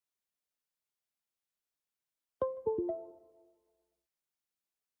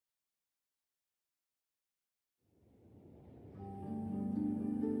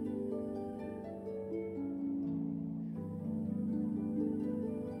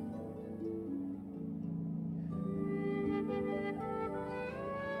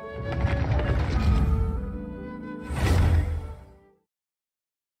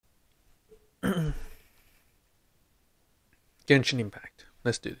Genshin Impact.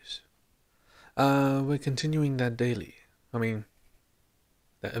 Let's do this. We're continuing that daily. I mean,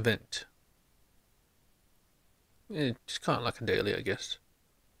 that event. It's kind of like a daily, I guess.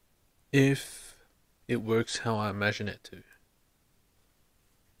 If it works how I imagine it to.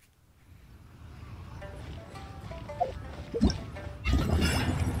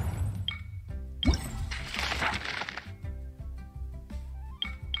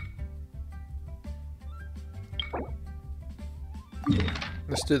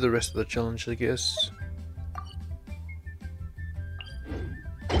 Let's do the rest of the challenge, I guess.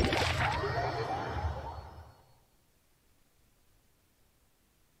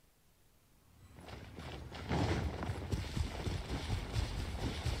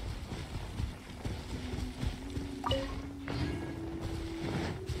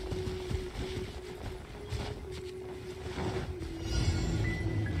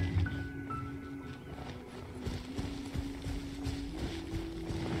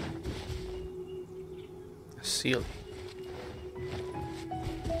 Seal.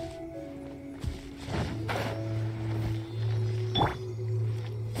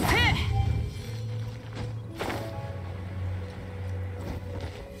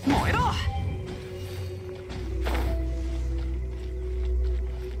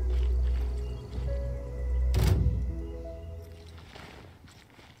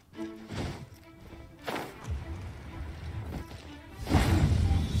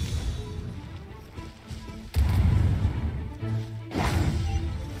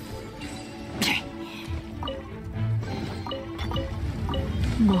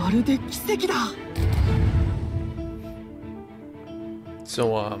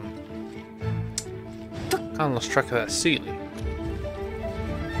 So, kind of lost track of that ceiling.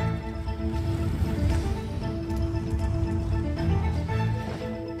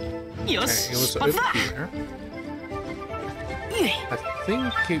 Okay, it was over here. I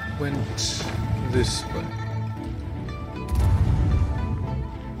think it went this way.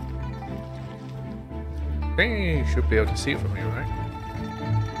 Okay, you should be able to see it from here, right?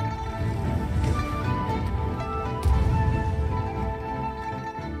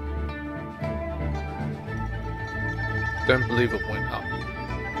 Don't believe it went up.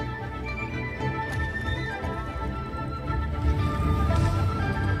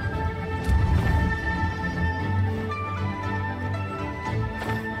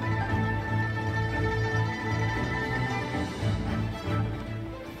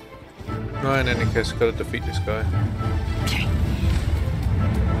 No, in any case, gotta defeat this guy.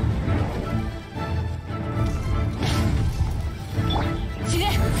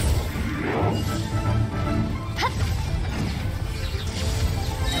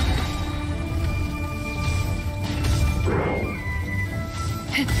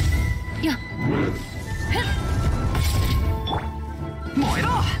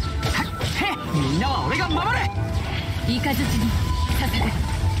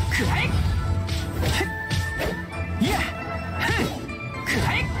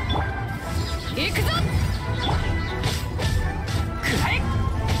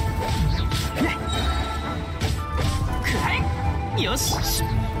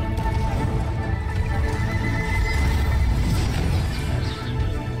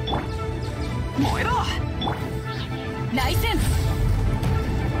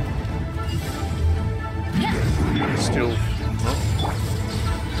 Still,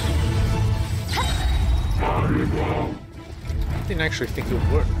 I didn't actually think it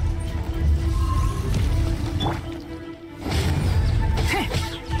would work.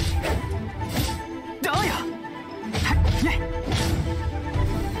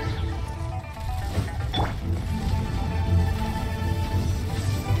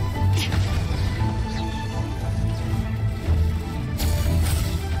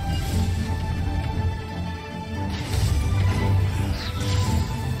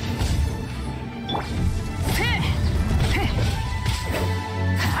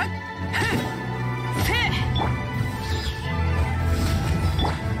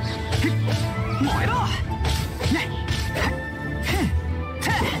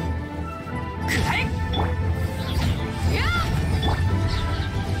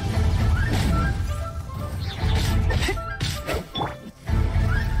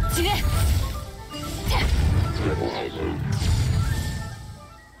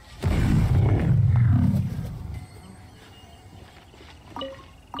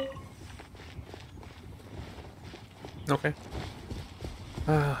 Okay.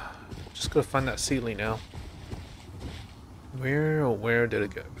 Just gotta find that ceiling now. Where did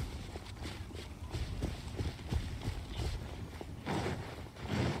it go?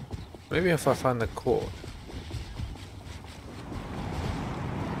 Maybe if I find the cord.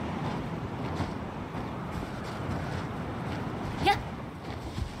 Yeah.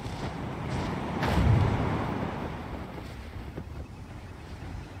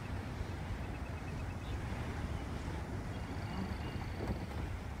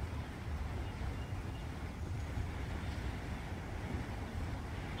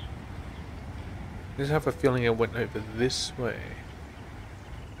 I just have a feeling it went over this way.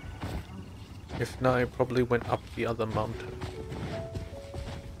 If not, it probably went up the other mountain.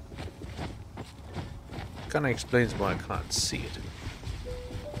 Kinda explains why I can't see it.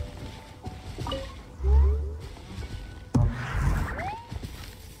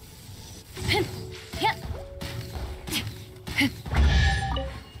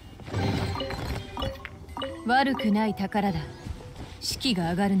悪くない宝だ。士気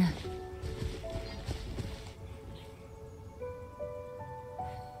が上がるな。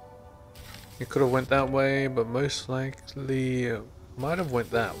It could have went that way, but most likely it might have went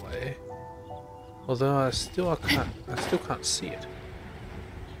that way. Although I still can't see it.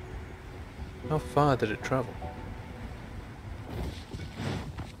 How far did it travel?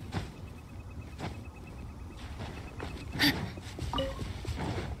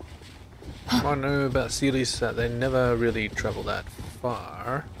 I know about series that they never really travel that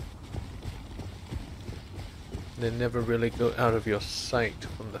far. They never really go out of your sight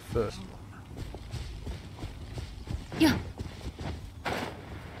from the first one. Yeah.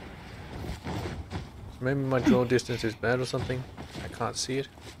 Maybe my draw distance is bad or something. I can't see it.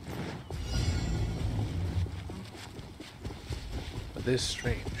 But this is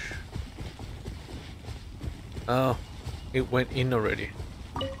strange. Oh, it went in already.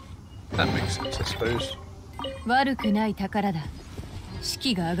 That makes sense, I suppose. 悪くない宝だ。士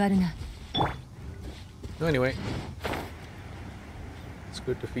気が上がるな。 Anyway, let's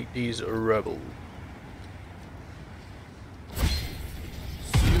go defeat these rebels.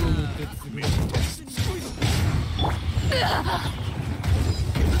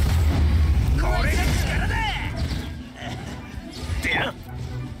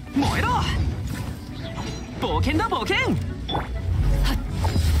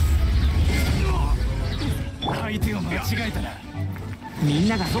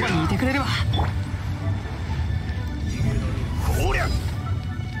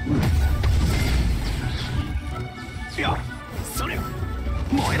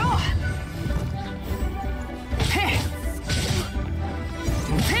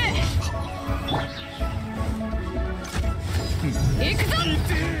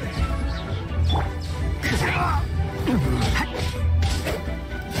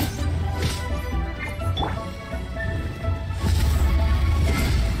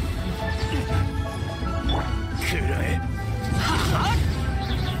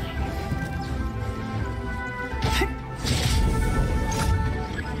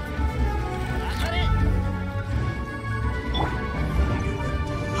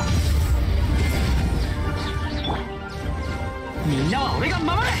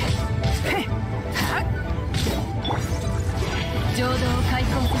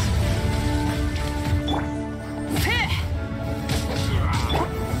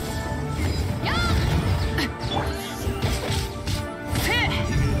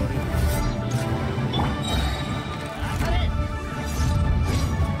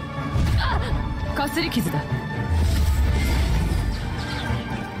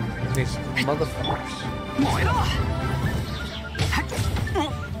 These motherfuckers.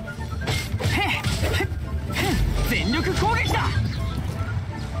 全力攻撃だ。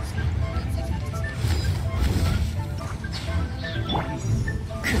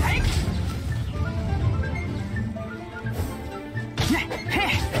くらえ。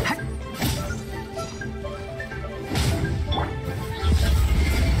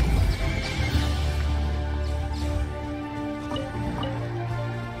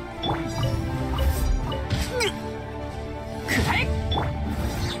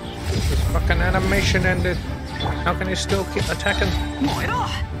This fucking animation ended. How can he still keep attacking?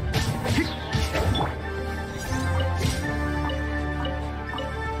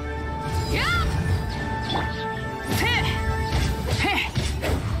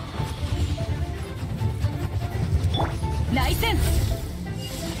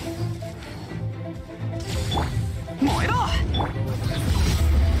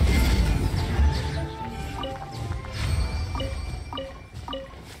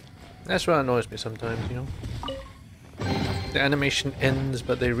 That's what annoys me sometimes, you know. The animation ends,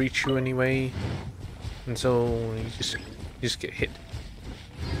 but they reach you anyway, and so you just get hit.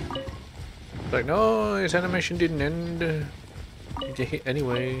 Like, no, his animation didn't end. You get hit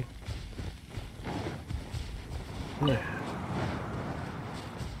anyway.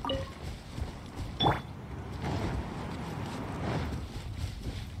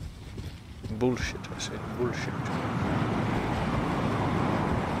 Bullshit, I said, bullshit.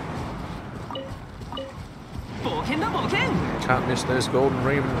 Can't miss those golden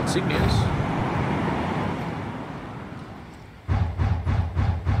raven insignias.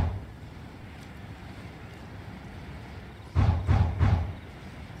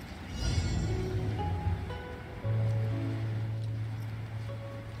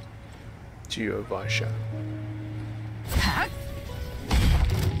 Geo Vaisha.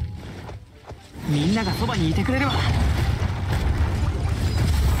 みんながそばにいてくれれば。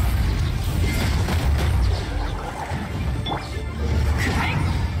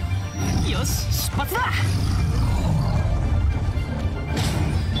よし、出発だ。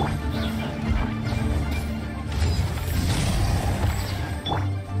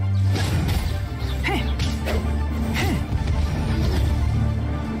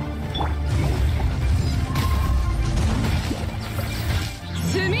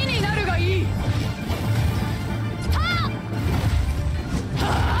炭になるがいい。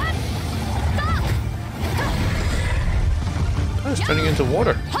 Oh, it's turning into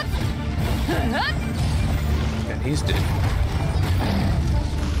water. And he's dead.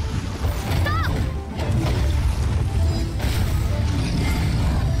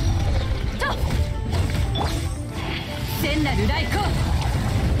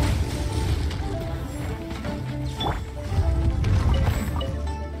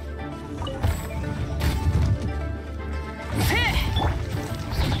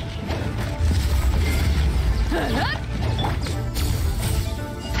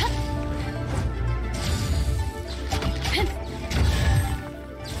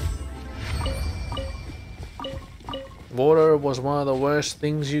 Water was one of the worst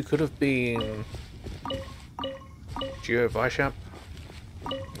things you could have been. Geo Vaisha.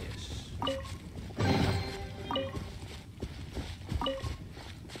 Yes.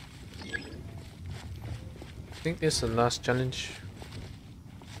 I think this is the last challenge.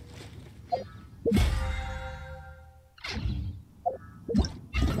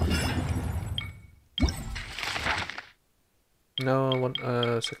 No, I want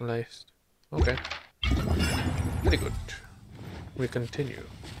second last. Okay. Very good. We continue.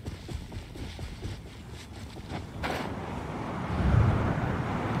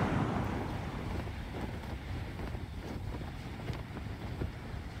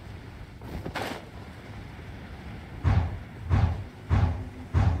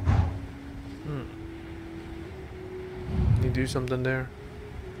 You do something there?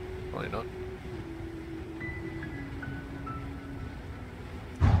 Probably not.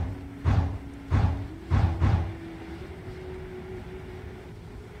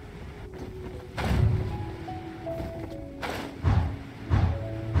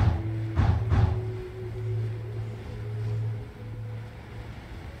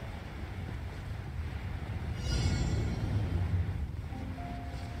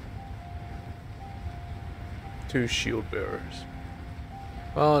 Two shield bearers.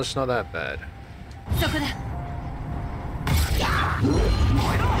 Well, it's not that bad.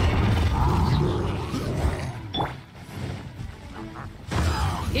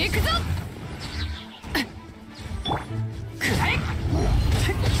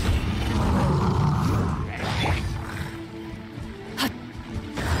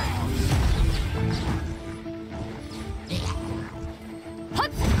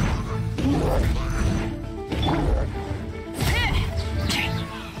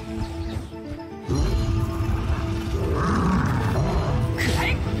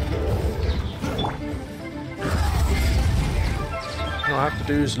 All I have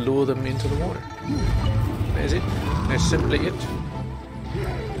to do is lure them into the water. There's it. That's simply it.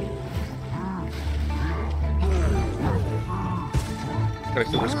 Gotta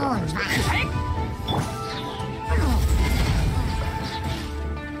kill this guy first.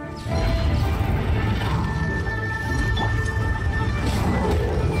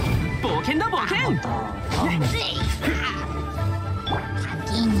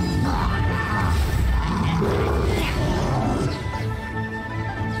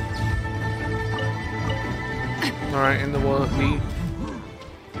 Alright, in the water feet.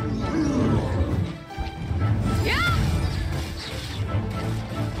 Yeah.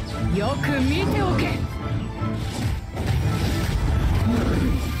 よく見ておけ。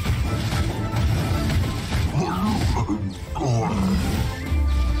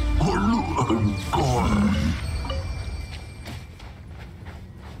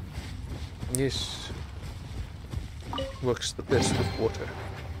Yes. Works the best with water.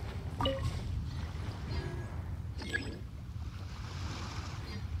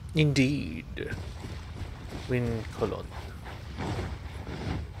 Indeed. Wind colon.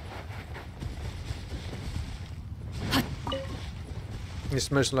 It's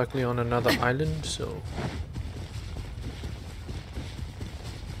most likely on another island, so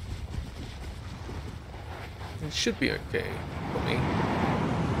it should be okay for me.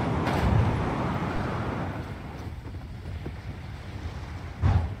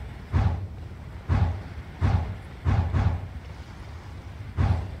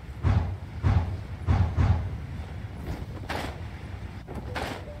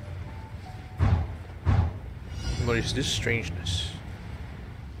 What is this strangeness?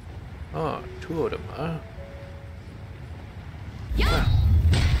 Ah, two of them, huh?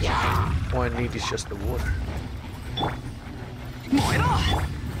 All I need is just the water. Mada.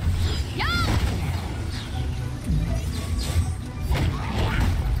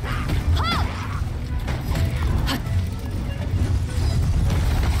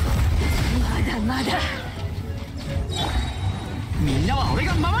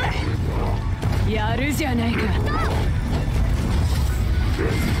 やるじゃないか。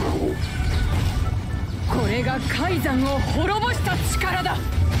これが海山を滅ぼした力だ。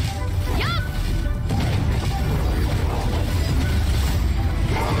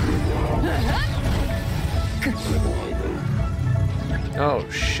Oh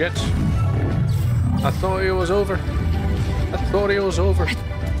shit. I thought it was over. I thought it was over.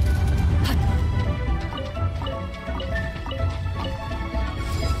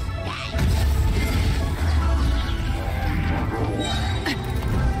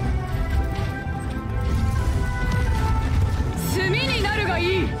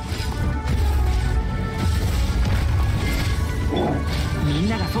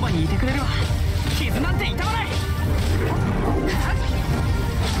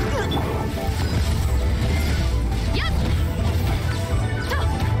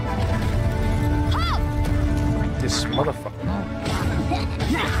 This motherfucker.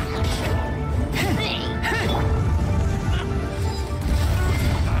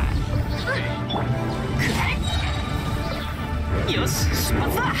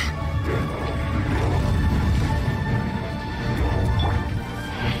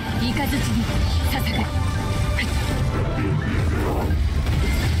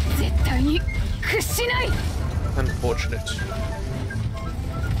 Unfortunate.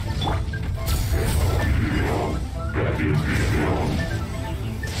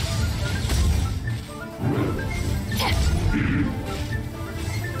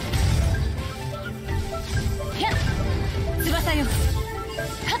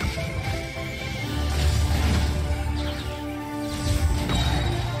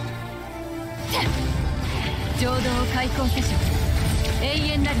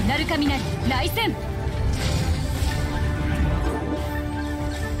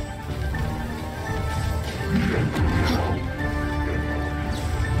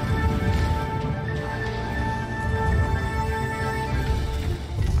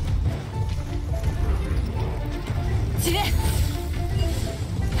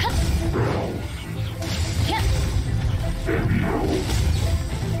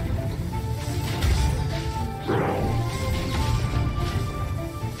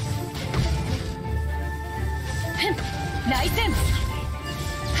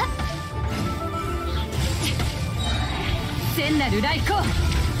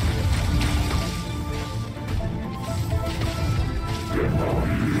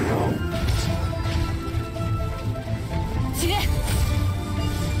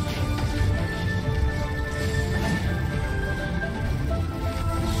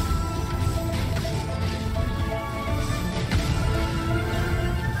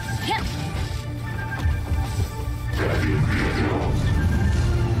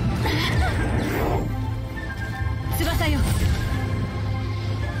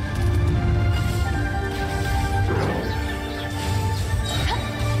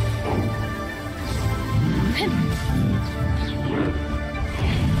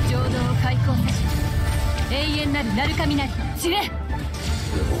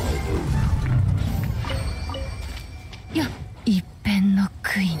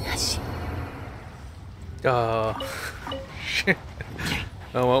 Shit.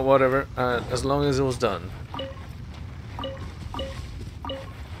 Oh well, whatever. As long as it was done.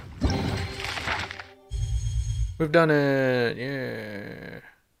 We've done it! Yeah.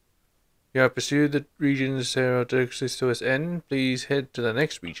 You have pursued the regions directly to its end. Please head to the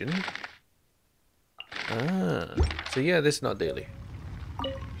next region. Ah. So yeah, this is not daily.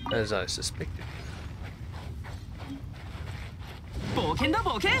 As I suspected. 冒険だ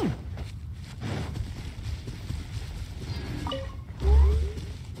冒険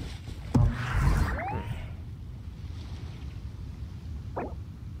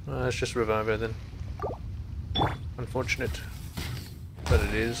Let's just revive her then. Unfortunate. But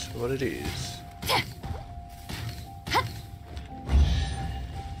it is what it is.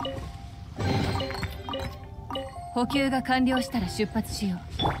補給が完了したら出発しよう。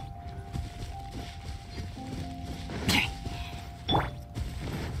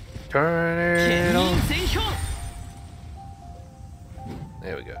Turn it on.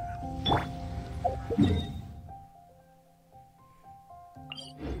 There we go.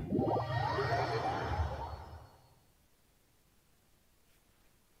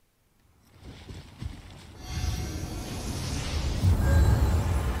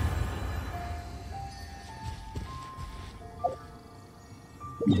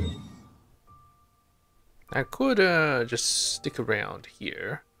 I could just stick around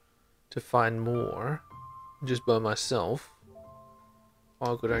here to find more just by myself.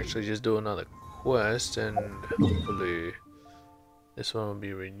 Or I could actually just do another quest and hopefully this one will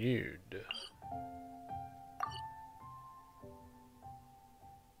be renewed.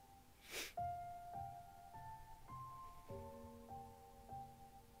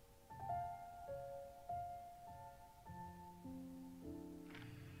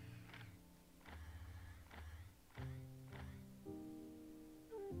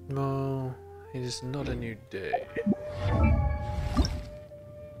 No, it is not a new day.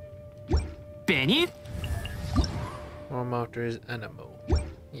 Benny? What I'm after is animal.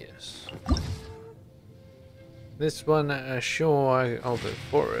 Yes. This one, sure, I'll go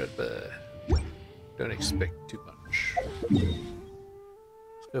for it, but don't expect too much.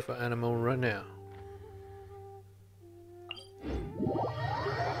 Let's go for animal right now.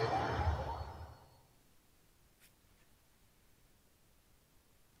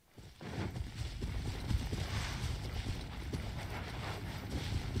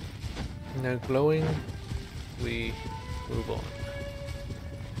 No glowing, we move on.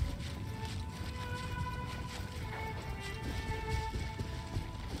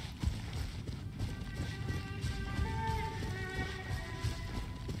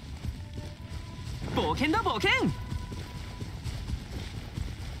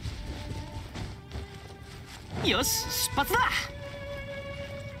 Yoshi, 出発だ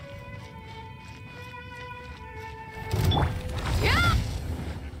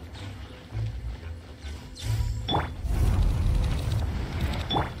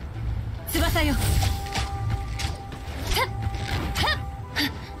翼よ。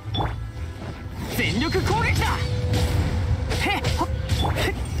全力攻撃だへっほっへ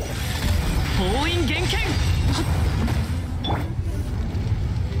っ封印厳剣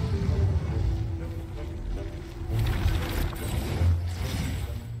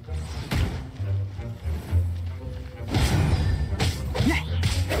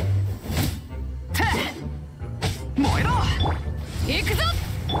燃えろ行くぞ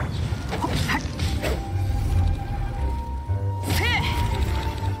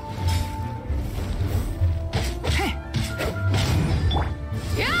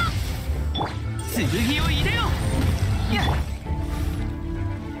剣を入れよや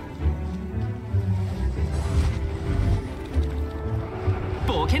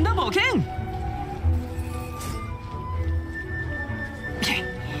冒険だ冒険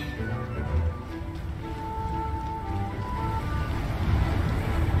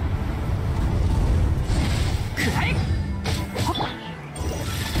くらえ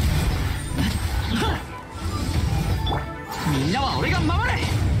みんなは俺が守れ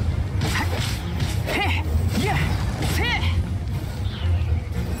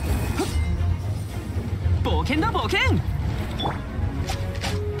冒険だ冒険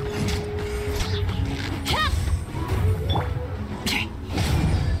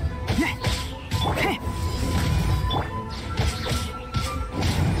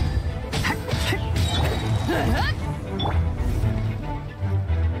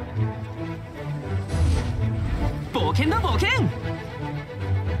冒険だ冒険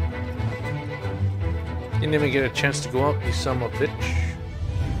Didn't even get a chance to go up, you son of a bitch.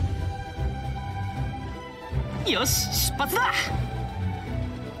 よし出発だ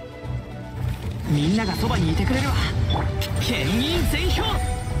みんながそばにいてくれるわ牽引全票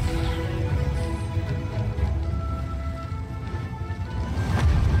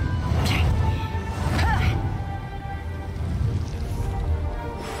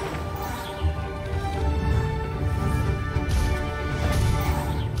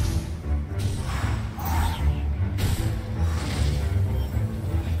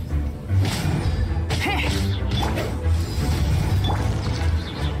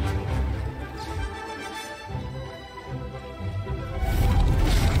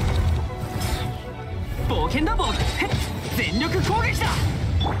険だ冒険。全力攻撃だ。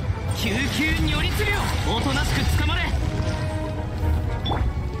救急如律令、おとなしく捕まれ。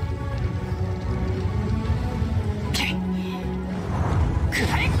く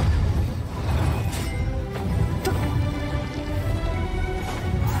らえ。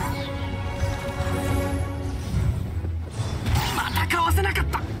またかわせなかっ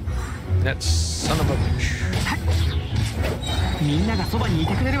た。 That son of a bitch. みんながそばにい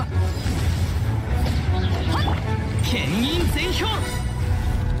てくれるわ。牽引全票。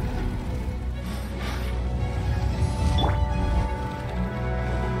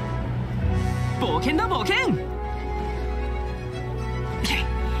冒険だ冒険。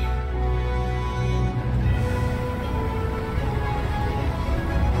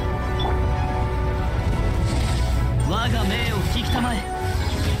我が命を引きたまえ。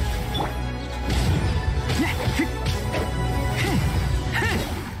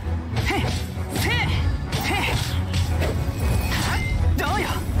どうよ。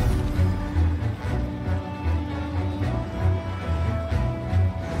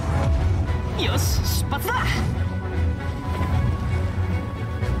よし出発だ。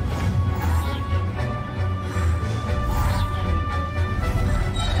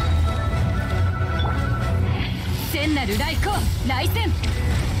聖なる来航来戦。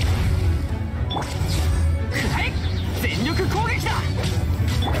くらえ。全力攻撃だ。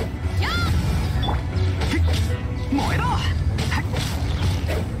燃えろ。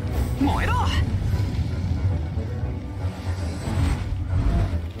燃えろ。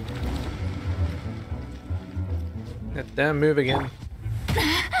 That damn move again.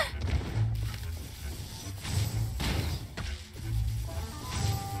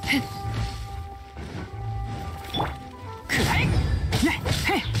 くらえ。ね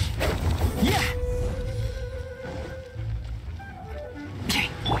へいや。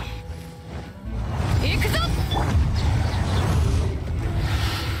行くぞ。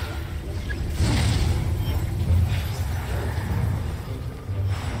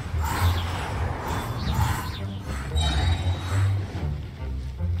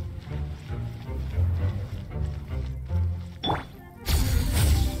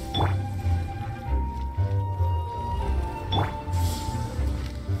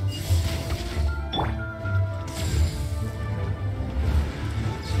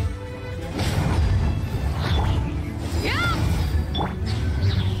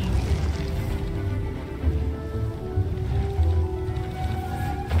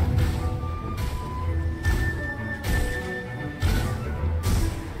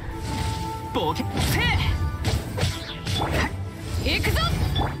冒険せ行くぞ。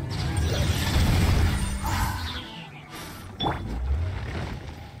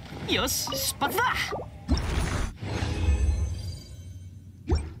え。よし出発だ。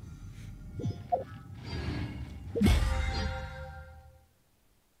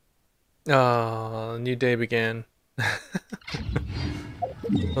New day began. I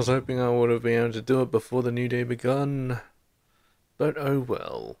was hoping I would have been able to do it before the new day begun, but oh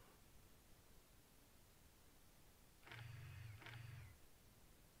well.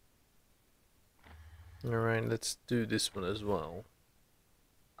 Alright, let's do this one as well.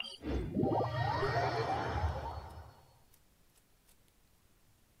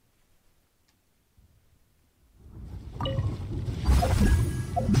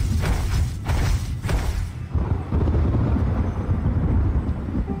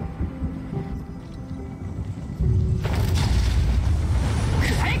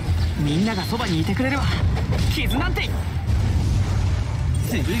 Mi みんながそばにいてくれるわ。傷なんて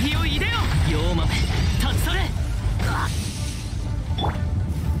剣を入れよ。妖豆立ち去れ。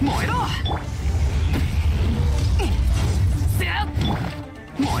燃えろ。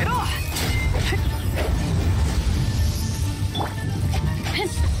燃えろ。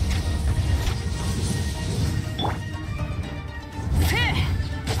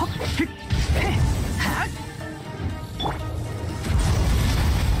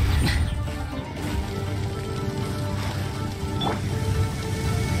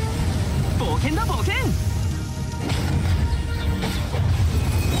冒険だ冒険。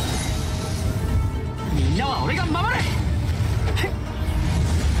みんなは俺が守れ。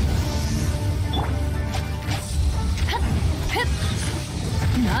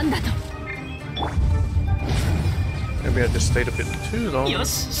なんだと。 Maybe I just stayed a bit too long. よ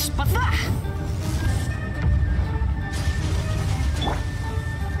し出発だ。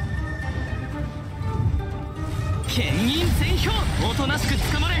牽引全票おとなしく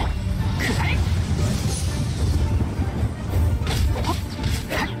捕まれ。くらえ。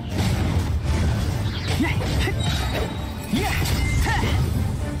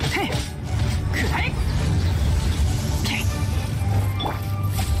くらえ。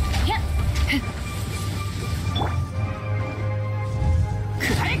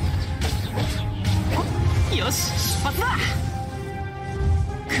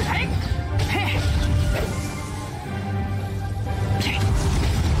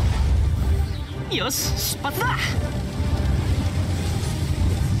よし出発だ。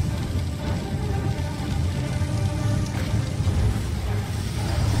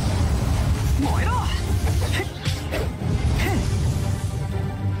燃えろ。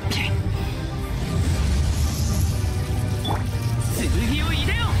剣を入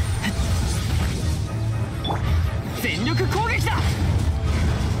れよ。全力攻撃だ。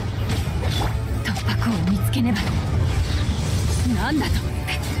突破口を見つけねば。なんだと。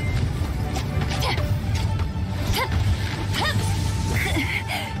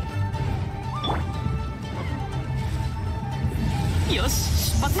よし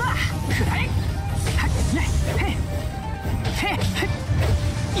出発だ。くらえ。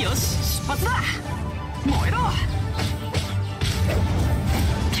よし出発だ。燃えろ。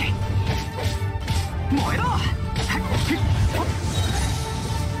燃えろ。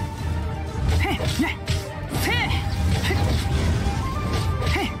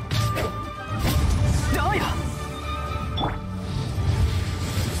どうよ。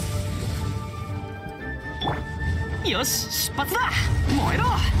よし出発だ。燃えろ。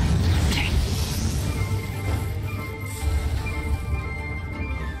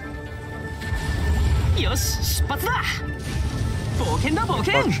よし出発だ。冒険だ冒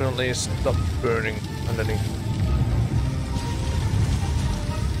険。 Fortunately, stop burning underneath.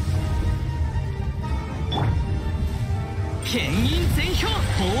 牽引全票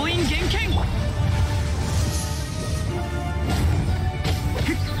封印厳剣。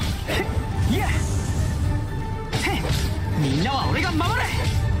いやみんなは俺が守れ。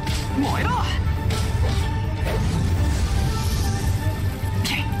燃えろ。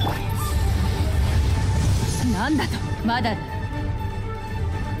なんだと。まだだ。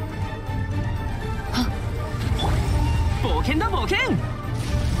冒険だ冒険。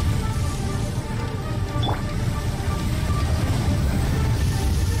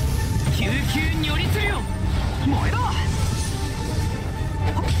救急如律令。燃えろ。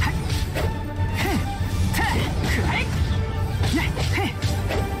くらえ。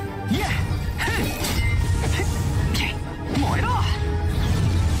いや燃えろ。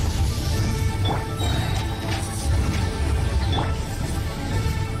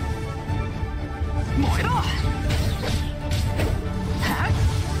燃えろ。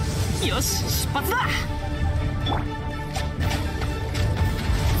よし出発だ。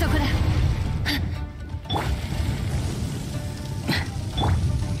そこだ。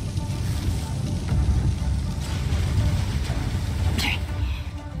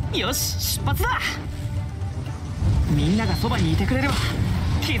よし出発だ。みんながそばにいてくれれば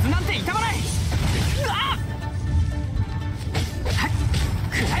傷なんて痛まない。うわっ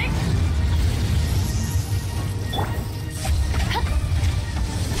くらえ。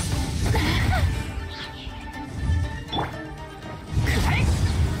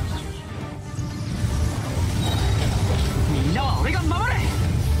みんなは俺が守れ。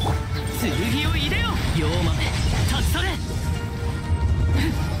剣を入れよ。妖豆立ち去れ。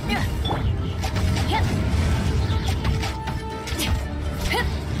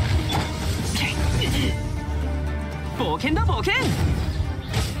冒険だ冒険。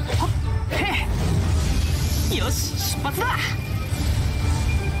よし出発だ。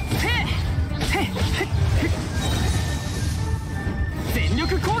全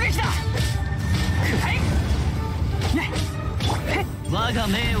力攻撃だ。くらえ。我が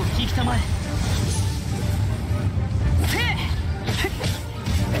命を聞きたまえ。く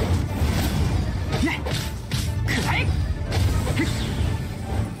らえ。くらえ。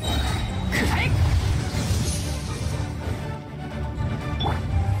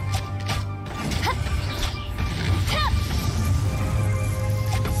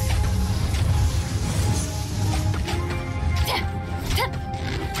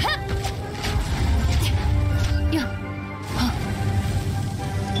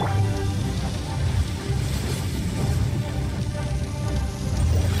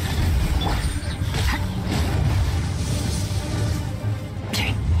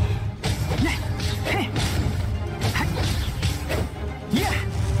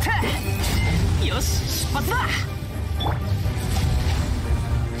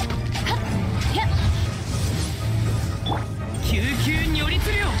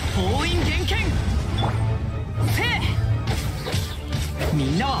み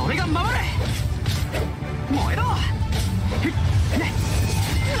んなは俺が守れ。燃えろ。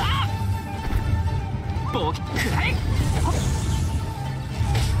冒険くらえ。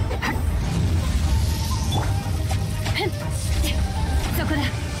そこだ。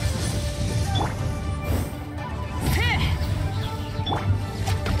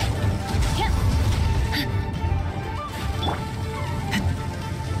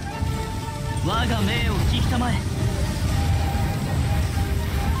我がたまえ。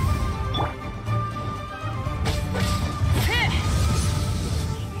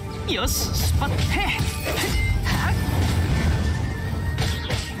よし、出発。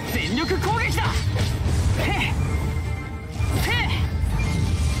全力攻撃だ。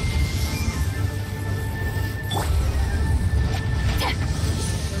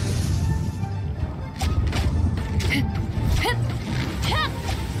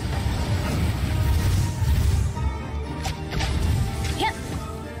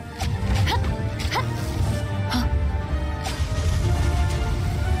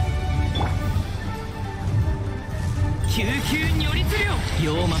救急如律令、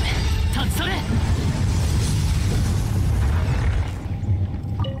妖豆立ち去れ。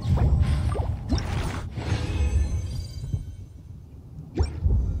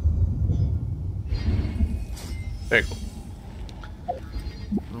Very cool.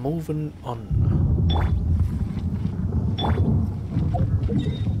 Moving on.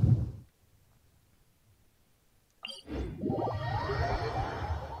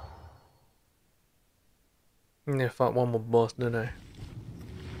 Yeah, fight one more boss, don't I?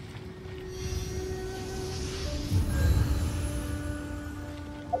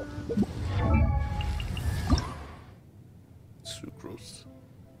 Sucrose.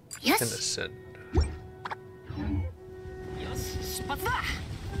 And ascend. よし、出発だ。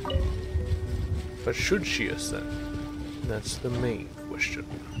 But should she ascend? That's the main question.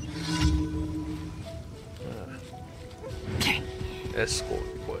 Escort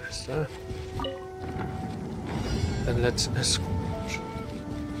quest, huh? And let's escort.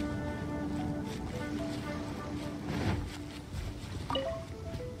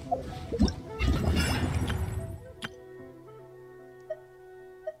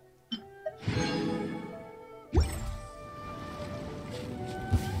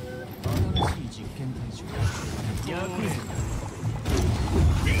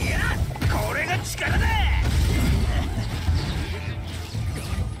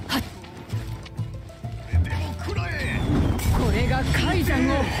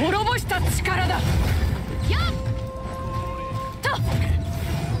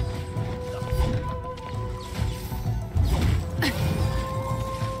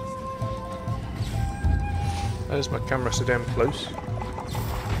 Is my camera so damn close?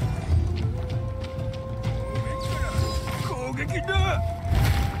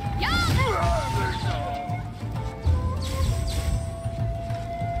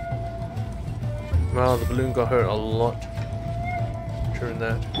 Wow, the balloon got hurt a lot during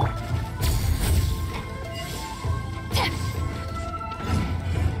that.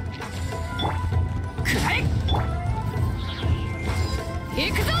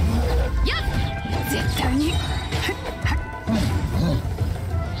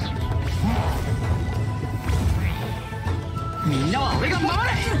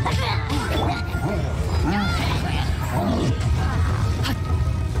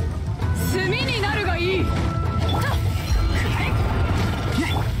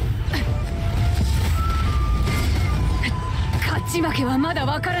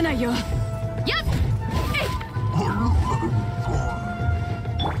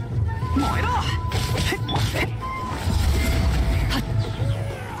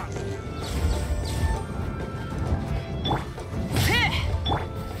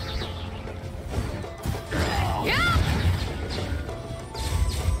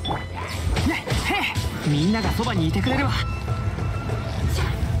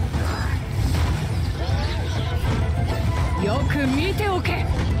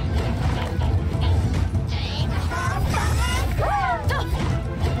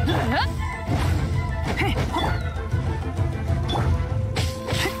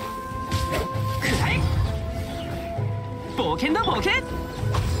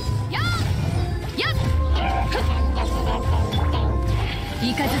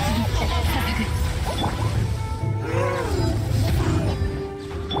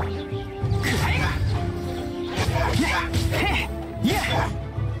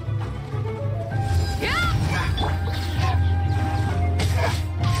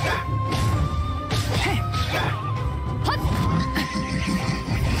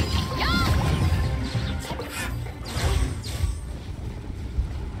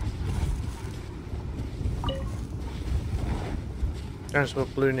 That's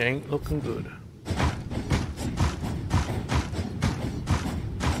what balloon ain't looking good.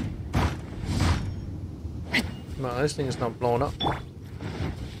 No, this thing is not blown up.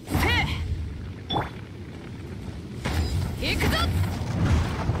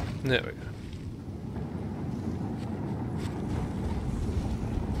 There we go.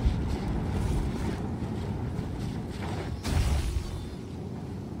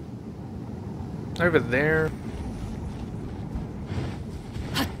 Over there.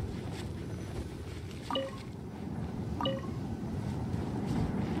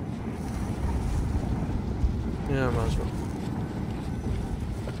 Yeah, I might as well.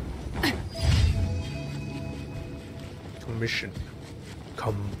 Mission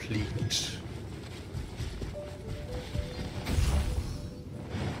complete.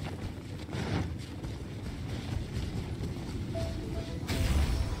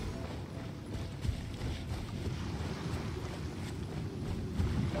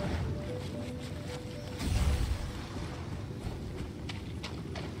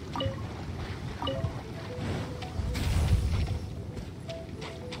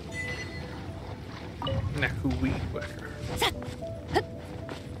 Naku weed whacker.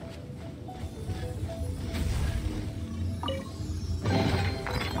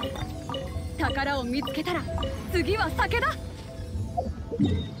 宝を見つけたら次は酒だ。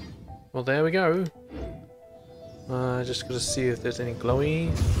 Well, there we go. Just gotta see if there's any glowy.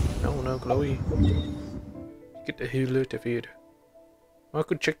 No glowy. Get the hula to feed. I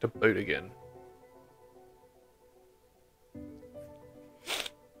could check the boat again.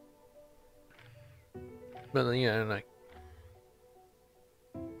 But then, yeah, like,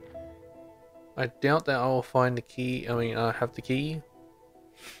 I doubt that I'll find the key. I mean, I have the key.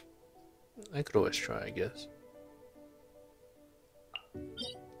 I could always try, I guess.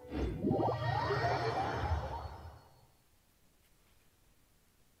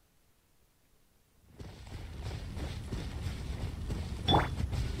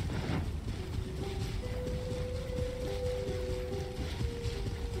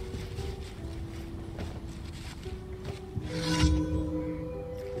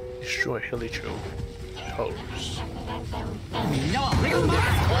 Destroy Helicho. Toes. みんなは俺が守る。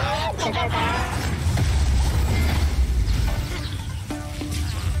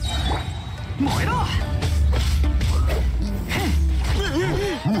燃えろ。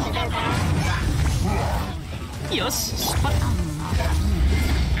よし、出発。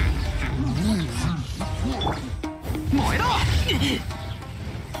燃えろ。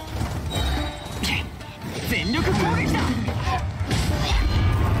全力攻撃だ。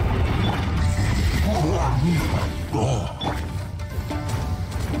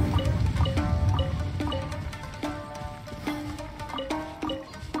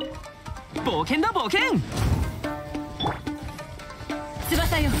冒険だ冒険。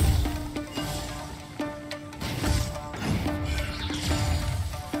翼よ。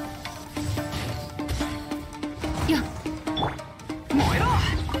よっ。燃えろ。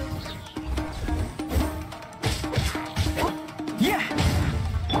いや。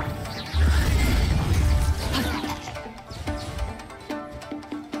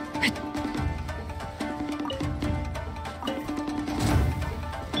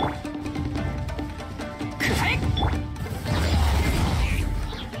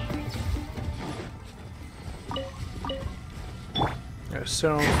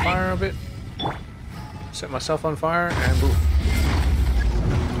Set on fire a bit. Set myself on fire and boom.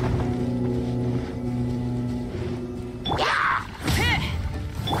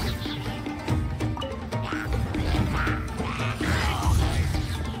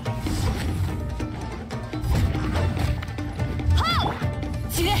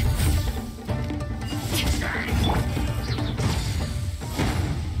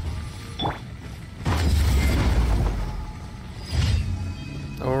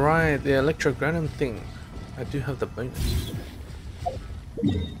 Alright, the electrogranum thing. I do have the bonus.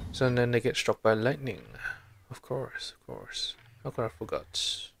 So then they get struck by lightning. Of course, of course. How could I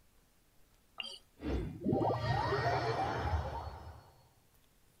forgot?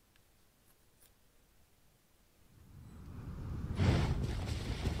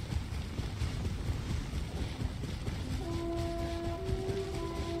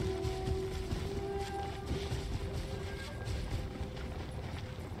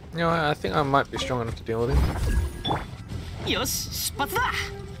 You know, I think I might be strong enough to deal with him. よし、出発だ。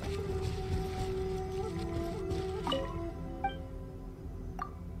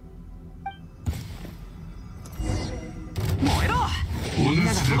燃えろ。みん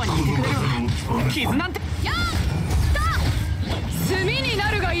ながそばにいてくれる。傷なんて。やった炭に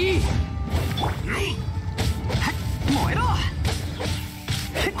なるがいい。燃えろ。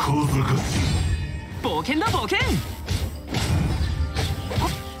冒険だ冒険。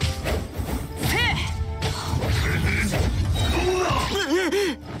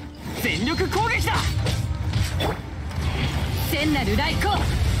全力攻撃だ。聖なる来光。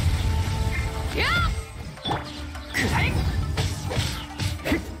やっ。くらえ。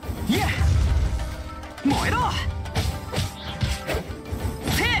いや。燃えろ。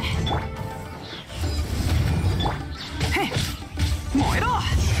せ。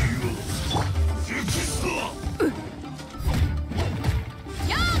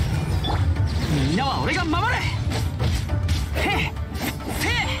守れ。へっせ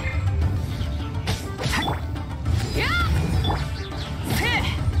いやせ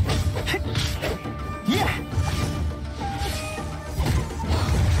いや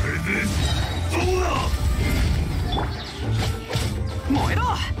燃えろ。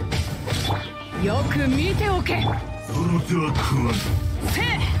よく見ておけ。その手は食わん。せい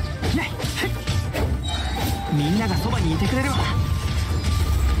みんながそばにいてくれるわ。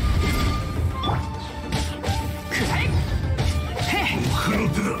くらえへっ奥の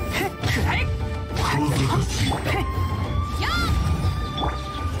手だ。くらえ小賢しい。へっや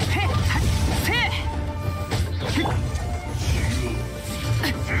へっせい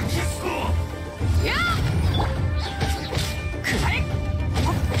やくらえ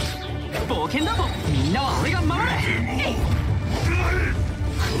冒険だぞ。みんなは俺が守れ。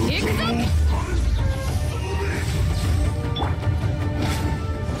行くぞ。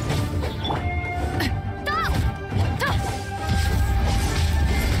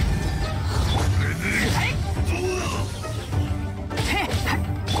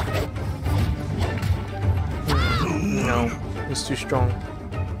No, it's too strong.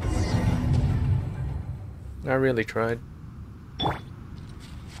 I really tried.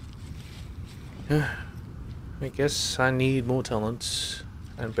 I guess I need more talents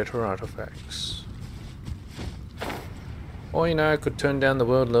and better artifacts. Or, you know, I could turn down the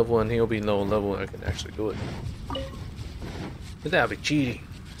world level and he'll be lower level and I can actually do it. But that would be cheating,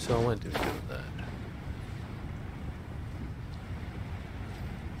 so I won't do that.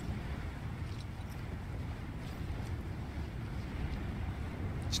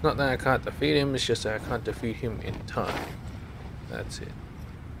 It's not that I can't defeat him, it's just that I can't defeat him in time. That's it.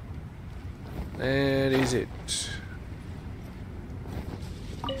 That is it.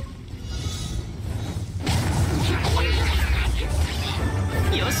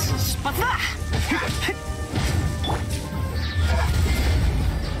 Yoshi, 出発だ。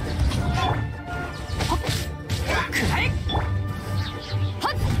くらえ。は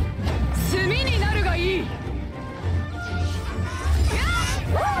っ。炭になるがいい。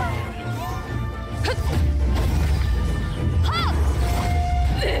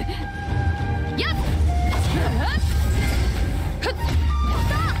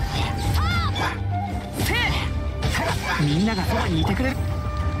みんながそばにいてくれる。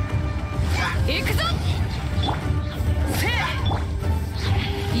行くぞ。せ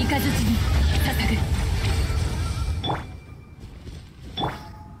い。イカズチに捧ぐ。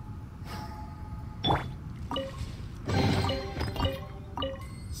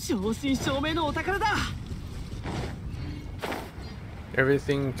正真正銘のお宝だ。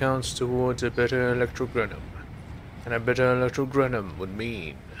Everything counts towards a better electrogranum. And a better electrogranum would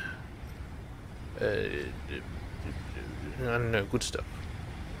mean I don't know, good stuff.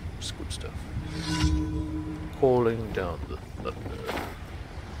 Just good stuff. Calling down the thunder.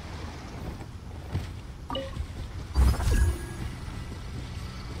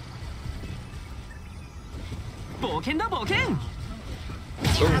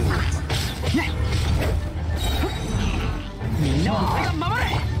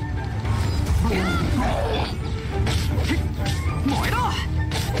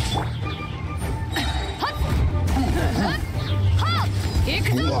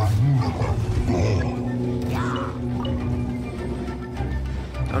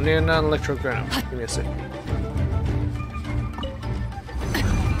 I need another electrogranum. Give me a sec.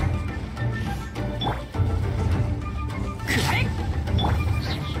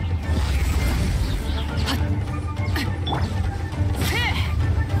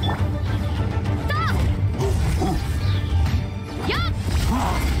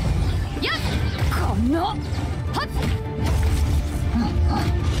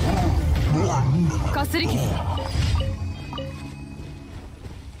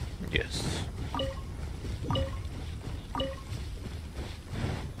 Yes.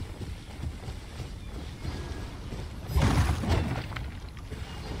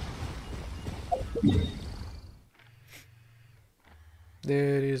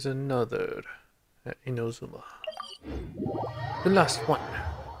 There is another at Inazuma. The last one.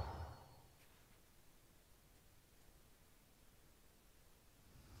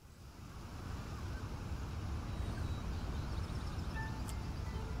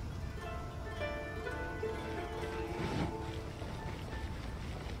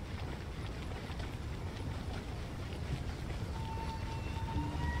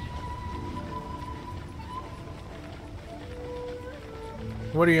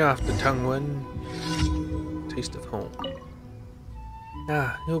 What are you after, Tangwen? Taste of home.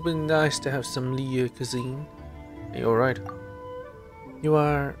 Ah, it would be nice to have some Liu cuisine. Are you alright? You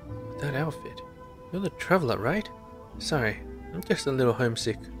are... that outfit. You're the traveler, right? Sorry, I'm just a little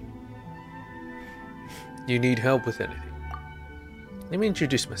homesick. You need help with anything? Let me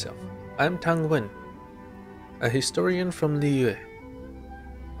introduce myself. I'm Tang Wen, a historian from Liyue.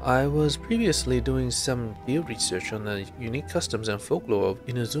 I was previously doing some field research on the unique customs and folklore of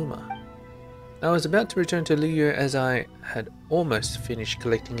Inazuma. I was about to return to Liyue as I had almost finished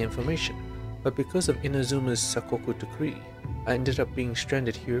collecting information, but because of Inazuma's Sakoku decree, I ended up being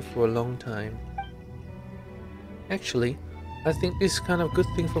stranded here for a long time. Actually, I think this is kind of a good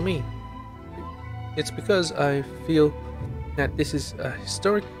thing for me. It's because I feel that this is a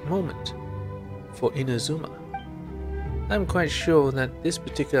historic moment for Inazuma. I'm quite sure that this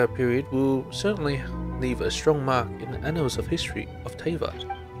particular period will certainly leave a strong mark in the annals of history of Teyvat.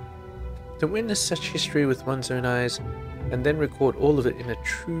 To witness such history with one's own eyes, and then record all of it in a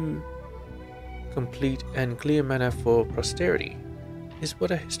true, complete and clear manner for posterity, is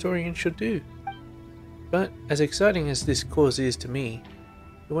what a historian should do. But as exciting as this cause is to me,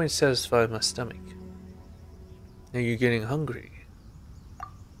 it won't satisfy my stomach. Are you getting hungry? I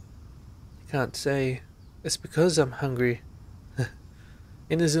can't say. It's because I'm hungry.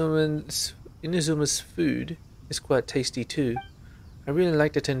 Inazuma's food is quite tasty too. I really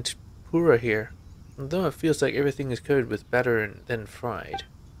like the tempura here, although it feels like everything is coated with batter and then fried.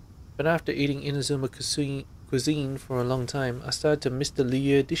 But after eating Inazuma cuisine for a long time, I started to miss the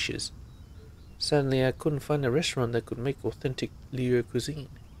Liyue dishes. Sadly, I couldn't find a restaurant that could make authentic Liyue cuisine.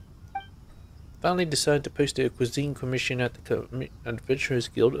 Finally decided to post a cuisine commission at the Adventurers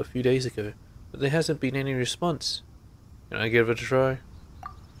Guild a few days ago, but there hasn't been any response. Can I give it a try?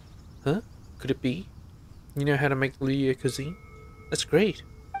 Huh? Could it be? You know how to make Liyue cuisine? That's great.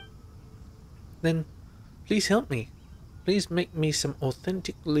 Then, please help me. Please make me some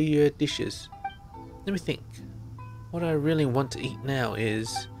authentic Liyue dishes. Let me think. What I really want to eat now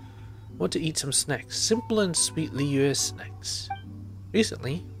is... I want to eat some snacks. Simple and sweet Liyue snacks.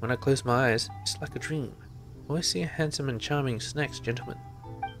 Recently, when I close my eyes, it's like a dream. I always see a handsome and charming snacks gentleman.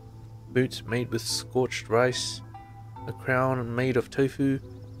 Boots made with scorched rice, a crown made of tofu,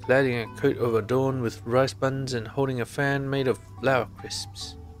 clad in a coat of adorned with rice buns and holding a fan made of flour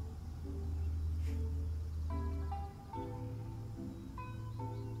crisps.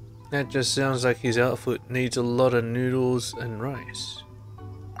 That just sounds like his outfit needs a lot of noodles and rice.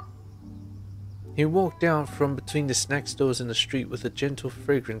 He walked out from between the snack stores in the street with a gentle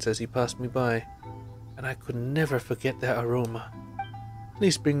fragrance as he passed me by, and I could never forget that aroma.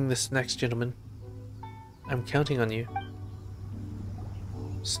 Please bring the snacks, gentlemen. I'm counting on you.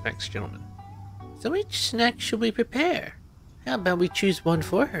 Snacks, gentlemen. So which snack should we prepare? How about we choose one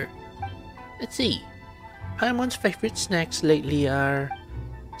for her? Let's see. Paimon's favorite snacks lately are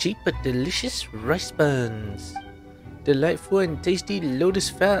cheap but delicious rice buns, delightful and tasty lotus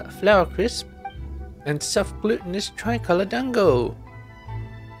flour crisp, and soft glutinous tricolor dango.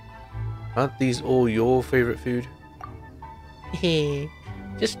 Aren't these all your favorite food? Heh,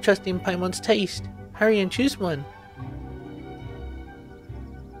 just trust in Paimon's taste. Hurry and choose one.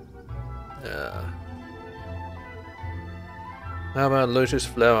 How about lotus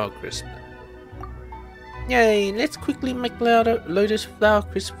flour crisp? Yay, let's quickly make lotus flour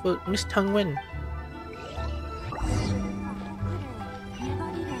crisp for Miss Tang Wen.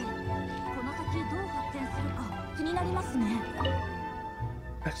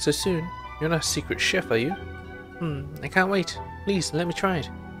 Back so soon? You're not a secret chef, are you? I can't wait. Please, let me try it.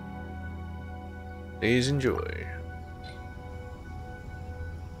 Please enjoy.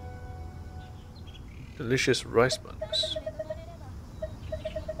 Delicious rice buns.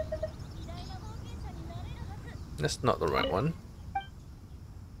 That's not the right one.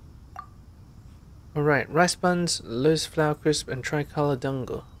 Alright, rice buns, lotus flour crisp, and tricolor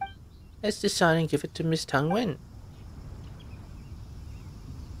dango. Let's decide and give it to Miss Tang Wen.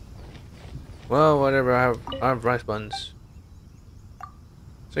 Well, whatever, I have rice buns.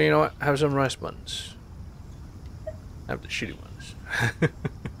 So you know what, have some rice buns. Have the shitty ones.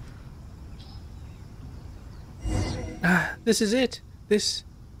 Ah, this is it. This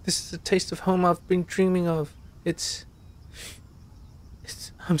is the taste of home I've been dreaming of.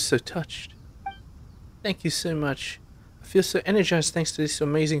 I'm so touched. Thank you so much. I feel so energized thanks to this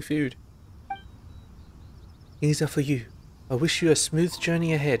amazing food. These are for you. I wish you a smooth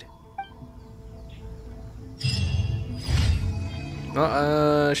journey ahead.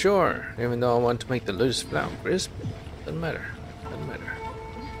 Sure. Even though I want to make the lotus flour crisp, doesn't matter. Doesn't matter.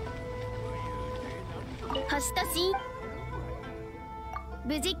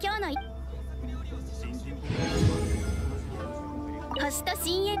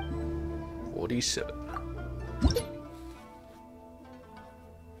 $47.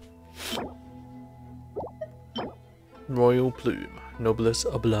 Royal plume. Noblesse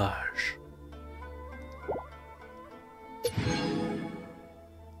oblige.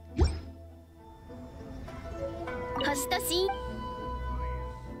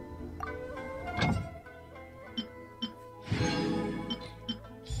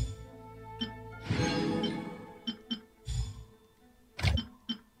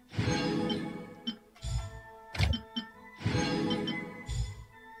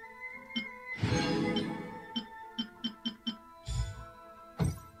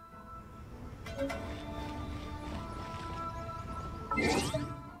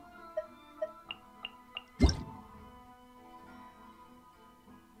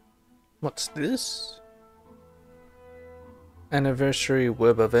 What's this? Anniversary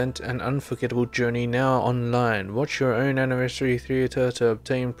web event, an unforgettable journey now online. Watch your own anniversary theater to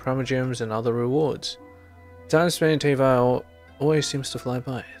obtain primogems and other rewards. Time spent in Teyvat always seems to fly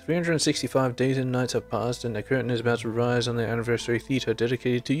by. 365 days and nights have passed and the curtain is about to rise on the anniversary theater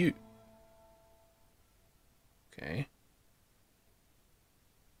dedicated to you. Okay.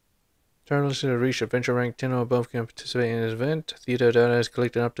 Travelers who have reached adventure rank 10 or above can participate in this event. Theater data is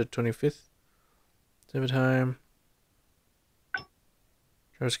collected up to 25th. Every time.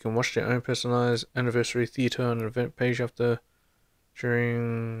 Travelers can watch their own personalized anniversary theater on an event page after.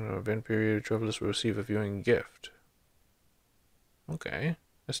 During the event period, travelers will receive a viewing gift. Okay,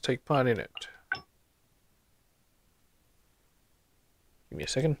 let's take part in it. Give me a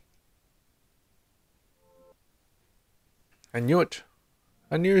second. I knew it.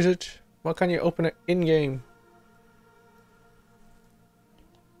 I knew it. Why can't you open it in-game?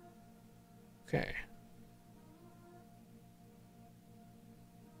 Okay.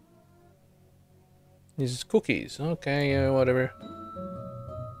 These is cookies. Okay, yeah, whatever.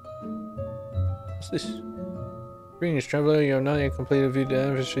 What's this? Greetings, traveler. You have not yet completed the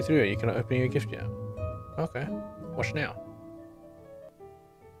anniversary through. You cannot open your gift yet. Okay. Watch now.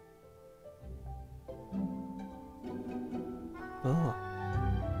 Oh.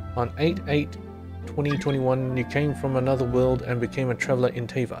 On 8/8/2021, you came from another world and became a traveler in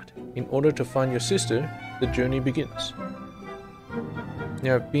Teyvat. In order to find your sister, the journey begins.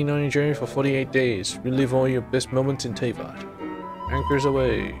 You have been on your journey for 48 days. Relive all your best moments in Teyvat. Anchors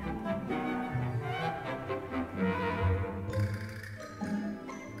away.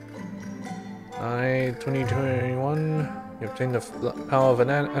 I 2021. You obtain the power of an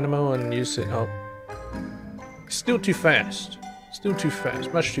animal and use it up. Still too fast. Still too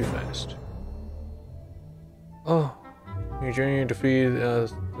fast. Much too fast. Oh. Your journey to feed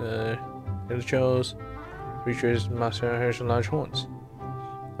the chose creatures master hairs and large horns.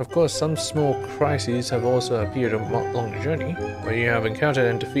 Of course, some small crises have also appeared along the journey, where you have encountered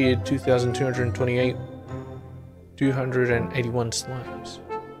and defeated 281 slimes.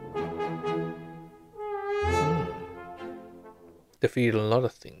 Defeated a lot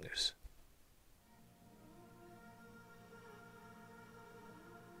of things.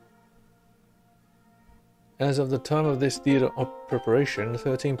 As of the time of this theater preparation,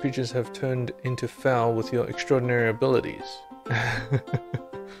 13 creatures have turned into fowl with your extraordinary abilities.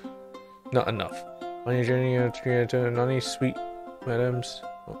 Not enough. On your journey to Nani, sweet madams.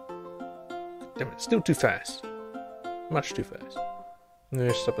 Oh. Damn it, still too fast. Much too fast.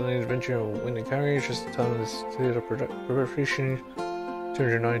 Next up on the adventure of Wind and Carriage, just the time of this theater preparation.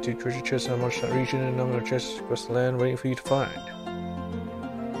 292 treasure chests on much that region and a number of chests across the land waiting for you to find.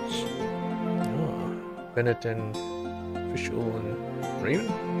 Oh, Bennett and Fischl and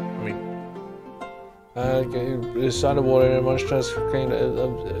Raven? I mean, side of water and much chance for clean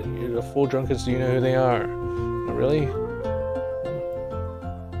the four drunkards, do you know who they are? Not really?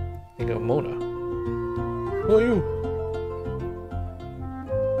 I think of Mona. Who are you?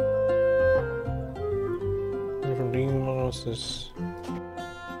 From Demon Monsters.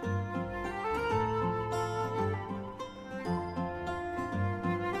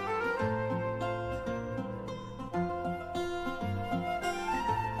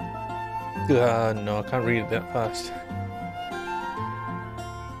 No, I can't read it that fast.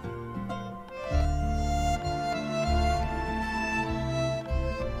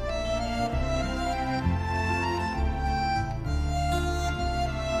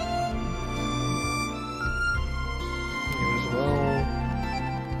 You as well.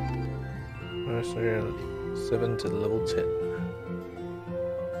 So you're 7 to level 10.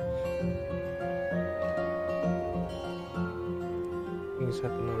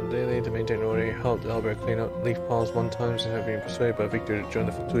 Happen on daily to maintain order. Helped Albert clean up leaf piles 1 time and have been persuaded by Victor to join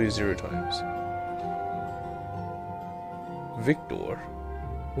the factory 0 times. Victor?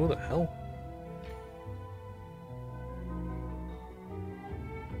 Who the hell?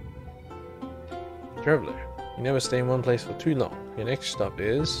 Traveler, You never stay in one place for too long. Your next stop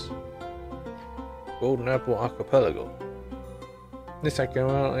is Golden Apple Archipelago. This I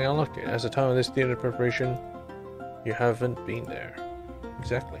unlocked it. As the time of this theater preparation, you haven't been there.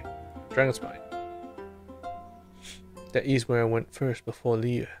 Exactly. Dragon Spine. That is where I went first before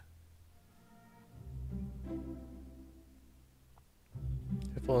Leah.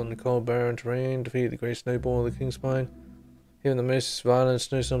 On the cold barren terrain, defeat the great snowball of the King's Spine. Even the most violent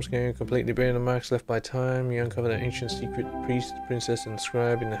snowstorms can completely bury the marks left by time. You uncover the ancient secret priest, princess, and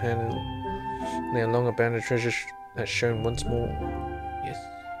scribe in the hand. Their long abandoned treasure that's shown once more. Yes.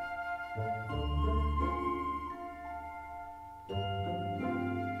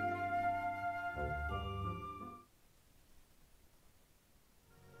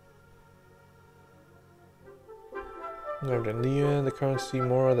 Leah, the currency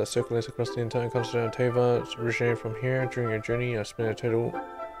mora that circulates across the entire continent of Teva, originated from here. During your journey, I've spent a total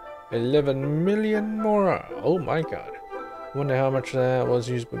 11 million mora. Oh my god. I wonder how much of that was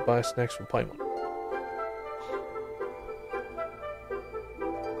used to buy snacks for Paimon.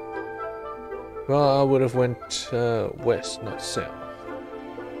 Well, I would have went west, not south.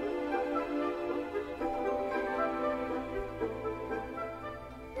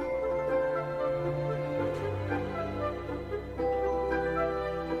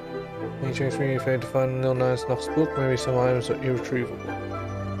 Checks me if I had to find Lil Nas Knox book, maybe some items are irretrievable.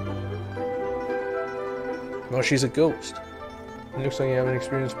 Well, she's a ghost. It looks like you have an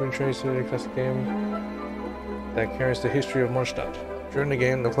experienced Moon Tracer in a classic game that carries the history of Mondstadt. During the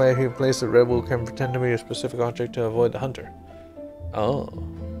game, the player who plays the rebel can pretend to be a specific object to avoid the hunter. Oh.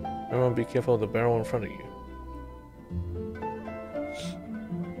 Everyone be careful of the barrel in front of you.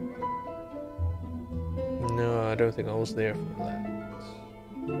 No, I don't think I was there for that.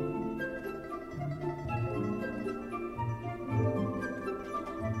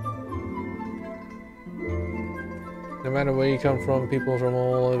 No matter where you come from, people from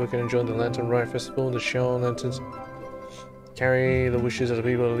all over can enjoy the Lantern Rite Festival. The show lanterns carry the wishes of the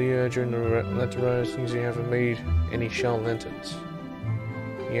people of Leah. During the Lantern Rite, it seems you haven't made any shell lanterns.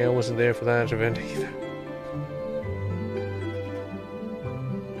 Yeah, I wasn't there for that event either.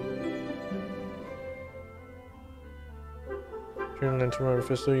 During the Lantern Rite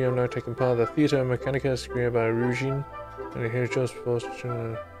Festival, you have now taken part of the Theatre Mechanica created by Rujin, and here just forced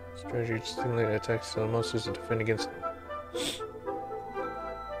a strategy to stimulate attacks on monsters to defend against them.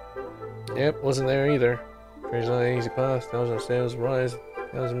 Yep, wasn't there either. Trains on an easy path, thousands of stairs rise,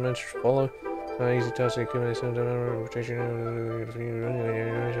 thousands of mentors follow. It's not an easy task to accumulate some reputation,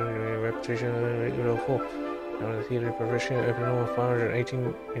 full. Now the theater profession opened over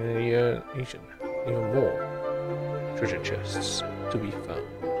 518 in a year each, even more treasure chests to be found.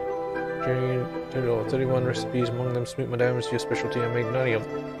 During a total of 31 recipes, among them Sweet Madame is your specialty. I made 90 of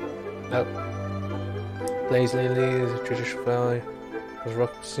them. Nope. Blaze Lily, the traditional valley, was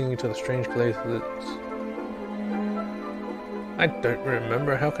rock singing to the strange glazed lips. I don't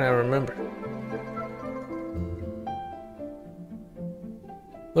remember. How can I remember?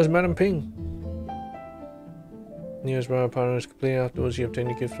 Where's Madame Ping? Nearest royal partner is complete. Afterwards, you obtain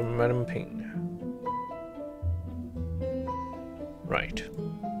a gift from Madame Ping. Right.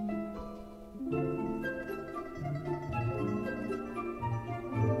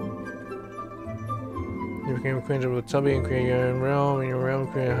 You became acquainted with Tubby and created your own realm. In your realm,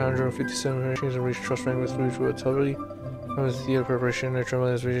 created 157 nations and reached trust rank with Tubby. Comes the theater preparation, no trouble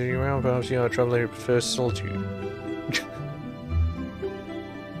is visiting your realm. Perhaps you are a traveler who prefers solitude.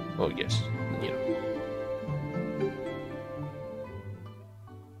 Oh, yes. You know.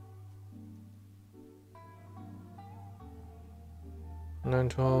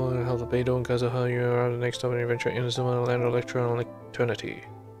 Nine-12 and held the Beidou and Kazuha. You are the next stop in the adventure Inazuma, land of Electro and Eternity.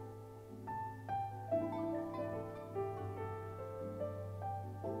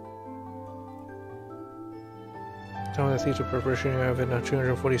 Time of the theater preparation, you have now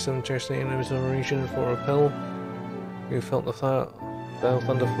 247 checks in the Inazuma region for Repel. You felt the battle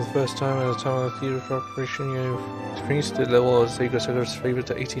thunder for the first time at the time of the theater preparation. You increased the level of Sega Sagar's favorite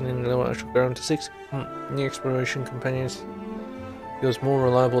to 18 and the level of actual ground to 6. New exploration companions feels more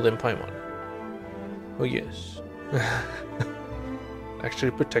reliable than Paimon. Oh yes.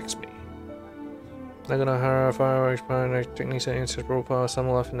 Actually protects me. Naganohara fireworks power techniques and inseparable power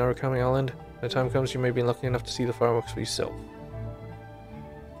summer life in Narukami Island. When the time comes, you may be lucky enough to see the fireworks for yourself.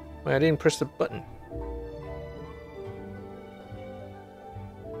 Wait, I didn't press the button.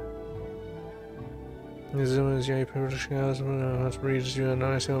 Inazuma is your publishing house, reads you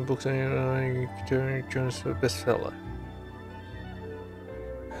 97 books and Jones bestseller.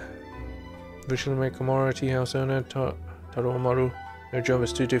 Visually make Komura tea house owner Taro Maru. Your job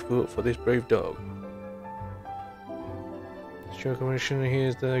is too difficult for this brave dog. Your commission here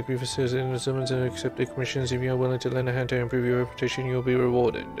is the Grievous says in the summons and accepted commissions. If you are willing to lend a hand to improve your reputation, you'll be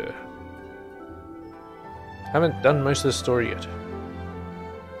rewarded. Haven't done most of the story yet.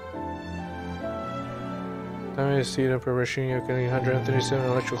 Time is seed of progression. You're getting 137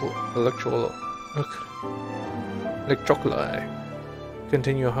 electroculi.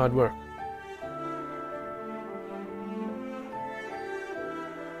 Continue your hard work.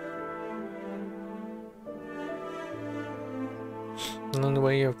 Along the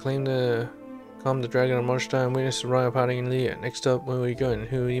way, you have claimed to calm the dragon on March time, witness the royal party in Leah. Next up, where are you going?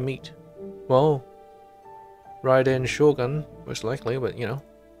 Who will you meet? Well, Raiden Shogun, most likely, but you know.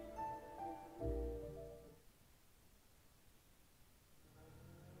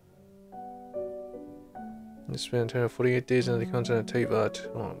 You spent 48 days on the continent of Teyvat.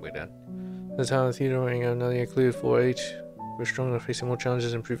 Oh, I'm way down. The town of Theodore and another cleared 4-8. We're strong enough facing more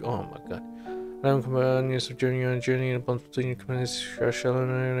challenges and prove. Oh my god. I'm companions of journey on a journey and bonds between your companions. Shallow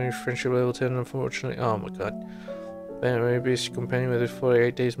and friendship level 10, unfortunately. Oh my god. Then maybe basic companion with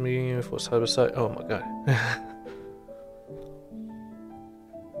 48 days meeting for side by side. Oh my god.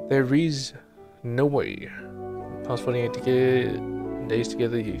 There is no way. Past 48 days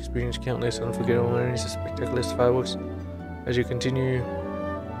together, you experience countless unforgettable memories of spectacular fireworks. As you continue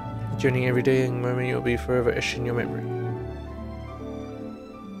journeying every day and moment, you'll be forever etched in your memory.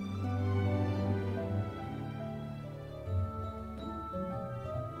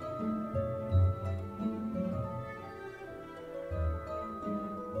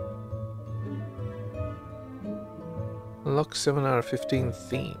 Unlock 7 out of 15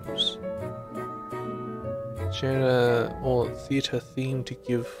 themes. Share or theater theme to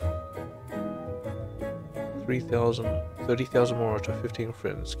give 30,000 more to 15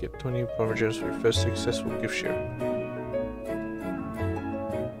 friends. Get 20 promo gems for your first successful gift share.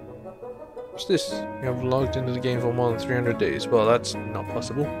 What's this? You have logged into the game for more than 300 days. Well, that's not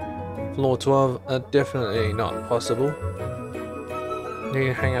possible. Floor 12, definitely not possible. You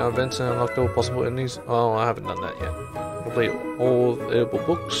can hang out events and unlock all possible endings. Oh, I haven't done that yet. Complete all available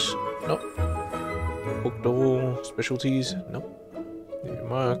books. Nope. Booked all specialties. Nope. New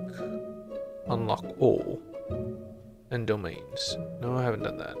mark. Unlock all. And domains. No, I haven't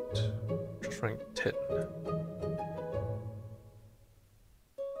done that. Just rank 10.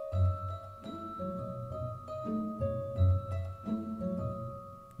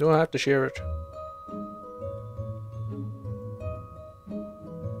 Do I have to share it?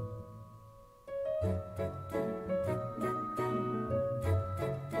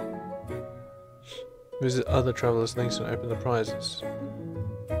 Visit other travelers' links and open the prizes.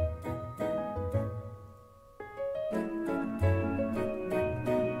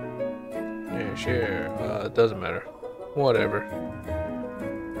 Yeah, sure. It doesn't matter. Whatever.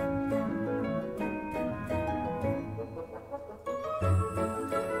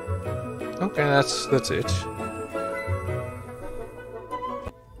 Okay, that's it.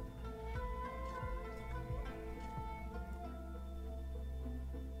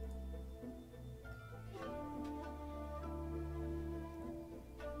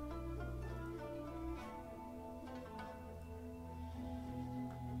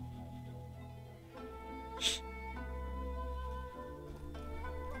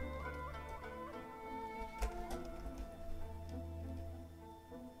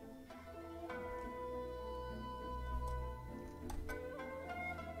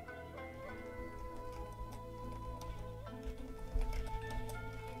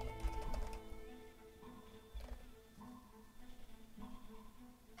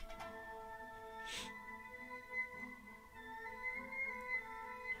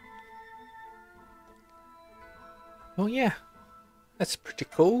 Well, yeah, that's pretty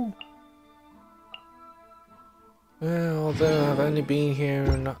cool. Well, although I've only been here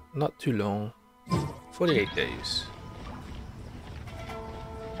not too long, 48 days.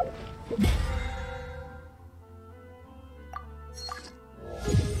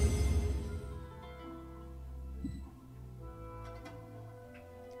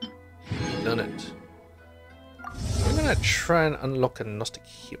 Done it. I'm gonna try and unlock a Gnostic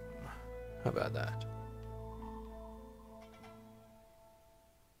hymn. How about that?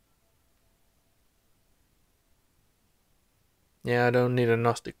 Yeah, I don't need a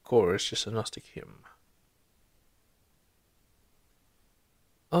Gnostic chorus, just a Gnostic hymn.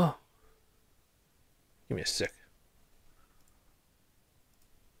 Oh. Give me a sec.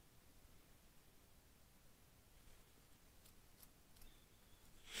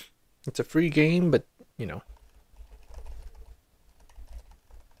 It's a free game, but, you know.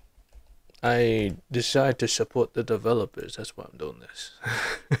 I decide to support the developers, that's why I'm doing this.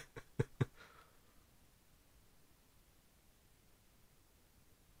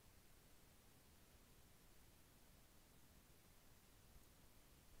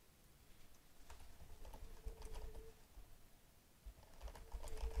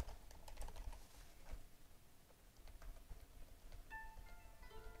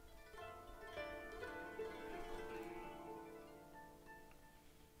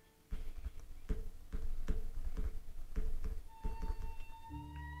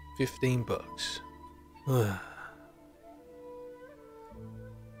 $15.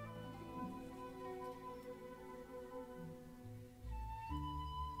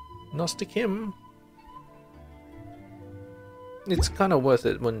 Gnostic him. It's kind of worth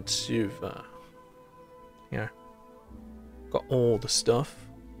it once you've, yeah, got all the stuff.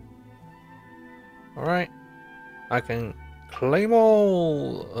 Alright, I can claim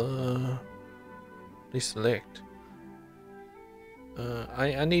all. Please select.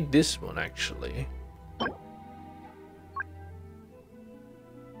 I need this one actually.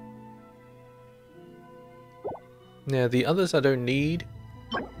 Yeah, the others I don't need.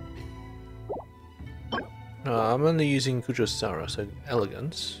 No, I'm only using Kujosara, so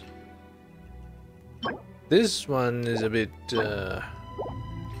elegance. This one is a bit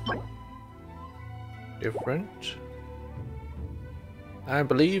different. I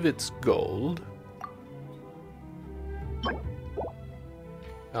believe it's gold.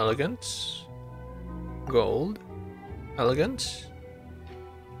 Elegance. Gold. Elegance.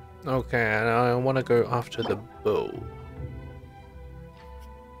 Okay, and I want to go after the bow.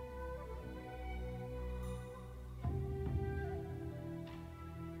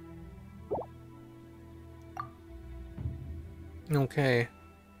 Okay.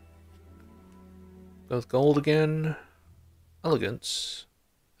 Both gold again. Elegance.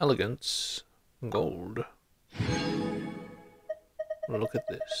 Elegance. Gold. Look at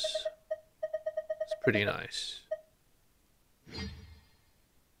this. It's pretty nice.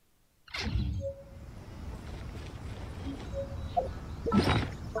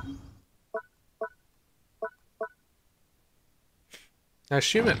 I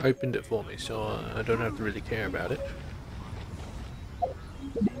assume it opened it for me, so I don't have to really care about it.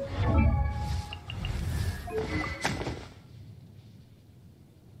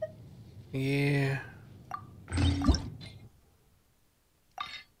 Yeah.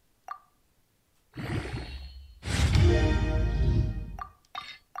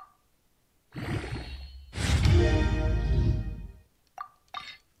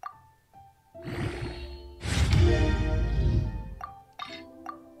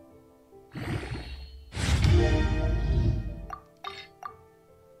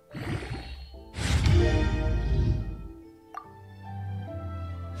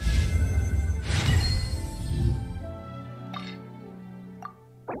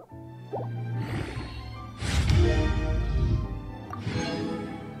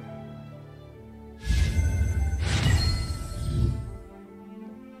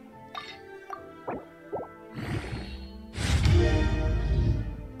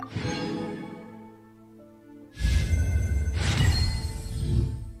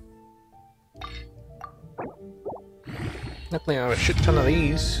 Luckily I have a shit ton of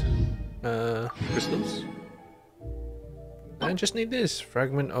these crystals. I just need this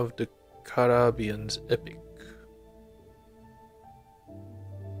fragment of the Caribbean's epic.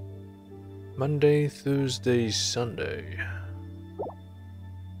 Monday, Thursday, Sunday.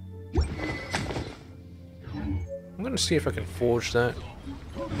 I'm gonna see if I can forge that.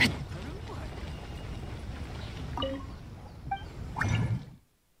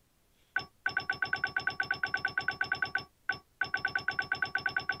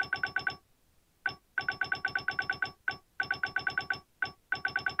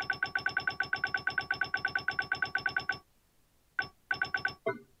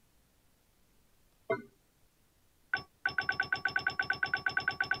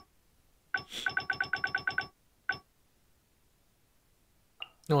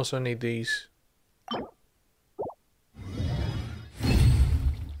 I also need these.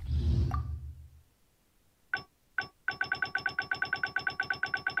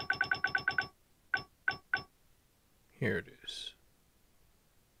 Here it is.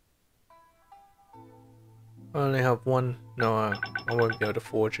 I only have one. No, I won't be able to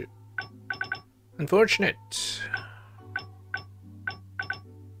forge it. Unfortunate.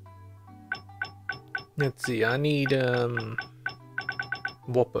 Let's see, I need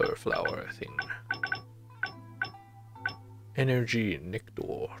Whopper flower thing. Energy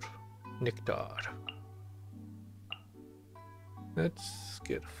nectar. Let's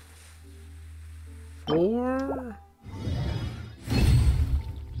get 4.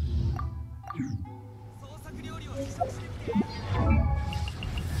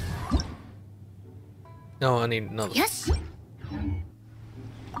 No, I need another. Yes.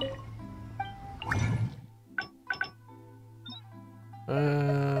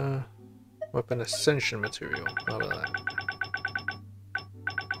 Weapon ascension material. How about that?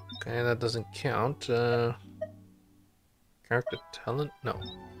 Okay, that doesn't count. Character talent? No.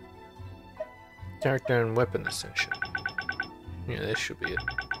 Character and weapon ascension. Yeah, this should be it.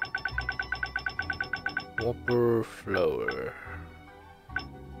 Whopper flower.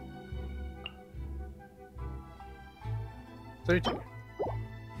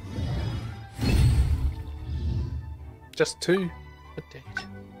 Just 2? What dang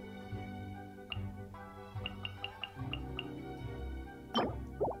it.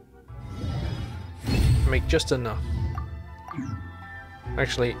 Make just enough.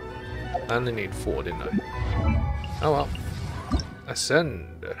 Actually, I only need 4, didn't I? Oh well.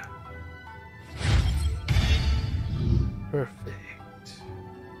 Ascend. Perfect.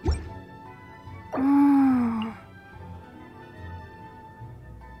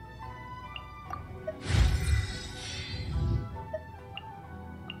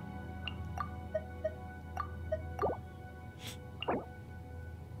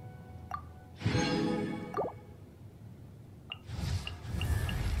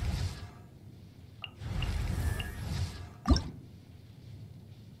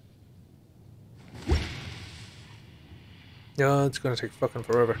 Yeah, it's gonna take fucking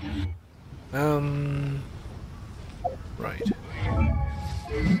forever. Right.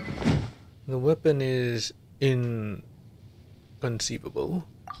 The weapon is inconceivable.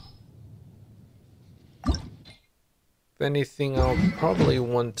 If anything, I'll probably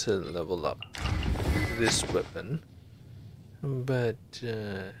want to level up this weapon, but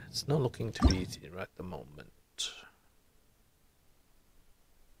it's not looking too easy right at the moment.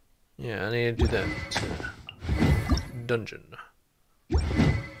 Yeah, I need to do that dungeon.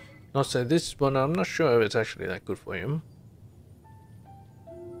 Also, this one, I'm not sure if it's actually that good for him.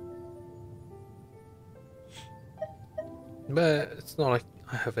 But it's not like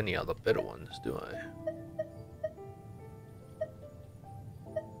I have any other better ones, do I?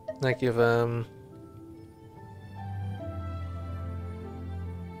 Like if,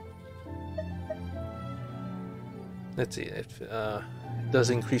 let's see, if it does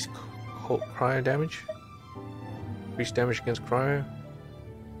increase cryo damage. Increase damage against cryo.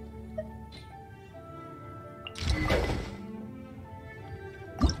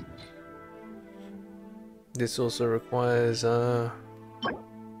 This also requires pretty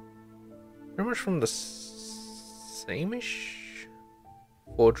much from the same-ish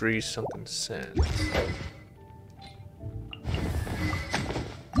Forgery Sunken Sands.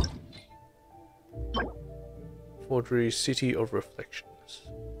 Forgery City of Reflections.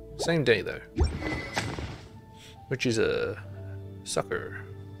 Same day though. Which is a sucker.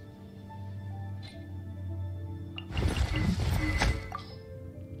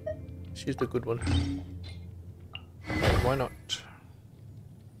 She's the good one. Why not?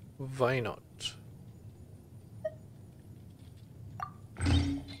 Why not?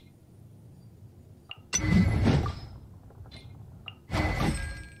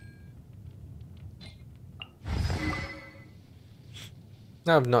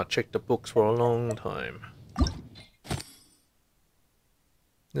 I've not checked the books for a long time.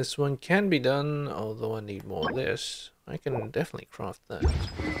 This one can be done, although I need more of this. I can definitely craft that.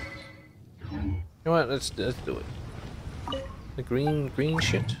 You know what? Let's do it. The green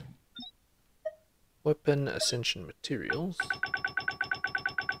shit. Weapon Ascension Materials.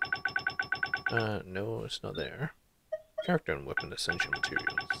 No, it's not there. Character and Weapon Ascension Materials.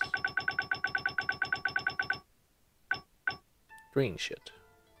 Green shit.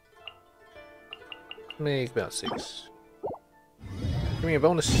 Make about 6. Give me a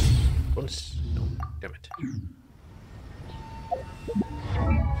bonus. Bonus. No, damn it.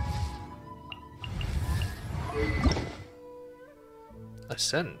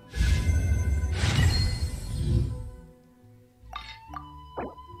 Ascend.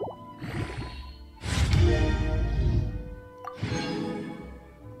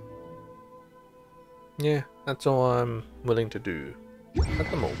 Yeah, that's all I'm willing to do at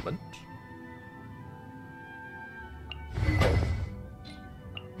the moment.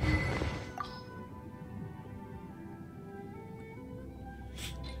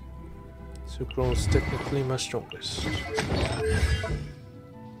 Sucrose is technically my strongest.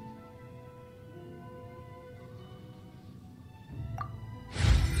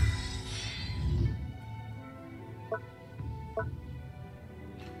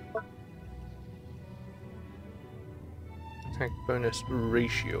 Attack bonus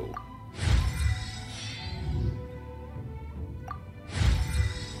ratio.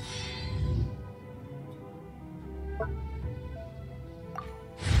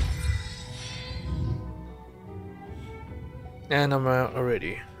 And I'm out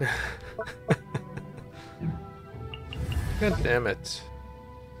already. God damn it.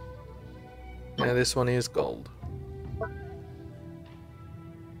 Yeah, this one is gold.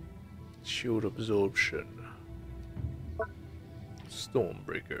 Shield absorption.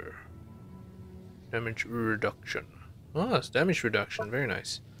 Stormbreaker. Damage reduction. Oh, it's damage reduction. Very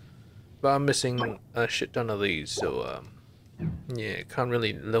nice. But I'm missing a shit ton of these, so yeah, can't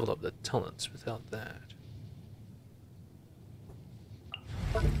really level up the talents without that.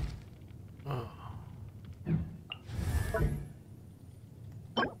 Oh.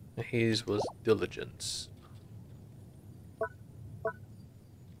 His was diligence.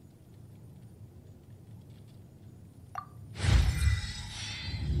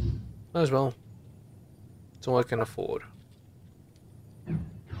 Might as well. It's all I can afford.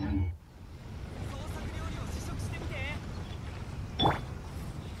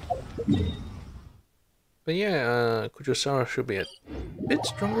 But yeah, Kujosara should be a bit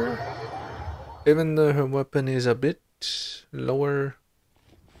stronger. Even though her weapon is a bit lower.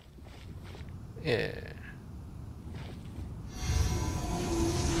 Yeah.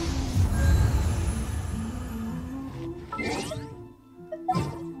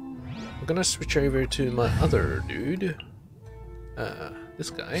 I'm gonna switch over to my other dude. This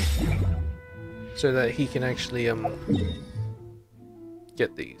guy. So that he can actually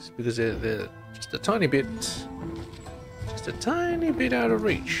get these. Because they're just a tiny bit out of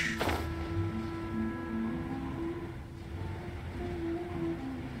reach.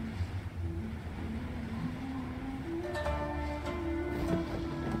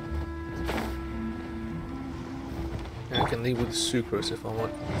 I can leave with Sucrose if I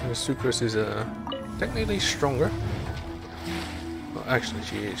want. Sucrose is technically stronger. Well, actually,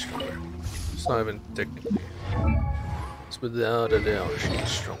 she is stronger. It's not even technically. It's without a doubt she is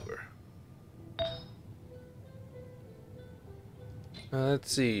stronger.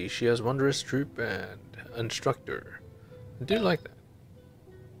 Let's see. She has Wondrous Troop and Instructor. I do like that.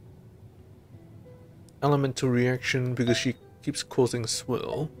 Elemental Reaction because she keeps causing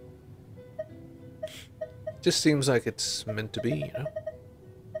swirl. Just seems like it's meant to be, you know?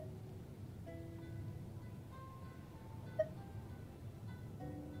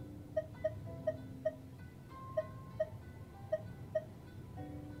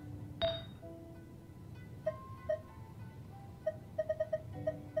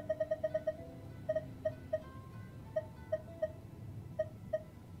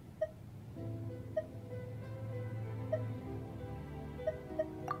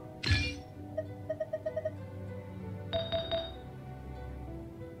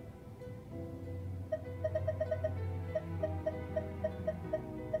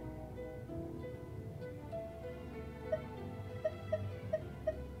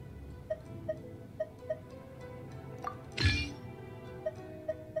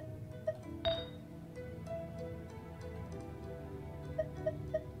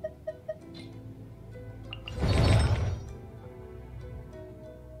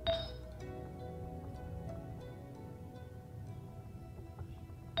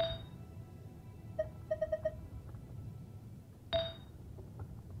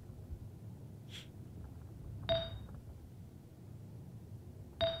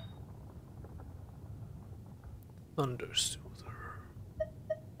 Thunder Soother.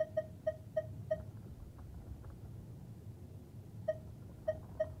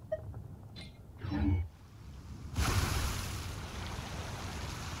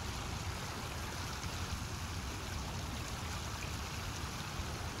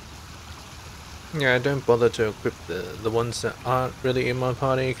 Yeah, I don't bother to equip the ones that aren't really in my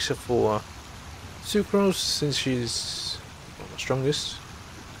party except for Sucrose since she's the strongest.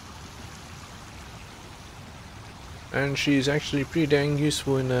 And she's actually pretty dang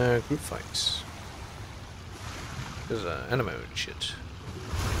useful in group fights. There's anime and shit.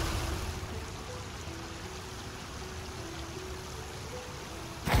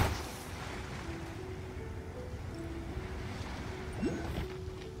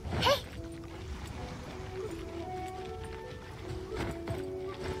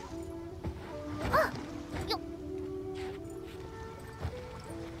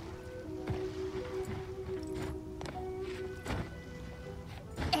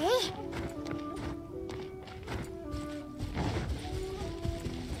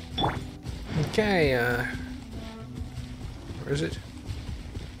 Okay, where is it?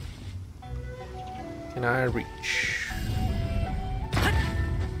 Can I reach?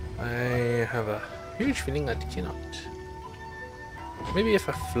 I have a huge feeling I cannot. Maybe if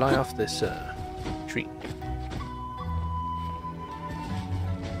I fly off this tree.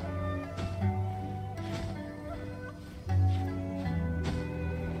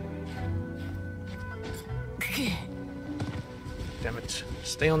 Damn it.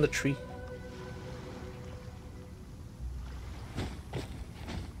 Stay on the tree.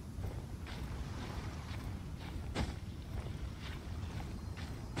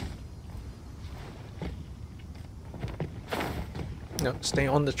 No, stay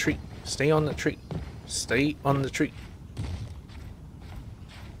on the tree. Stay on the tree. Stay on the tree.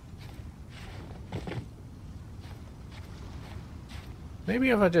 Maybe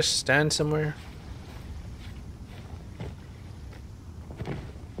if I just stand somewhere.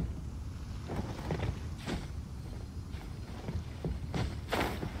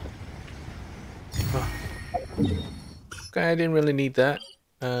 Oh. Okay, I didn't really need that.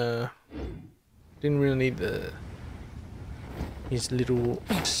 Didn't really need his little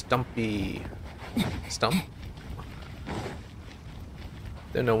stumpy stump.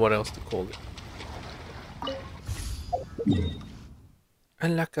 Don't know what else to call it. I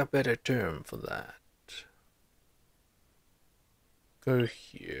lack a better term for that. Go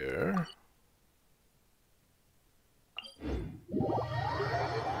here.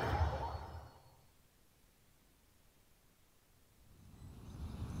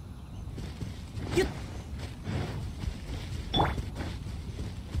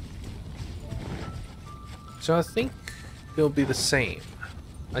 So I think it'll be the same.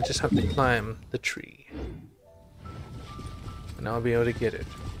 I just have to climb the tree. And I'll be able to get it.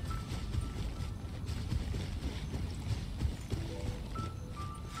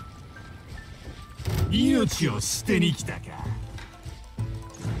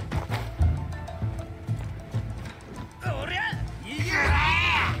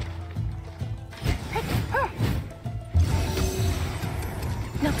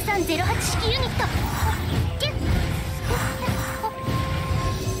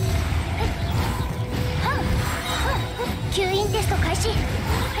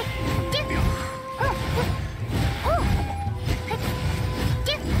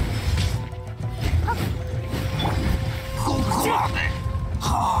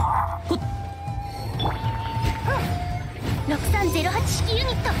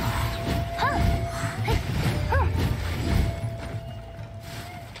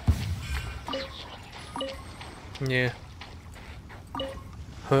 Yeah.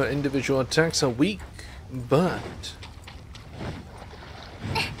 Her individual attacks are weak, but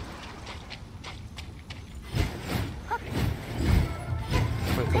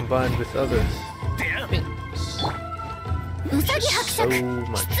when combined with other things, it's so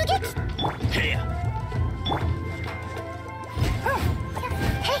much better.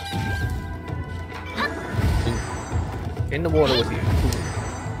 In the water with you.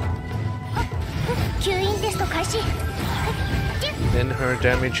 Then her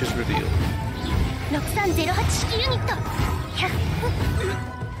damage is revealed.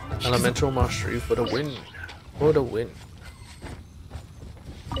 Elemental mastery for the win. For the win.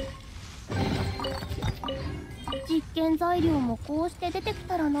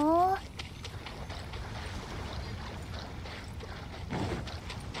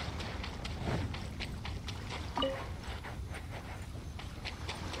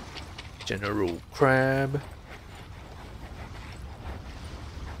 General Crab.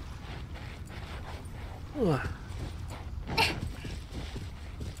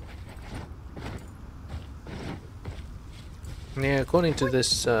 Yeah, according to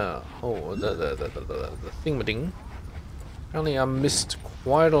this the thingamading, apparently I missed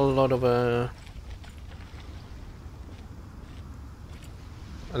quite a lot of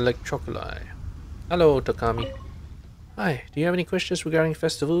electroculi. Hello, Takami. Hi, do you have any questions regarding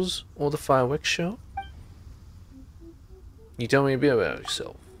festivals or the fireworks show? You tell me a bit about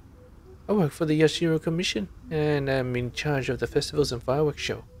yourself. I work for the Yashiro Commission, and I'm in charge of the festivals and fireworks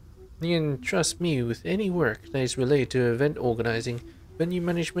show. You can trust me with any work that is related to event organizing, venue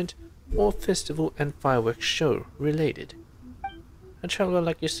management, or festival and fireworks show related. A traveler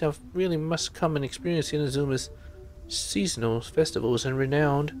like yourself really must come and experience Inazuma's seasonal festivals and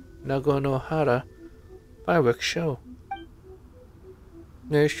renowned Naganohara fireworks show.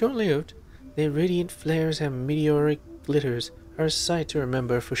 They're short-lived. Their radiant flares and meteoric glitters are a sight to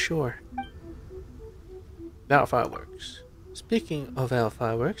remember for sure. About fireworks. Speaking of our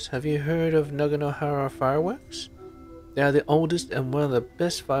fireworks, have you heard of Naganohara fireworks? They are the oldest and one of the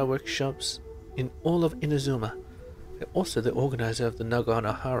best fireworks shops in all of Inazuma. They're also the organizer of the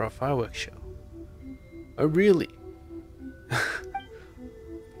Naganohara fireworks show. Oh really?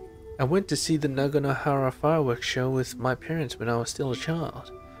 I went to see the Naganohara fireworks show with my parents when I was still a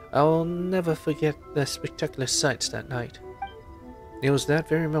child. I'll never forget the spectacular sights that night. It was that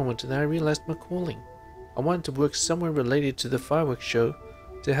very moment that I realized my calling. I wanted to work somewhere related to the fireworks show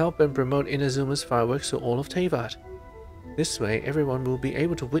to help and promote Inazuma's fireworks to all of Teyvat. This way, everyone will be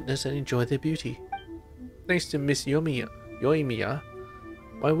able to witness and enjoy their beauty. Thanks to Miss Yoimiya,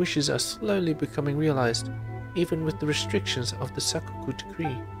 my wishes are slowly becoming realized, even with the restrictions of the Sakoku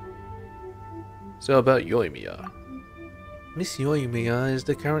decree. So about Yoimiya. Miss Yoimiya is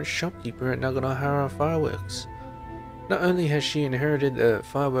the current shopkeeper at Naganohara Fireworks. Not only has she inherited the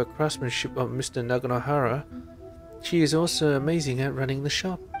firework craftsmanship of Mr. Naganohara, she is also amazing at running the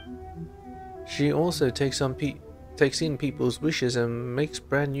shop. She also takes in people's wishes and makes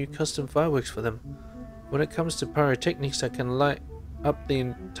brand new custom fireworks for them. When it comes to pyrotechnics that can light up the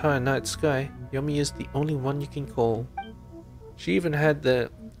entire night sky, Yomi is the only one you can call. She even had the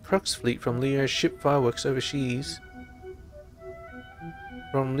Crux fleet from Leo's ship fireworks overseas.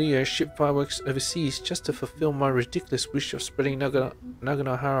 Just to fulfill my ridiculous wish of spreading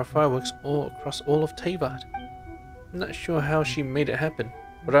Naganohara fireworks all across all of Teyvat. I'm not sure how she made it happen,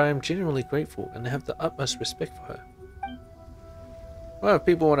 but I am genuinely grateful and have the utmost respect for her. Well, if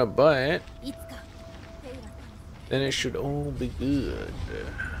people want to buy it, then it should all be good.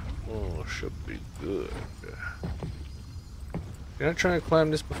 All should be good. Did I try to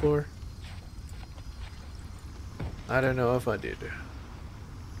climb this before? I don't know if I did.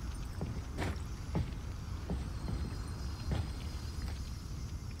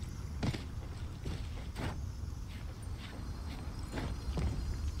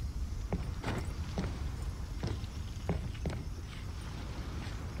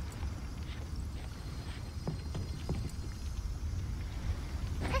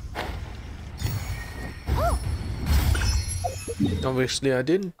 Obviously I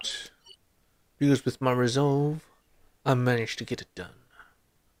didn't, because with my resolve, I managed to get it done.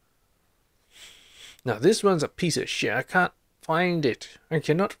 Now this one's a piece of shit. I can't find it. I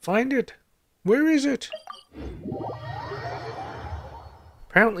cannot find it. Where is it?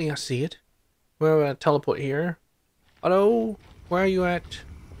 Apparently I see it. Well, teleport here. Hello? Where are you at?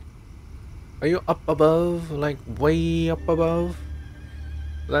 Are you up above? Like way up above?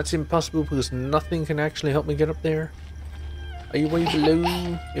 That's impossible because nothing can actually help me get up there. Are you way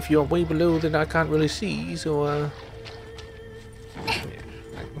below? If you're way below, then I can't really see, so, yeah,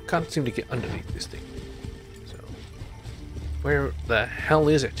 I can't seem to get underneath this thing. So, where the hell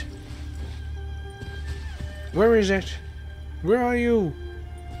is it? Where is it? Where are you?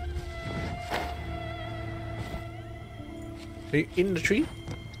 Are you in the tree?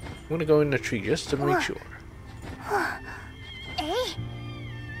 I'm gonna go in the tree just to make sure.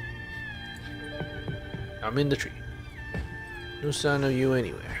 I'm in the tree. No sign of you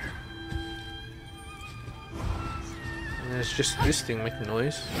anywhere. And there's just this thing making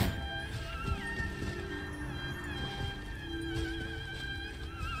noise.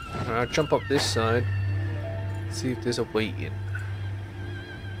 I'll jump up this side. See if there's a way in.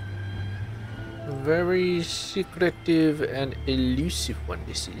 A very secretive and elusive one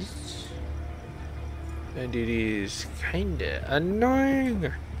this is. And it is kinda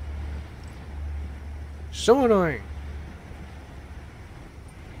annoying. So annoying.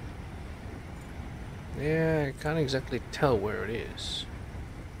 Yeah, I can't exactly tell where it is.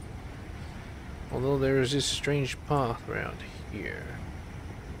 Although there is this strange path around here.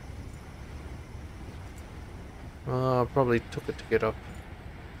 I probably took it to get up.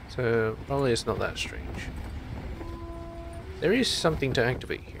 So probably it's not that strange. There is something to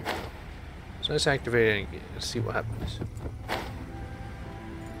activate here. So let's activate it again and see what happens.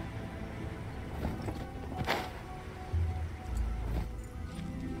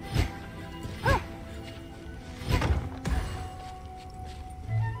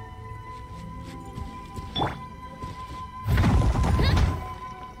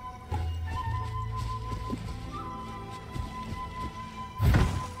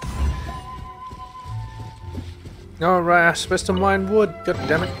 Alright, I'm supposed to mine wood, god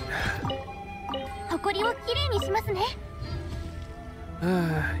damn it.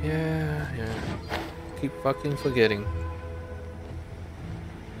 Yeah. Keep fucking forgetting.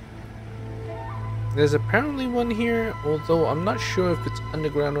 There's apparently one here, although I'm not sure if it's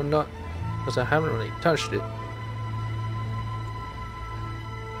underground or not, because I haven't really touched it.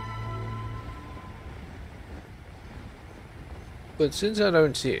 But since I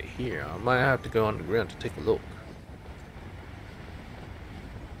don't see it here, I might have to go underground to take a look.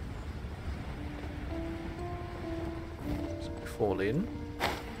 Fall in.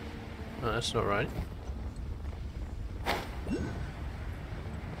 No, that's not right.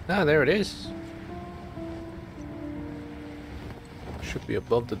 Ah, there it is. Should be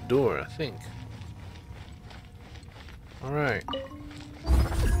above the door, I think. Alright.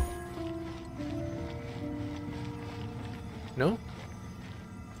 No?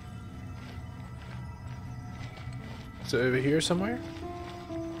 Is it over here somewhere?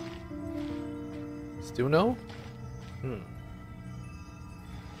 Still no?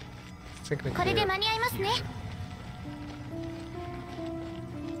 Technically,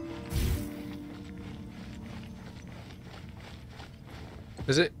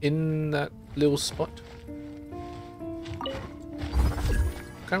 Is it in that little spot?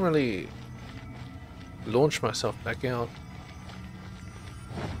 Can't really launch myself back out.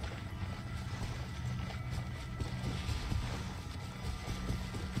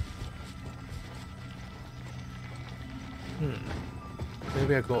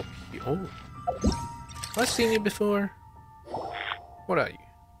 Maybe I go up here. Oh, have I seen you before? What are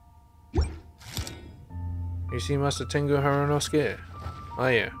you? You see Master Tengu Haranosuke? Oh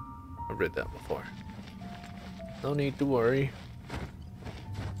yeah, I've read that before. No need to worry.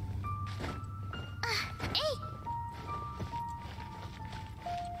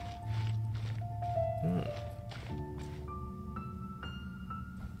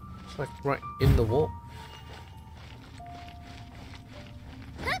 It's like right in the wall.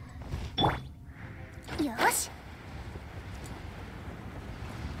 Yosh.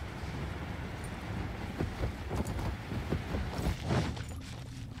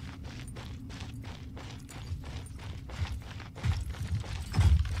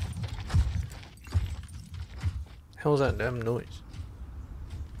 Hell's that damn noise?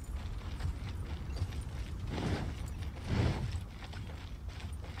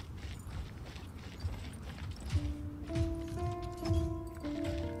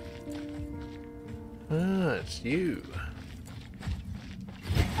 Ah, it's you.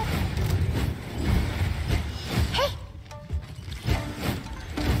 Hey.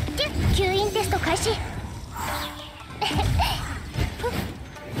 吸引テスト開始。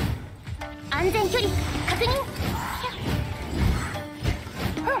安全距離確認。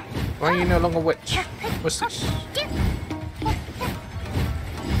 Why are you no longer witch? What's this?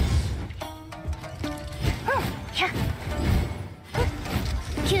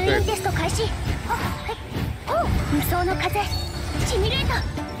 吸引テスト開始。無双の風シミュレーター。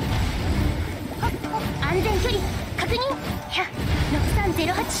安全距離確認。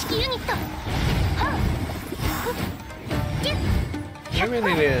6308式ユニット。 Maybe I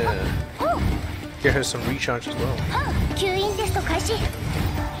need to get her some recharge as well. 吸引テスト開始。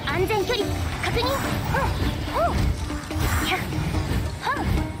安全距離確認。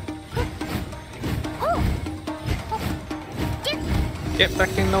Get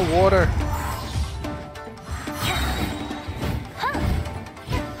back in the water.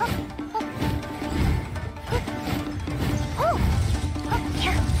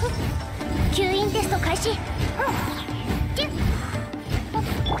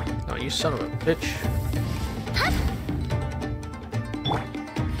 Oh, you son of a bitch.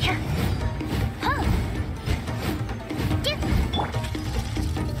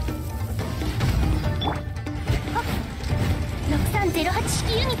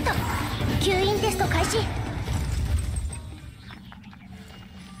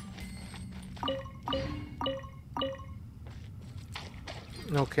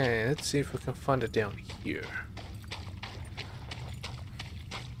 Okay, let's see if we can find it down here.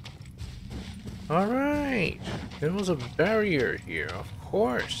 Alright, there was a barrier here, of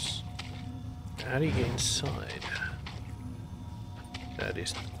course. How do you get inside? That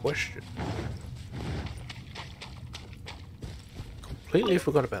is the question. Completely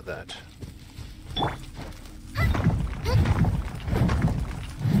forgot about that.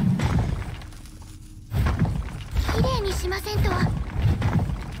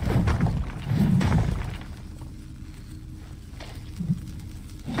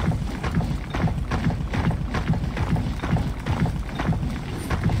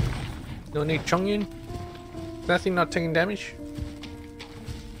 No need Chongyun? Nothing not taking damage?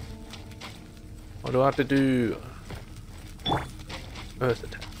 What do I have to do? Earth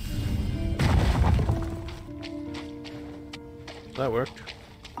attack. That worked.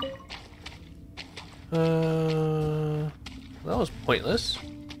 That was pointless.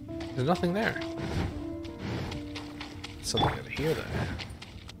 There's nothing there. Something over here though.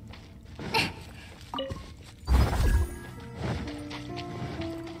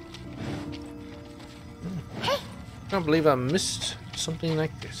 I can't believe I missed something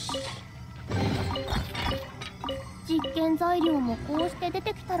like this. 実験材料もこうして出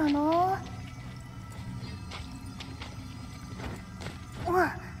てきたらな。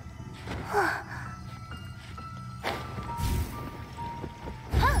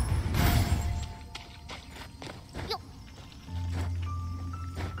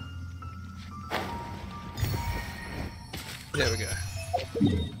There we go.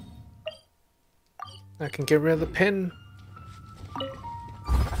 I can get rid of the pin.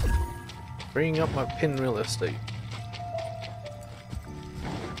 Bringing up my pin real estate.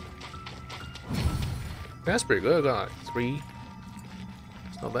 That's pretty good. I got like 3.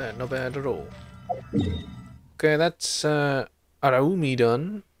 It's not bad at all. Okay, that's Araumi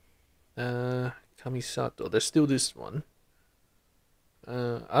done. Kamisato. There's still this one.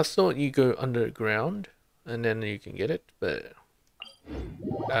 I thought you go underground and then you can get it, but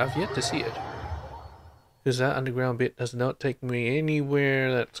I've yet to see it. Because that underground bit does not take me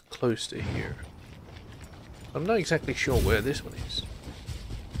anywhere that's close to here. I'm not exactly sure where this one is.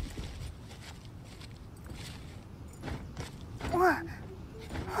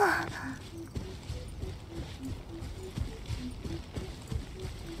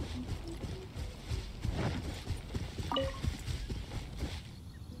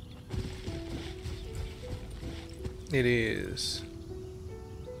 It is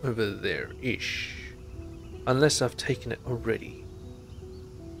over there-ish. Unless I've taken it already.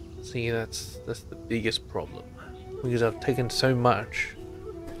 See, that's the biggest problem. Because I've taken so much.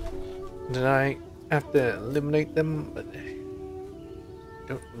 Did I have to eliminate them? But I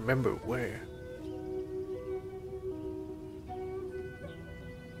don't remember where.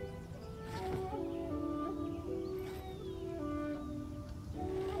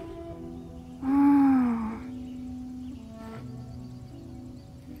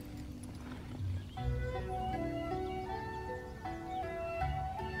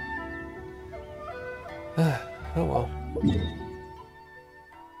 Oh well.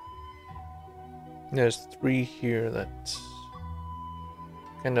 There's 3 here that's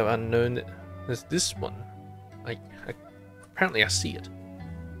kind of unknown. There's this one. Apparently I see it.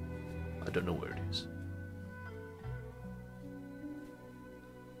 I don't know where it is.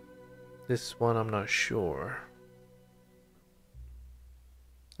 This one I'm not sure.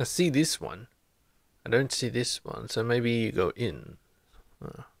 I see this one. I don't see this one, so maybe you go in.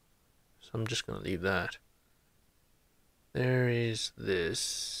 So I'm just gonna leave that. There is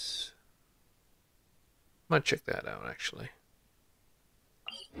this. Might check that out actually.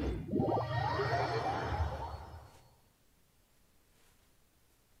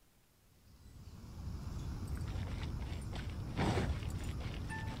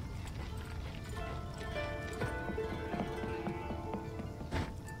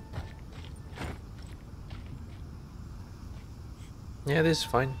 Yeah, this is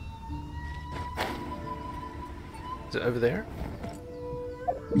fine. Is it over there?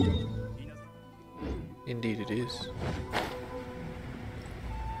 Indeed it is.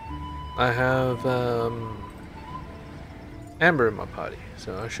 I have Amber in my party,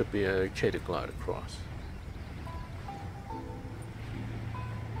 so I should be okay to glide across.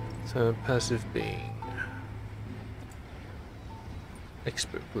 So passive being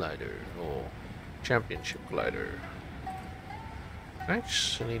expert glider or championship glider.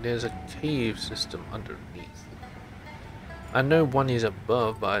 Actually, there's a cave system underneath. I know one is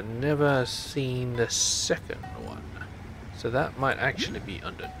above, but I've never seen the second one. So that might actually be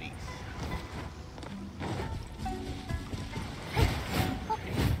underneath.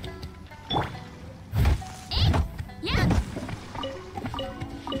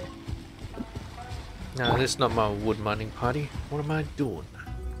 No, this is not my wood mining party. What am I doing?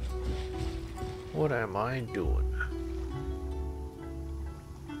 What am I doing?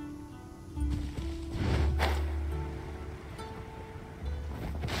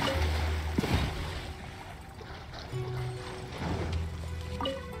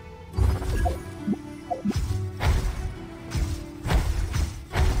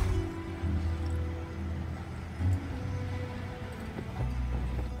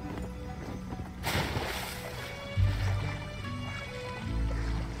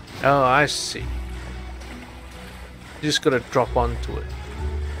 Oh, I see. You just gotta drop onto it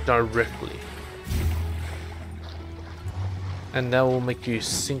directly. And that will make you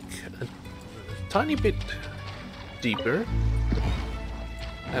sink a tiny bit deeper.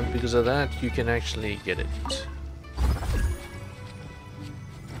 And because of that, you can actually get it.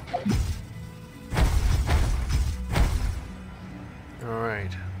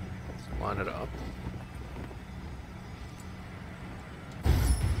 Alright. Let's line it up.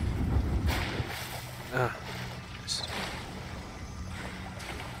 Ah,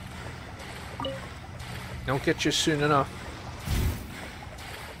 don't get you soon enough.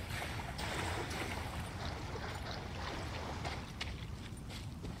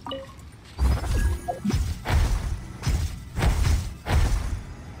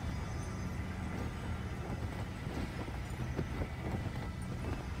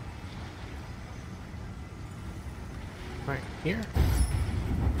 Right here.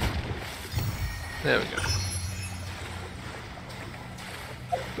 There we go.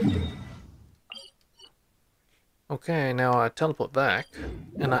 Okay, now I teleport back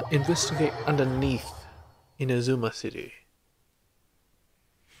and I investigate underneath Inazuma City.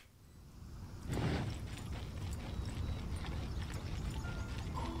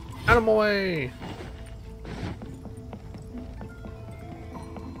 Out of my way!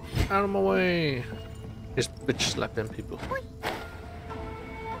 Out of my way! Just bitch slapping people.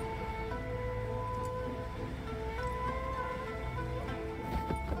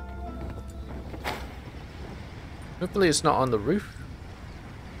 Hopefully it's not on the roof.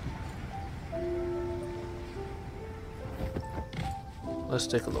 Let's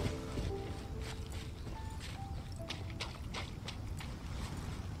take a look.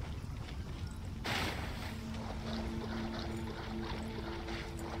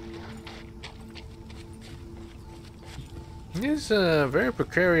 It's a very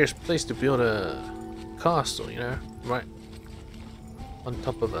precarious place to build a castle, you know, right on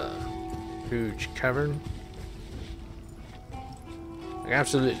top of a huge cavern. Like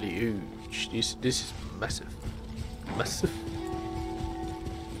absolutely huge. This is massive. Massive.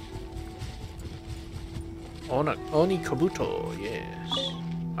 Oni Kabuto, yes.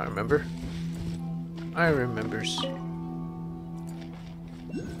 I remember. I remembers.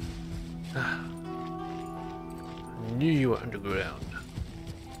 I knew you were underground.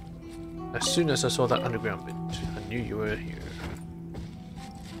 As soon as I saw that underground bit, I knew you were here.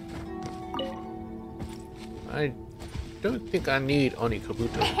 I don't think I need Oni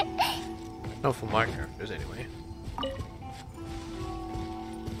Kabuto. Not for my characters, anyway.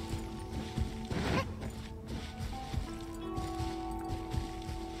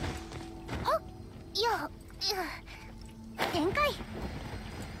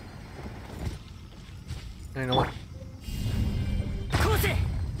 You know what?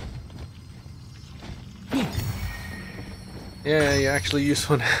 Yeah, you actually use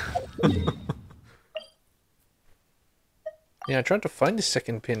one. Yeah, I tried to find the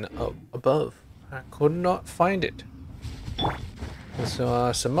second pin up above. I could not find it. And so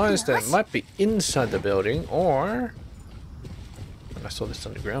I surmised that it might be inside the building, or when I saw this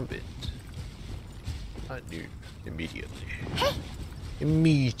underground bit, I knew immediately.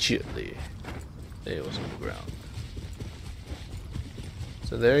 Immediately. It was underground.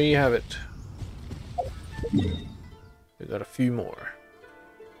 So there you have it. We got a few more.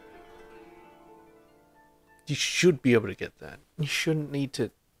 You should be able to get that. You shouldn't need to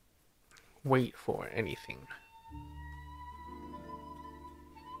wait for anything.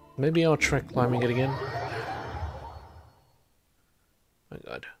 Maybe I'll try climbing it again. My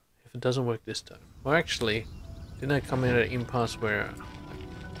god. If it doesn't work this time. Well, actually, didn't I come in at an impasse where it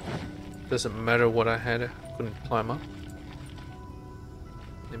doesn't matter what I had, I couldn't climb up?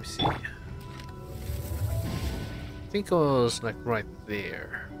 Let me see. I think I was like right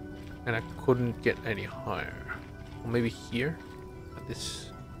there. And I couldn't get any higher. Or maybe here? At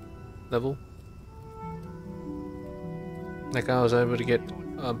this level? Like I was able to get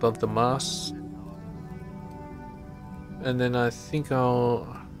above the mast. And then I think I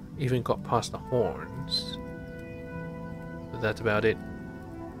even got past the horns. But that's about it.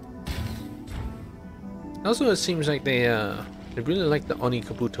 Also, it seems like they really like the Oni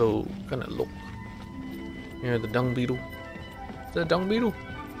Kabuto kind of look. You know, the dung beetle. Is that a dung beetle?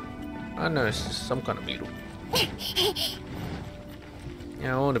 I know it's some kind of beetle.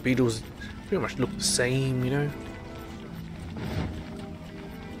 Yeah, all the beetles pretty much look the same, you know.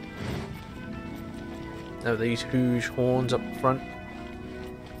 They have these huge horns up front,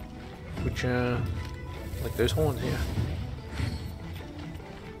 which like those horns here.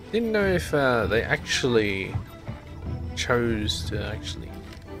 Didn't know if they actually chose to actually.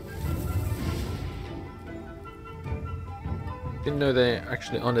 Didn't know they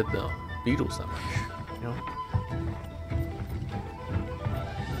actually honored the beetles that much, you know.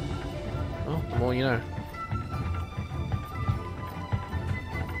 Well, the more you know.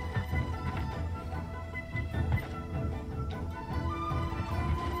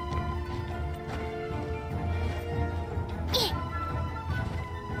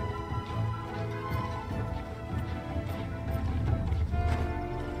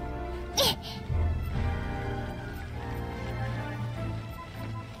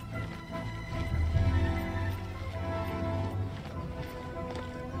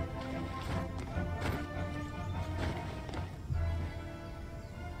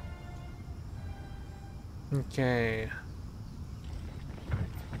 Okay,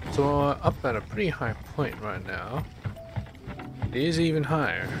 so we're up at a pretty high point right now. It is even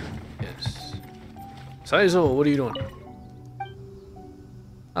higher. Yes. Saizo, what are you doing?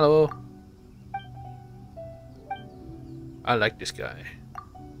 Hello. I like this guy.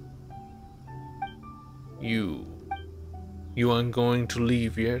 You aren't going to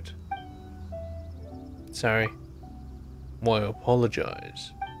leave yet? Sorry. Why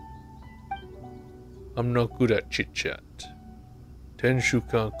apologize? I'm not good at chit-chat.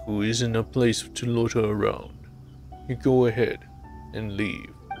 Tenshukaku isn't a place to loiter around. You go ahead and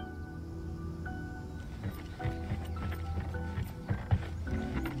leave.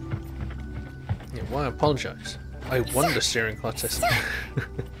 Yeah, why apologize? I won the staring contest.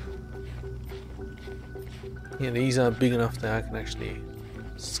 Yeah, these are big enough that I can actually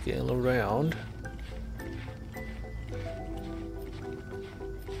scale around.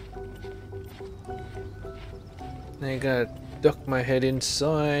 I gotta duck my head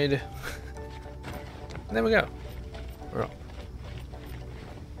inside. There we go. We're up.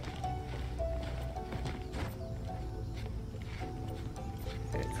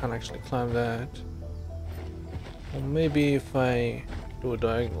 Okay, can't actually climb that. Or maybe if I do it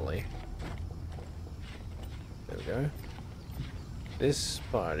diagonally. There we go. This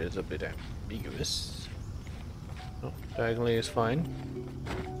part is a bit ambiguous. Oh, diagonally is fine.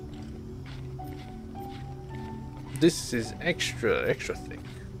 This is extra thick.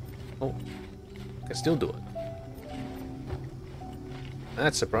 Oh, I can still do it.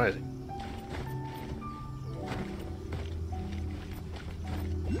 That's surprising.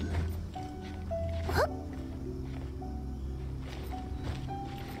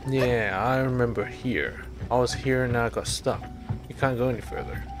 Yeah, I remember here. I was here and I got stuck. You can't go any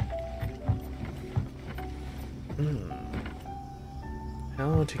further.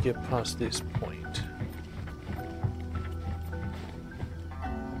 How to get past this point?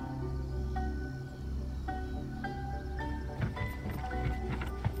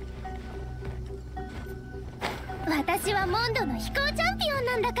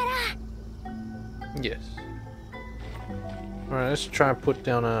 Yes. Alright, let's try and put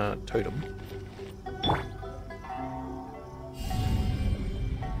down a totem.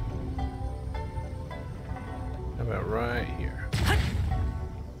 How about right here?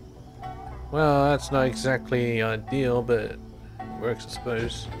 Well, that's not exactly ideal, but it works, I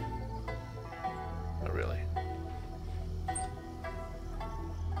suppose. Not really.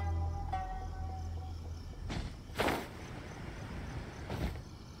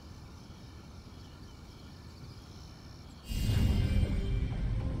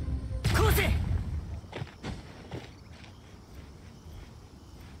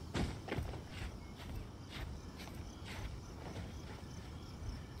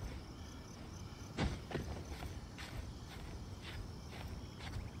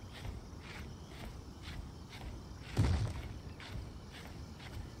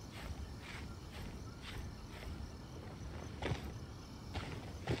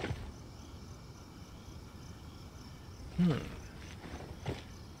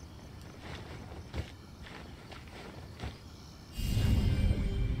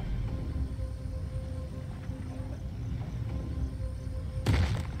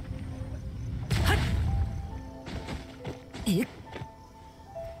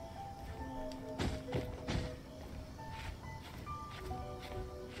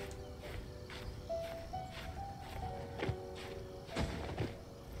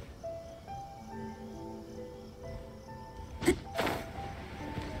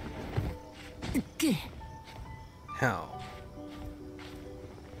 How?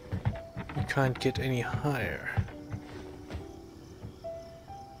 You can't get any higher.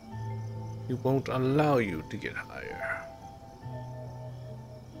 It won't allow you to get higher.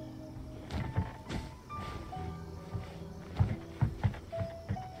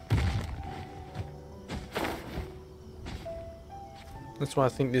 That's why I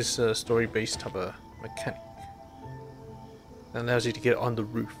think this story-based have a mechanic that allows you to get on the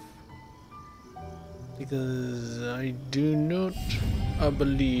roof. Because I do not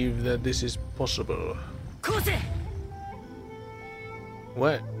believe that this is possible.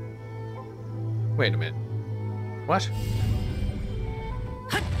 What? Wait a minute. What?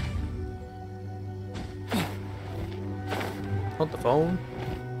 Hold the phone.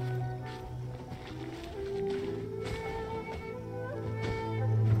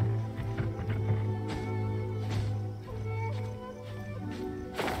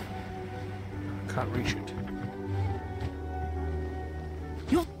 Can't reach it.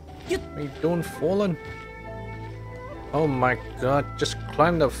 Are you doing falling? Oh my god, just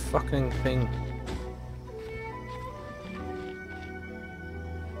climb the fucking thing.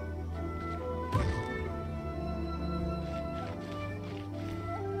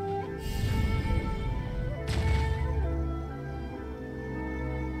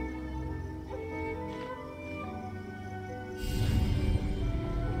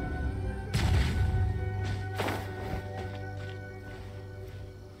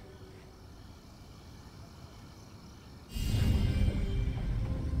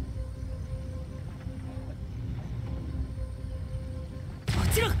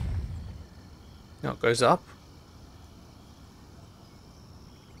 No, it goes up.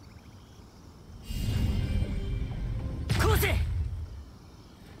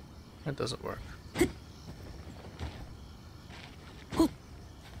 That doesn't work.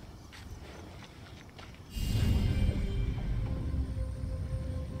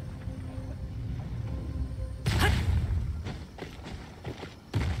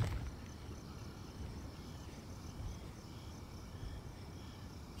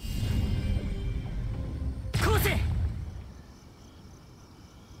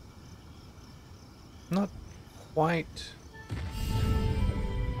 Not quite.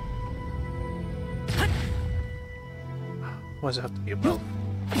 Why does it have to be above?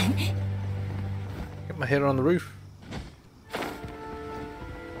 Get my head on the roof.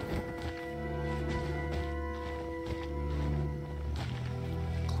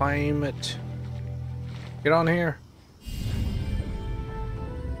 Climb it. Get on here.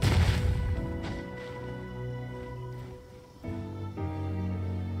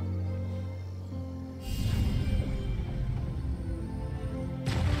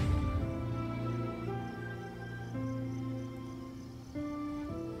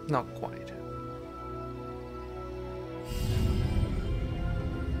 Not quite.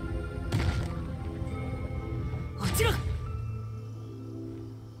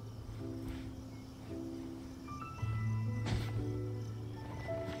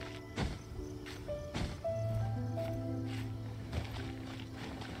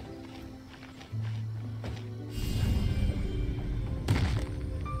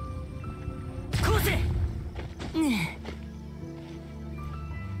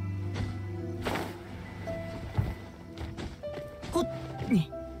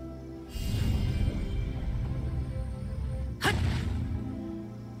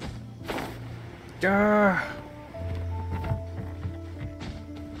 Ah.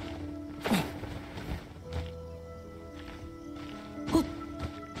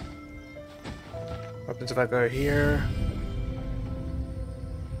 What happens if I go here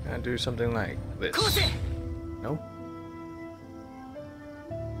and do something like this? No?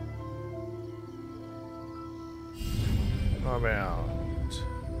 How about...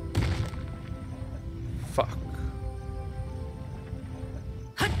 Fuck.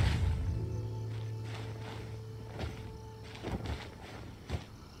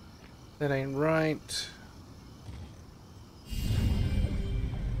 That ain't right.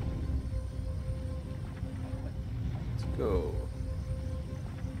 Let's go.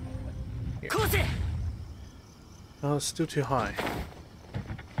 Here. Oh, it's still too high.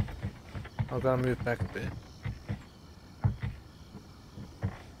 I've got to move back a bit.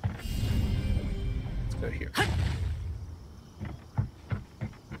 Let's go here.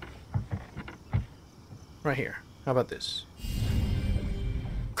 Right here. How about this?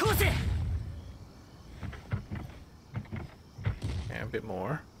 And a bit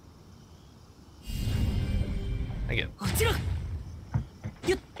more. Again. I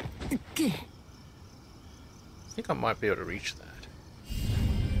think I might be able to reach that.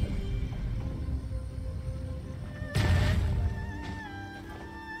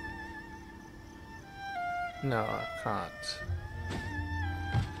 No, I can't.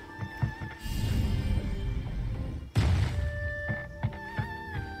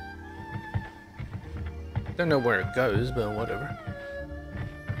 Don't know where it goes, but whatever.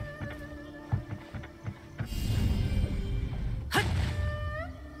 Oh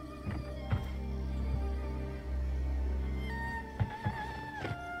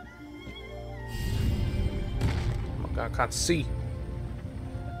my god, I can't see.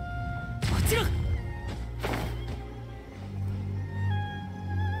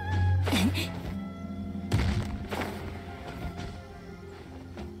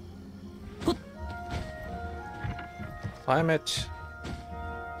 Climb it.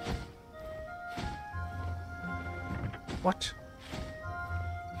 What?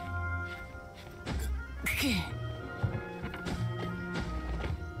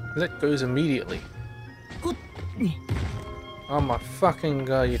 That goes immediately. Oh my fucking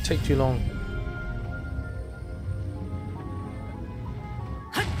god, you take too long.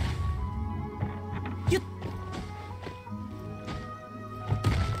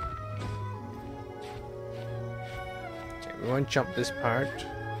 We won't jump this part.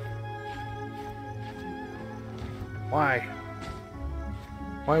 Why?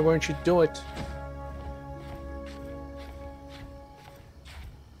 Why won't you do it?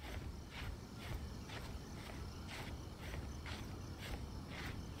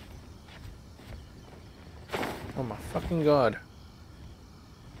 Oh my fucking god.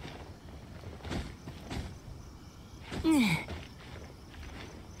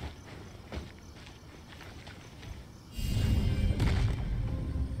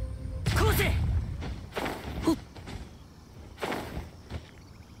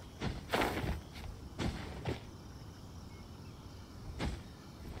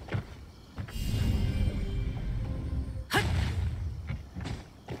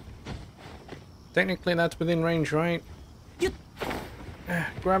 Technically that's within range, right? Yep.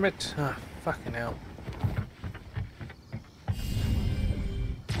 Grab it. Ah, fucking hell.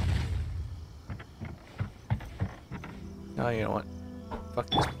 Oh, you know what? Fuck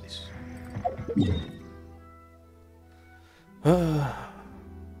this place.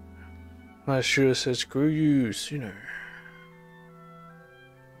 I should have said screw you sooner.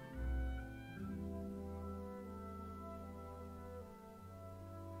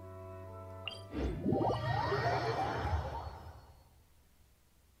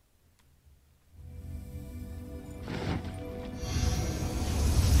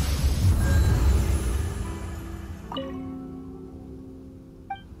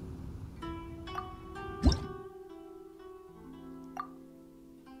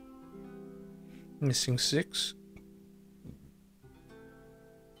 Missing 6.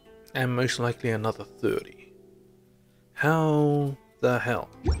 And most likely another 30. How the hell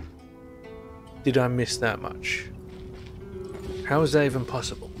did I miss that much? How is that even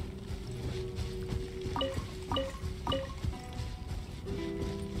possible?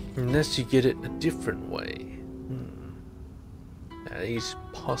 Unless you get it a different way. That is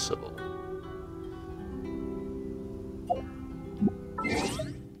possible.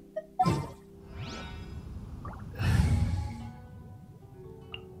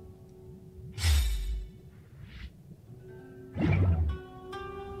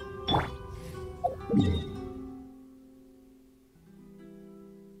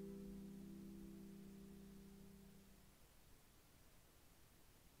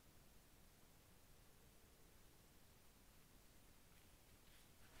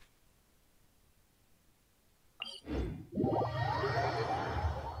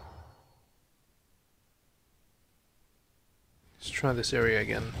 Let's try this area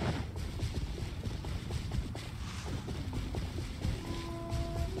again.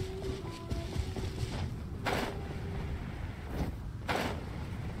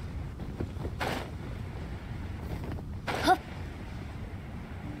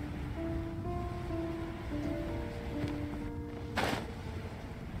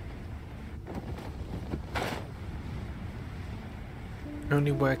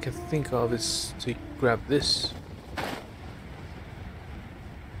 Only way I can think of is to grab this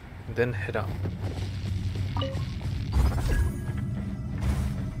and then head up.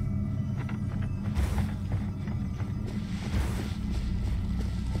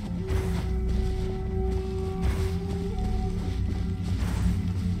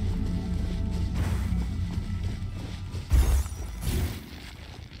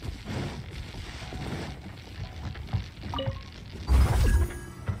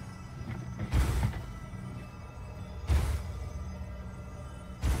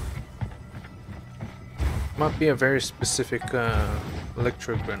 Might be a very specific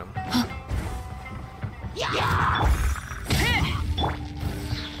electrogranum.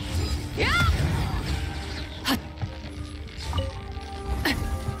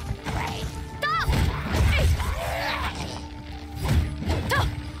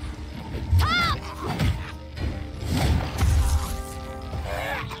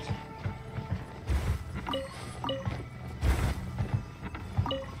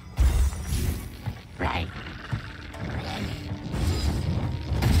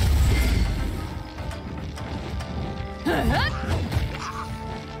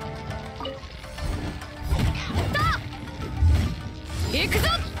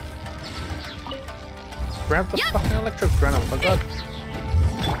 Grab the fucking electrogranum, for God.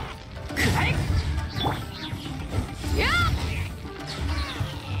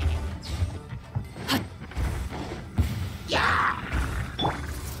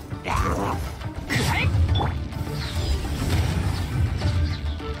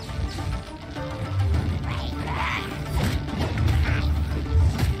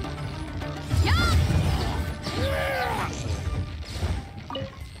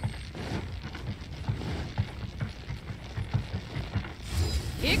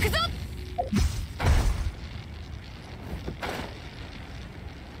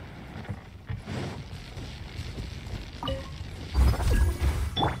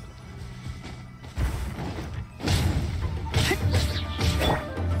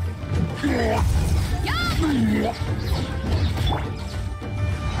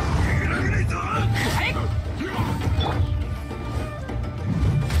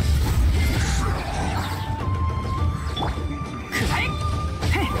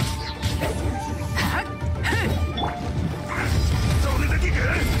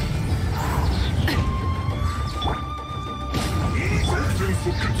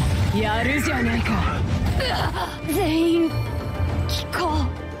やるじゃないか。全員聞こ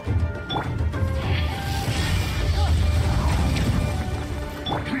う。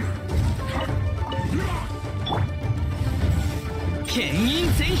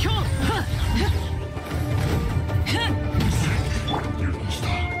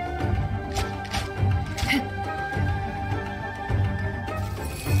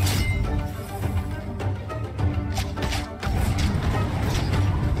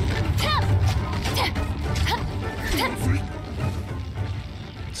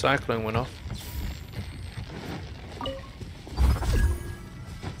cyclone went off.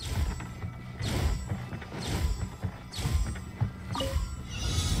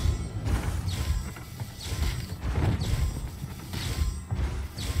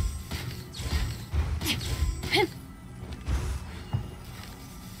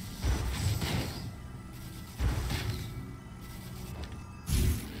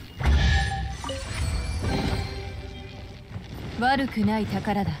悪くない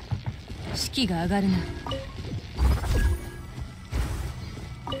宝だ。士気が上がるな。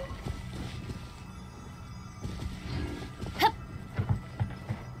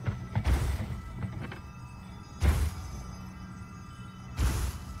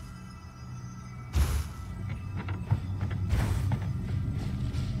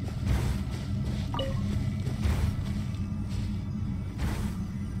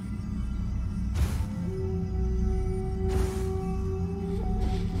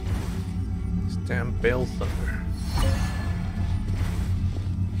Damn Bale Thunder.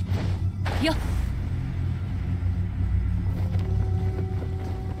 よっ。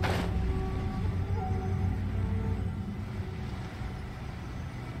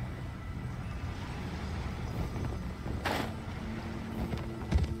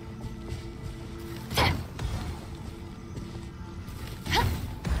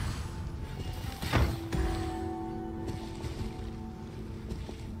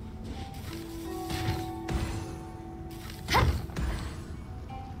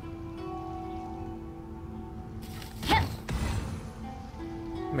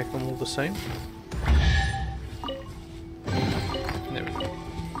Make them all the same. There we go.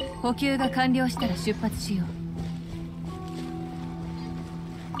 補給が完了したら出発しよう。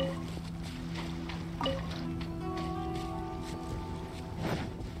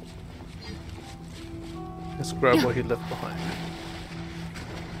Let's grab what he left behind.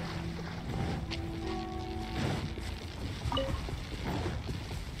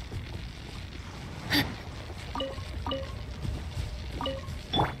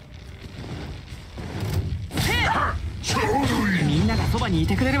 Hey! みんながそばにい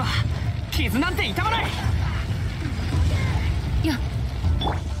てくれれば傷なんて痛まない。よっ。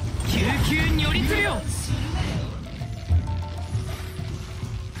救急に寄りするよ。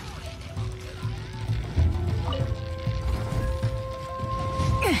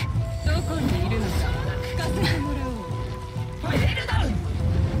どこにいるのか聞かせてもらおう。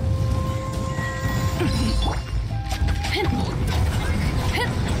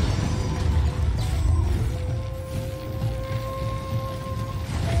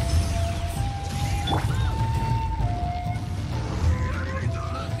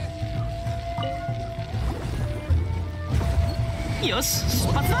よし、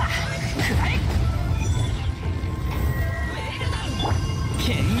出発だ。くらえ。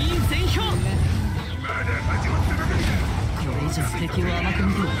県民全票。これ以上敵を甘く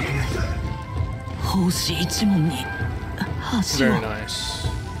見てはいけない。奉仕一門に橋を。 Very nice.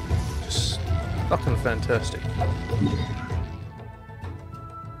 Just fucking fantastic.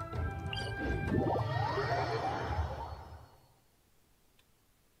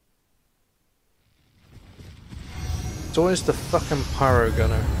 It's always the fucking pyro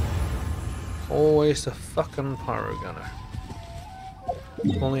gunner. Always the fucking pyro gunner.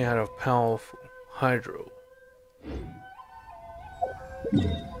 If only I had a powerful hydro.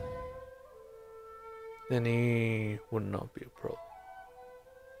 Then he would not be a problem.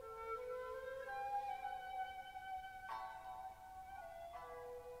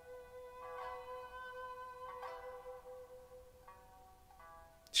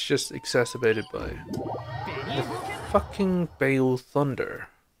 It's just exacerbated by the fucking Bale Thunder.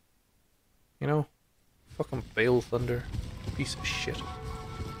 You know? Fucking Bale Thunder. Piece of shit.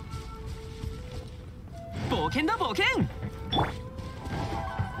 冒険だ冒険。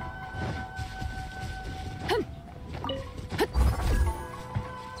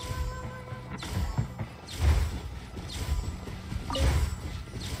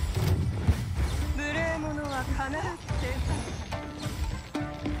無礼者は必ず制裁。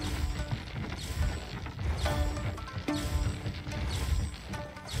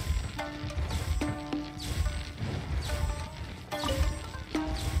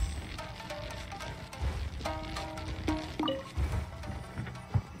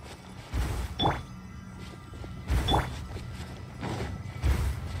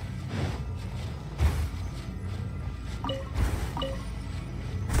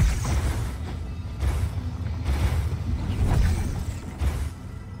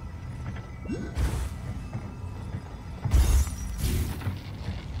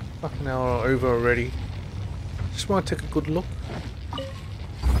Fucking hour over already. Just want to take a good look.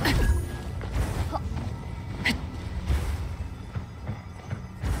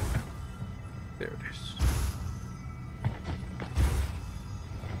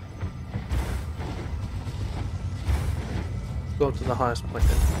 go up to the highest point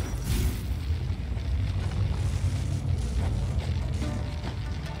then.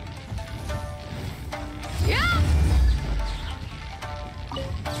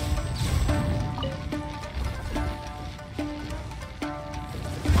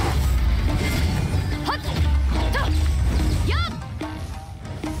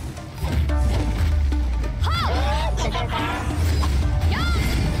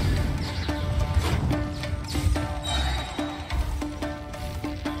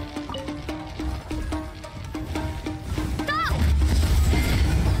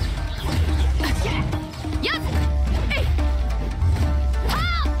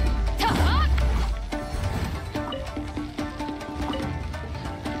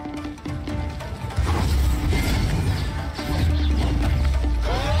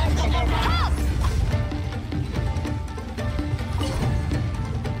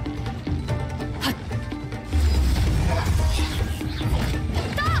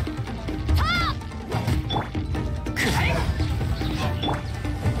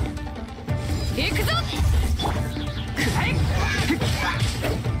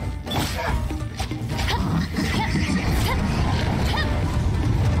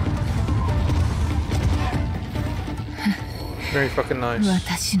 Very fucking nice.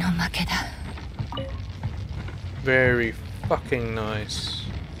 私の負けだ。 Very fucking nice.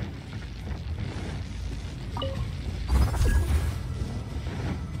 I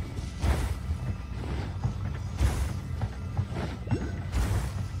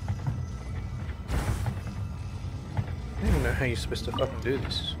don't even know how you're supposed to fucking do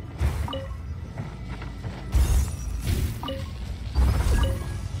this.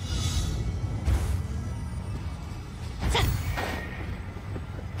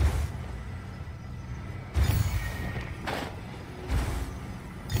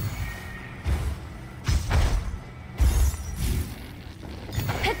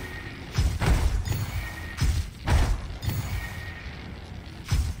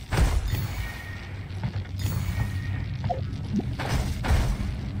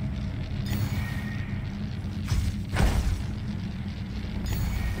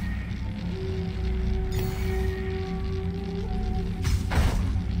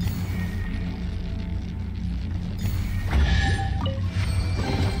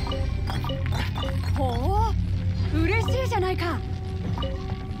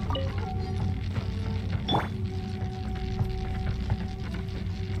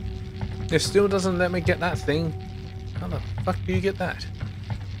 It still doesn't let me get that thing. How the fuck do you get that?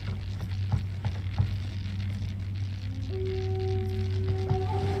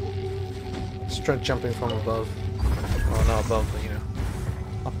 Let's try jumping from above. Oh, not above, but you know,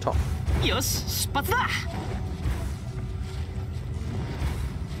 up top. よし、出発だ。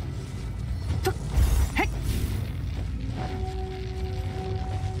と、へっ。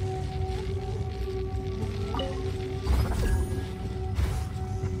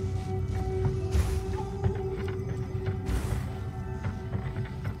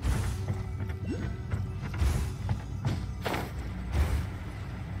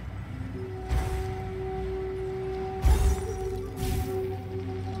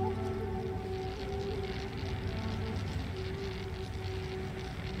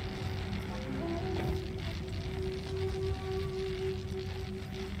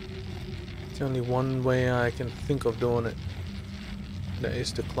There's only one way I can think of doing it. That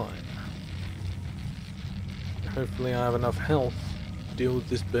is to climb. Hopefully I have enough health to deal with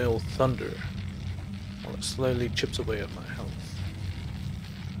this bale of thunder while it slowly chips away at my health.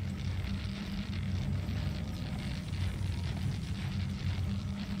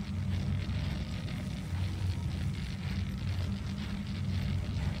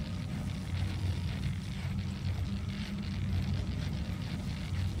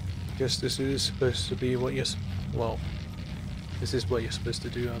 Guess this is supposed to be what you're... well, this is what you're supposed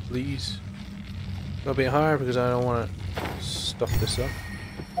to do, please. Go a bit higher because I don't want to stuff this up.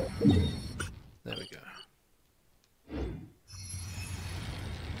 There we go.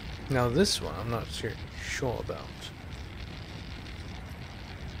 Now this one I'm not sure about.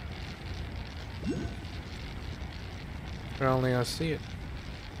 Apparently I see it.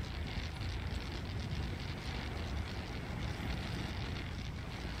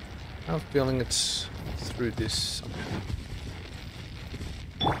 I have a feeling it's through this somehow.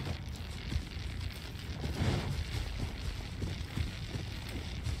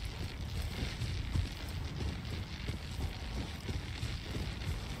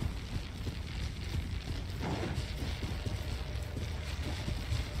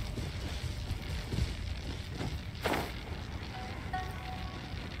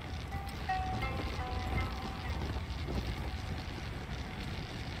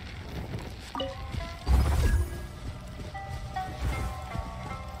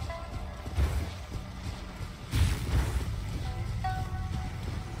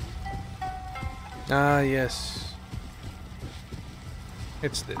 Ah, yes.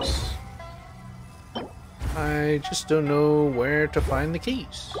 It's this. I just don't know where to find the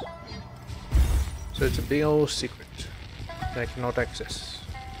keys. So it's a big old secret that I cannot access.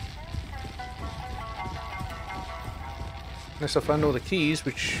 Unless I find all the keys,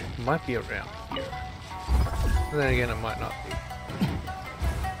 which might be around here. And then again, it might not be.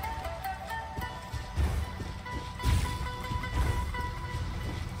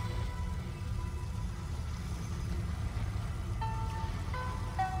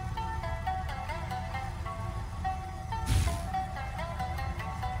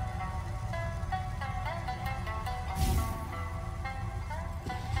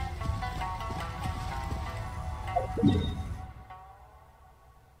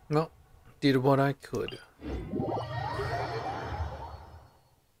 Well, did what I could.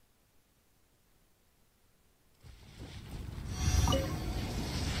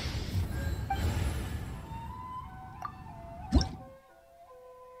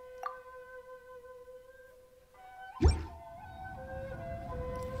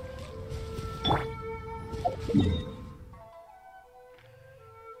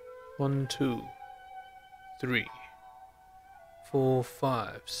 One, 2, 3, 4,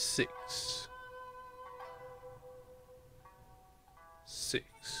 5, 6. 6.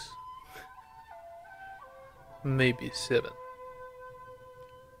 Maybe 7.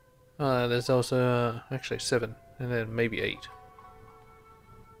 There's also actually 7, and then maybe 8. You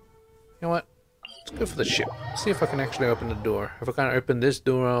know what? Let's go for the ship. See if I can actually open the door. If I can't open this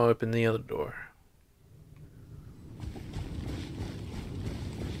door, I'll open the other door.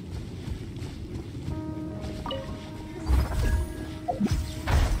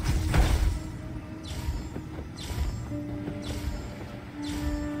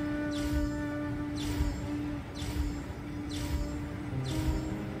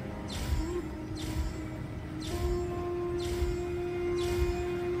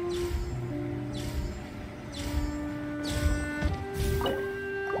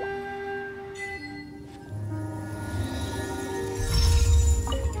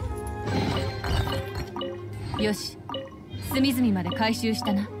よし、隅々まで回収し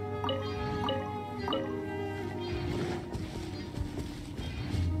たな。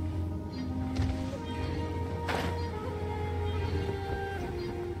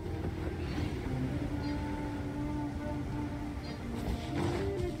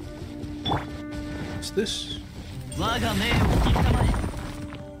What's this? 我が命を聞きたまえ。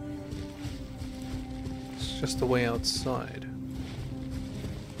 It's just the way outside.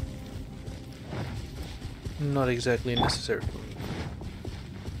 Not exactly necessary for me.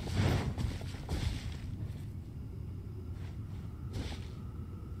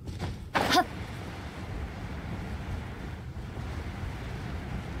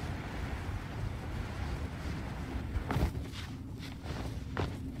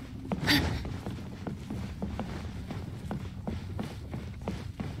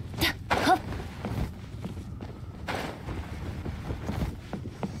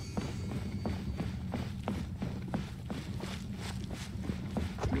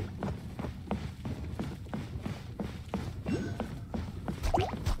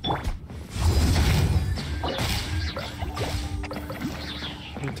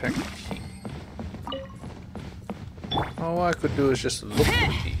 Intact key. All I could do is just look for the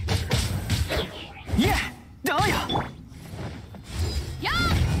key. いや、どうよ。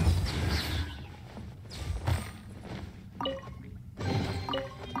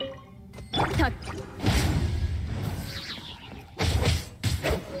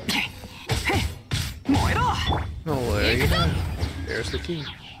燃えろ。 Oh, there you go. There's the key.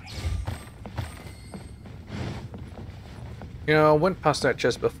 You know, I went past that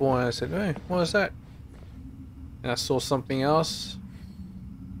chest before and I said, hey, what is that? And I saw something else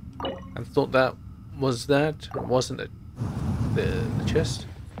and thought that was that. It wasn't it the chest.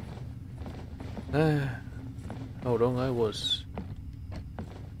 Hold on, I was.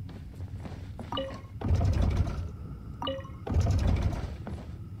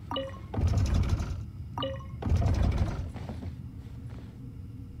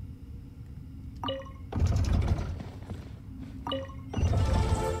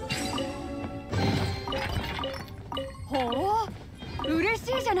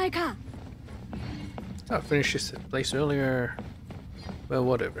 I finished this place earlier. Well,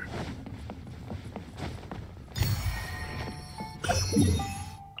 whatever.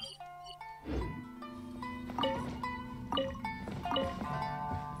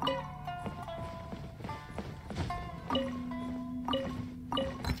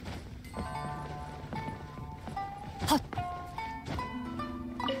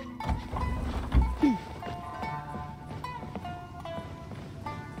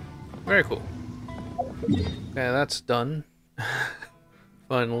 Very cool. Okay, that's done.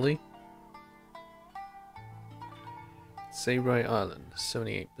 Finally. Samurai Island,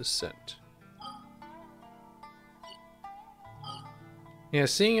 78%. Yeah,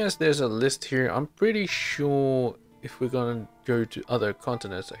 seeing as there's a list here, I'm pretty sure if we're gonna go to other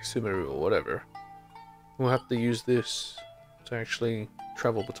continents like Sumeru or whatever, we'll have to use this to actually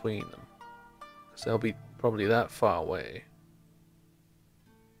travel between them. Because they'll be probably that far away.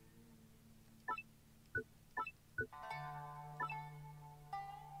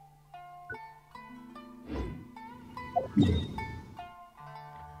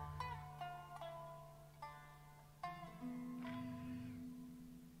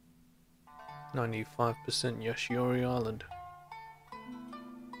 .95% Yoshiori Island.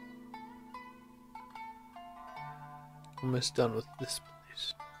 Almost done with this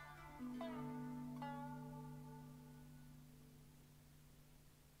place.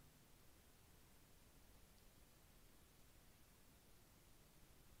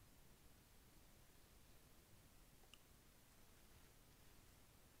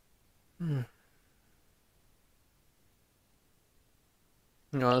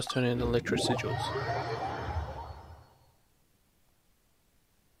 No, let's turn into electro sigils.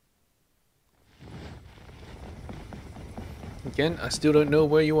 Again, I still don't know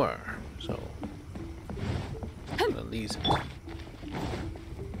where you are, so I'm gonna leave it.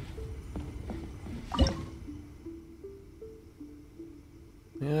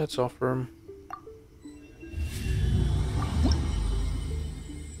 Yeah, let's offer him.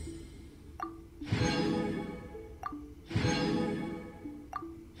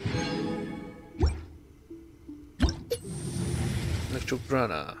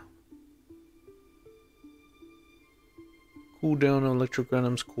 Electrograna. Cooldown on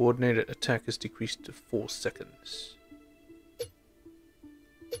Electrogranum's coordinated attack is decreased to 4 seconds.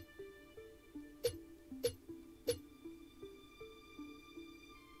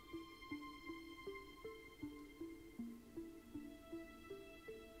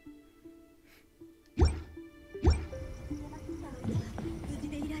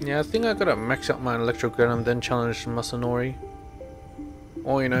 Yeah, I think I gotta max out my Electrogranum, then challenge Masanori.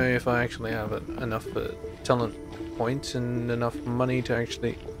 Or, you know, if I actually have enough talent points and enough money to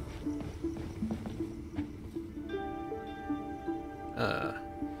actually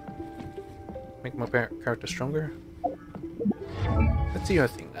make my character stronger. Let's see, I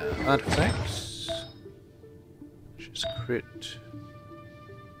think artifacts. Just crit.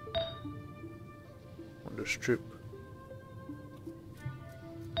 Wonder strip.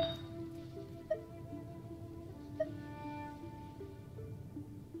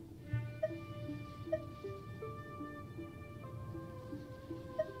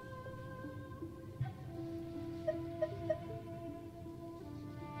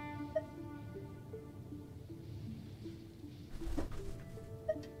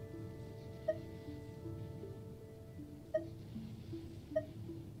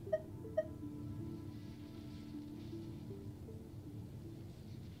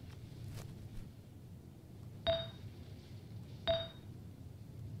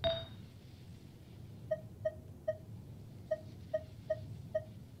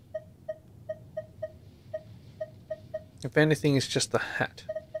 If anything, it's just the hat.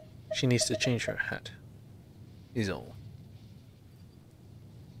 She needs to change her hat. Is all.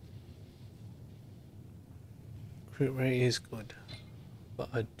 Crit rate is good, but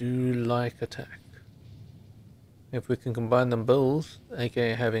I do like attack. If we can combine them both,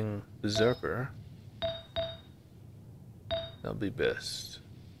 aka having Berserker, that'll be best.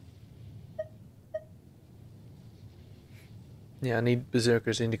 Yeah, I need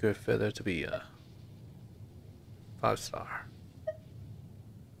Berserker's Indigo Feather to be 5-star.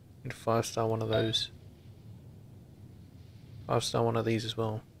 Need a 5-star one of those. 5-star one of these as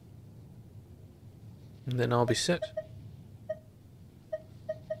well. And then I'll be set.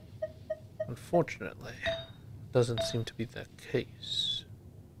 Unfortunately, doesn't seem to be the case.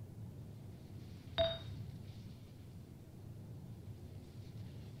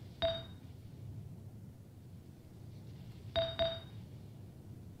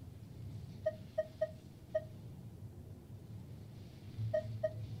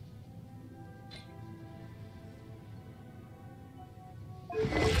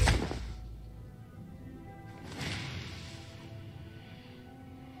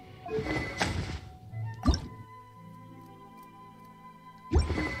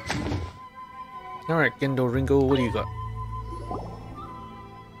 Alright, Gendo Ringo, what do you got?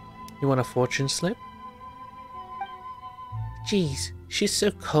 You want a fortune slip? Jeez, she's so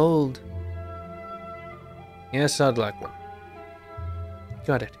cold. Yes, I'd like one.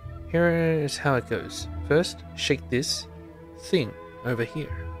 Got it. Here is how it goes. First, shake this thing over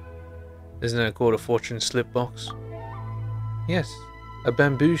here. Isn't that called a fortune slip box? Yes, a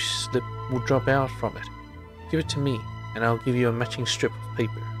bamboo slip will drop out from it. Give it to me, and I'll give you a matching strip of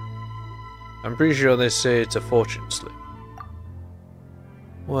paper. I'm pretty sure they say it's a fortune slip.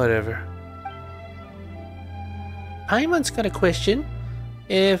 Whatever. Paimon's got a question.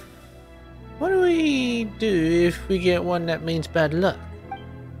 What do we do if we get one that means bad luck?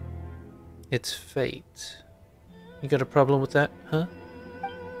 It's fate. You got a problem with that, huh?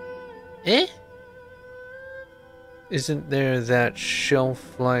 Eh? Isn't there that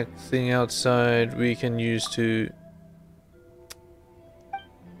shelf-like thing outside we can use to...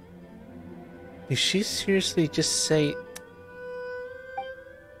 Did she seriously just say...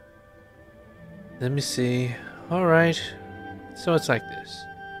 Let me see. Alright. So it's like this.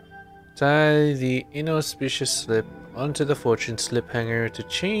 Tie the inauspicious slip onto the fortune slip hanger to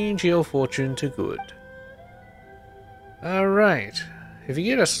change your fortune to good. Alright. If you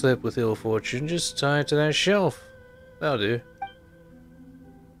get a slip with ill fortune, just tie it to that shelf. That'll do.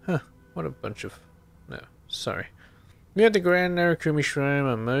 Huh. What a bunch of... No, sorry. We at the Grand Narakumi Shrine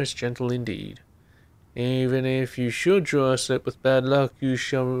are most gentle indeed. Even if you should draw a slip with bad luck, you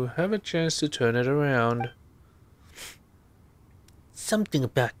shall have a chance to turn it around. Something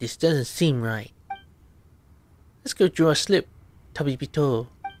about this doesn't seem right. Let's go draw a slip, Tabibito.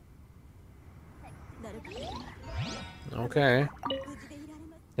 Okay.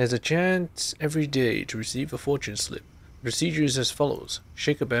 There's a chance every day to receive a fortune slip. The procedure is as follows.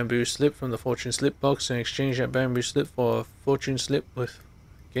 Shake a bamboo slip from the fortune slip box and exchange that bamboo slip for a fortune slip with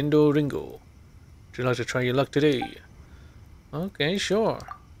Gendo Ringo. Would you like to try your luck today? Okay, sure.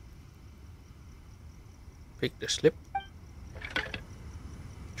 Pick the slip.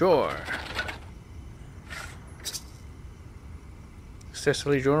 Draw.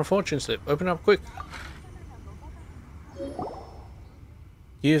 Successfully drawn a fortune slip. Open up quick.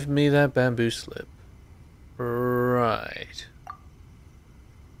 Give me that bamboo slip. Right.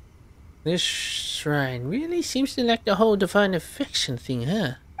 This shrine really seems to lack the whole divine affection thing,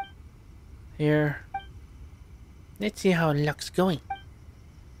 huh? Here. Let's see how luck's going.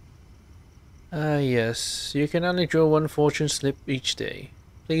 Yes. You can only draw one fortune slip each day.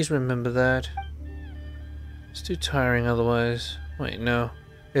 Please remember that. It's too tiring otherwise. Wait, no.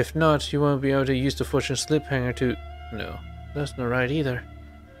 If not, you won't be able to use the fortune slip hanger to... No, that's not right either.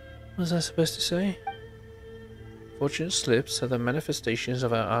 What was I supposed to say? Fortune slips are the manifestations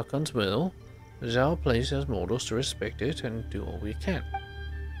of our Archon's will. It is our place as mortals to respect it and do all we can.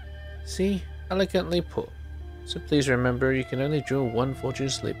 See? Elegantly put. So please remember you can only draw one fortune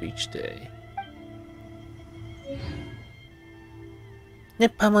slip each day.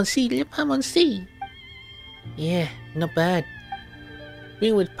 Let Paimon see, let Paimon see. Yeah, not bad.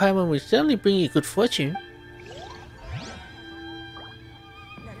 Being with Paimon will certainly bring you good fortune.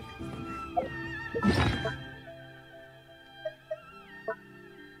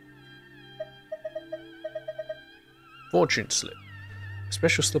 Fortune slip. A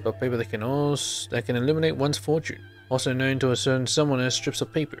special slip of paper that can illuminate one's fortune, also known to a certain someone as strips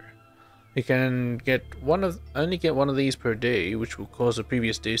of paper. You can only get one of these per day, which will cause the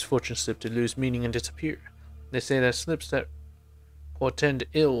previous day's fortune slip to lose meaning and disappear. They say that slips that portend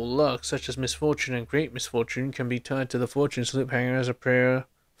ill luck, such as misfortune and great misfortune, can be tied to the fortune slip hanger as a prayer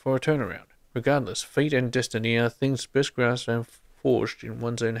for a turnaround. Regardless, fate and destiny are things best grasped and forged in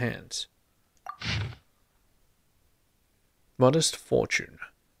one's own hands. Modest fortune.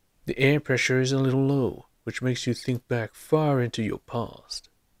 The air pressure is a little low, which makes you think back far into your past.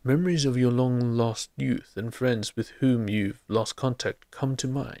 Memories of your long-lost youth and friends with whom you've lost contact come to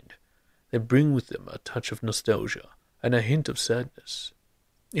mind. They bring with them a touch of nostalgia and a hint of sadness.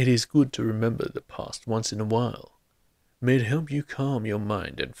 It is good to remember the past once in a while. May it help you calm your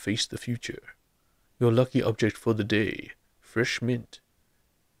mind and face the future. Your lucky object for the day, fresh mint.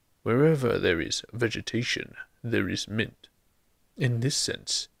 Wherever there is vegetation, there is mint. In this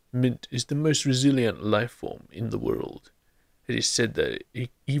sense, mint is the most resilient life form in the world. It is said that it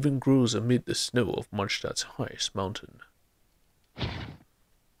even grows amid the snow of Mondstadt's highest mountain.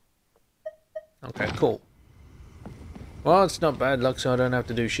 Okay, cool. Well, it's not bad luck, so I don't have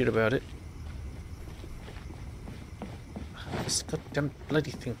to do shit about it. This goddamn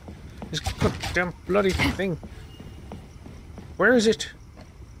bloody thing. This goddamn bloody thing. Where is it?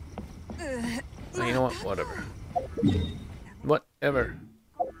 Oh, you know what? Whatever. Whatever.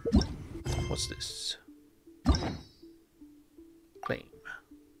 What's this? Claim.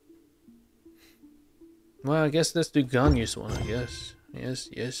 Well, I guess let's do Ganyu's one, I guess. Yes,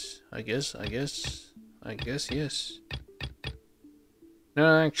 I guess, yes.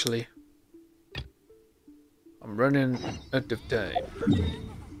 No, actually, I'm running out of time.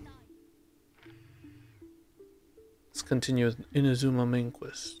 Let's continue with Inazuma main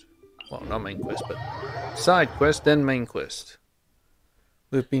quest. Well, not main quest, but side quest, then main quest.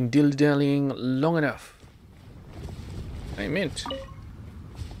 We've been dilly-dallying long enough. Hey, Mint.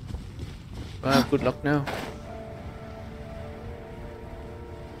 Good luck now.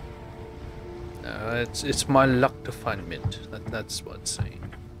 It's my luck to find Mint. That's what it's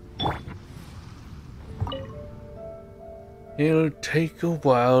saying. It'll take a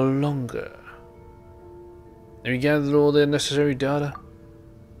while longer. Have you gathered all the necessary data?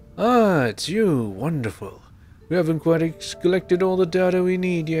 Ah, it's you. Wonderful. We haven't quite collected all the data we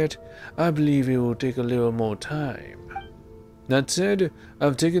need yet. I believe it will take a little more time. That said,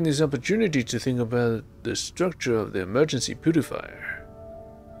 I've taken this opportunity to think about the structure of the emergency purifier.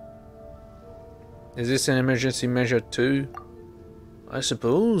 Is this an emergency measure too? I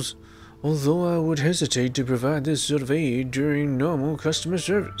suppose, although I would hesitate to provide this sort of aid during normal customer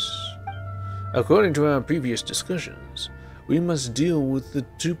service. According to our previous discussions, we must deal with the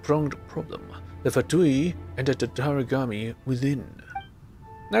two-pronged problem, the Fatui and the Tatarigami within.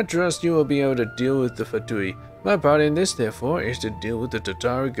 I trust you will be able to deal with the Fatui. My part in this, therefore, is to deal with the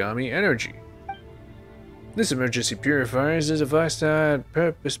Tatarigami energy. This emergency purifier is a device that I had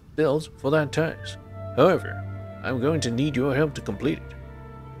purpose-built for that task. However, I'm going to need your help to complete it.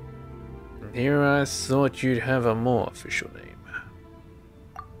 Here I thought you'd have a more official name.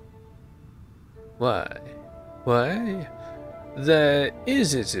 Why? Why? That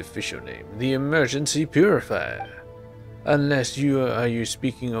is its official name, the emergency purifier. Unless are you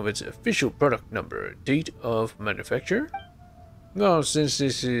speaking of its official product number, date of manufacture? Well, since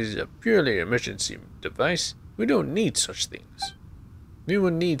this is a purely emergency device, we don't need such things. We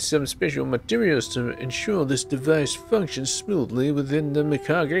will need some special materials to ensure this device functions smoothly within the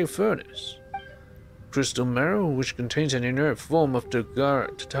Mikage furnace. Crystal marrow, which contains an inert form of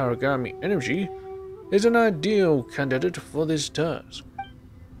Tatarigami energy, is an ideal candidate for this task.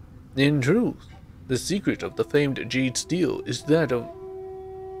 In truth, the secret of the famed jade steel is that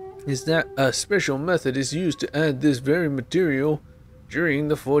a special method is used to add this very material during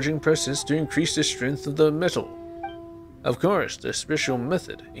the forging process to increase the strength of the metal. Of course, the special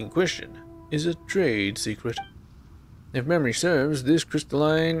method in question is a trade secret. If memory serves, this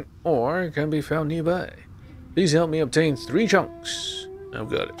crystalline ore can be found nearby. Please help me obtain 3 chunks. I've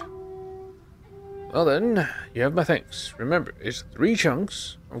got it. Well then, you have my thanks. Remember, it's 3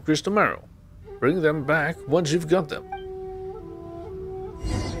 chunks of crystal marrow. Bring them back once you've got them.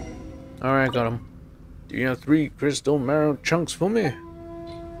 Alright, got them. Do you have 3 crystal marrow chunks for me?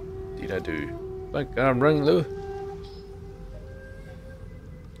 Indeed I do. Like I'm running low.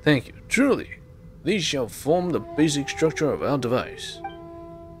 Thank you. Truly, these shall form the basic structure of our device.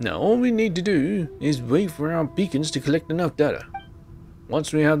 Now all we need to do is wait for our beacons to collect enough data.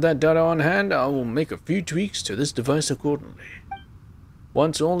 Once we have that data on hand, I will make a few tweaks to this device accordingly.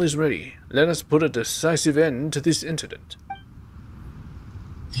 Once all is ready, let us put a decisive end to this incident.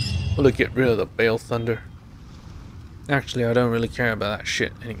 Will it get rid of the Bale Thunder? Actually, I don't really care about that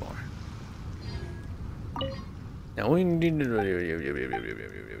shit anymore. Now we need to...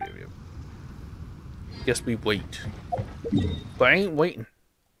 Guess we wait. But I ain't waiting.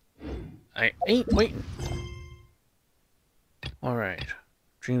 I ain't waiting. Alright.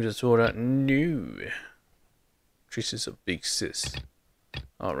 Dreams of Sword Art. No. Trish is a big sis.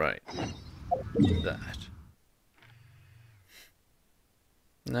 Alright. That.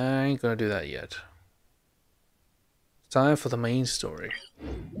 Nah, I ain't gonna do that yet. Time for the main story.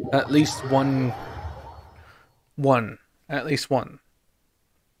 At least one. At least one.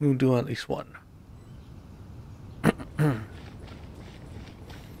 We'll do at least one.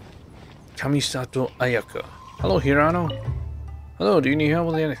 Kamisato Ayaka. Hello, Hirano. Hello, do you need help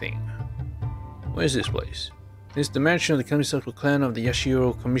with anything? Where's this place? It's the mansion of the Kamisato clan of the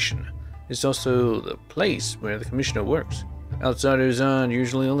Yashiro Commission. It's also the place where the commissioner works. Outsiders aren't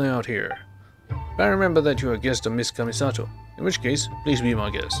usually allowed here. But I remember that you're a guest of Miss Kamisato. In which case, please be my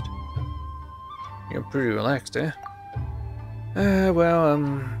guest. You're pretty relaxed, eh?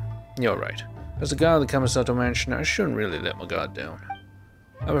 You're right. As a guard of the Kamisato mansion, I shouldn't really let my guard down.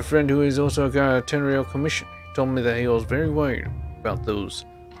 I have a friend who is also a guard of Tenryou Commission. He told me that he was very worried about those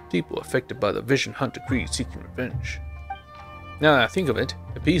people affected by the Vision Hunt decree seeking revenge. Now that I think of it,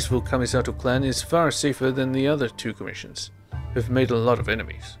 the peaceful Kamisato clan is far safer than the other 2 commissions, who have made a lot of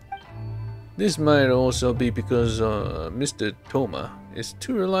enemies. This might also be because Mr. Toma is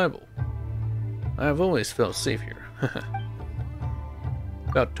too reliable. I have always felt safe here.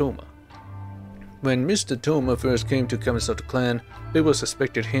 About Toma. When Mr. Toma first came to Kamisato clan, people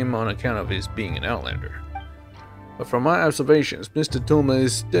suspected him on account of his being an outlander. But from my observations, Mr. Toma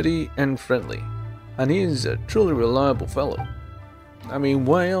is steady and friendly, and he is a truly reliable fellow. I mean,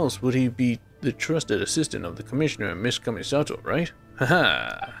 why else would he be the trusted assistant of the commissioner and Miss Kamisato, right?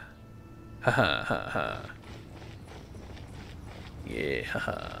 Haha. Haha ha ha. Yeah,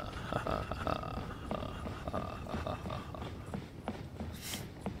 haha. Haha ha ha.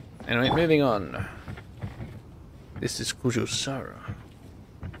 Anyway, moving on. This is Kujo Sara,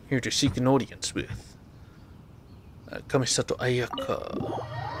 here to seek an audience with Kamisato Ayaka.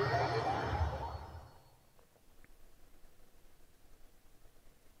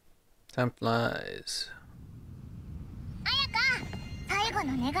 Time flies. 彩香、最後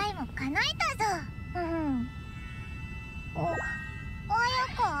の願いも叶えたぞ。うん。彩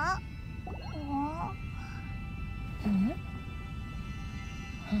香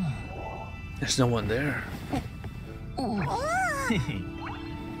？There's no one there. Okay.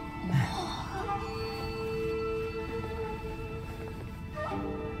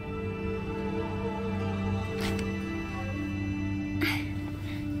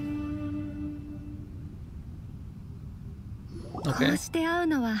 こうして会う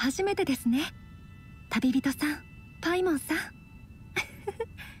のは初めてですね。旅人さん、パイモンさん。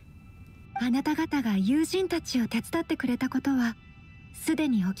あなた方が友人たちを手伝ってくれたことはすで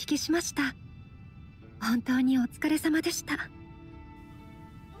にお聞きしました。本当にお疲れ様でした。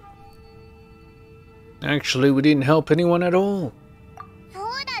Actually, we didn't help anyone at all. そう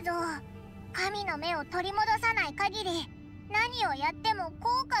だぞ。神の目を取り戻さない限り何をやっても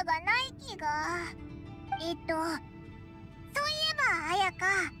効果がない気が。そういえば彩香、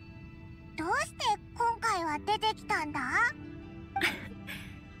どうして今回は出てきたんだ？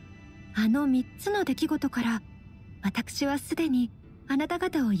あの3つの出来事から私はすでにあなた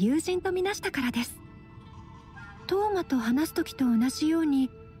方を友人とみなしたからです。トーマと話す時と同じように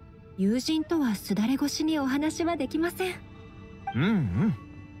友人とはすだれ越しにお話はできません。うんうん。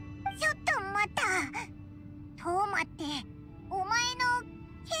ちょっと待った。トーマってお前の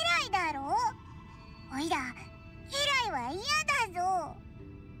家来だろ？おいら家来は嫌だぞ。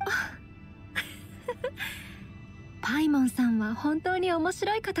パイモンさんは本当に面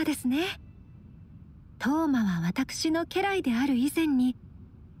白い方ですね。トーマは私の家来である以前に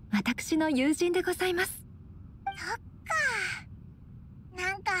私の友人でございます。そっか。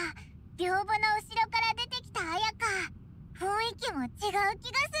なんか屏風の後ろから出てきた彩香、雰囲気も違う気がする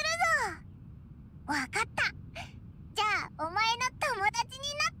ぞ。わかった。じゃあお前の友達に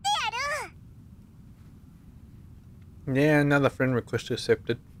なってやる。 Yeah, another friend request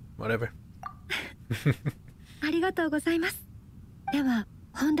accepted. Whatever. ありがとうございます。では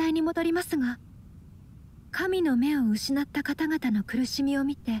本題に戻りますが、神の目を失った方々の苦しみを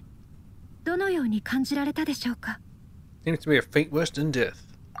見てどのように感じられたでしょうか。 Seems to be a fate worse than death.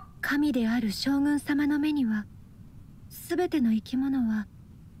 神である将軍様の目には全ての生き物は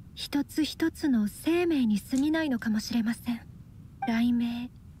一つ一つの生命に過ぎないのかもしれません。雷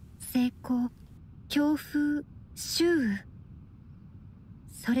鳴、成功、強風、周雨、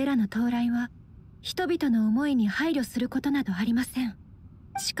それらの到来は人々の思いに配慮することなどありません。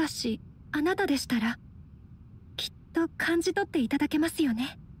しかしあなたでしたらきっと感じ取っていただけますよ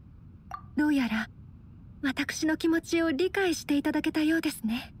ね。どうやら私の気持ちを理解していただけたようです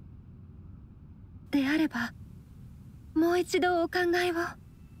ね。であればもう一度お考えを。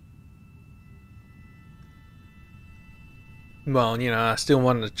Well, you know, I still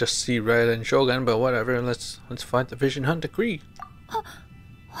want to just see Red and Shogun, but whatever. Let's fight the Vision Hunt Decree. 本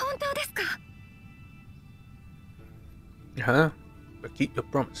当ですか？ Huh? But keep your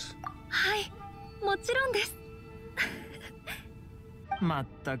promise. はい、もちろんです。まっ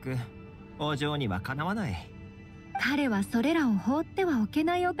たくお嬢にはかなわない。彼はそれらを放ってはおけ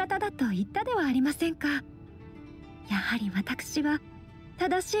ないお方だと言ったではありませんか。やはり私は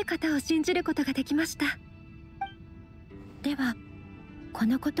正しい方を信じることができました。ではこ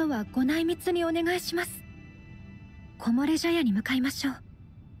のことはご内密にお願いします。木漏れ茶屋に向かいましょう。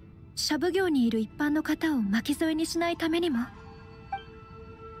シャブ業にいる一般の方を巻き添えにしないためにも。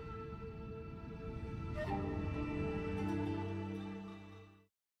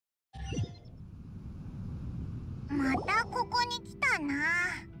またここに来たな。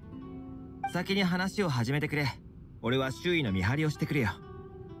先に話を始めてくれ。俺は周囲の見張りをしてくるよ。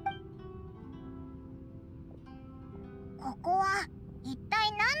ここは一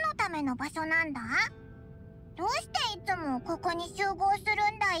体何のための場所なんだ？どうしていつもここに集合する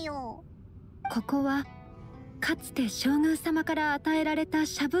んだよ。ここはかつて将軍様から与えられた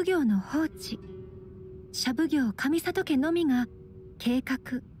シャブ業の放置。シャブ業上里家のみが計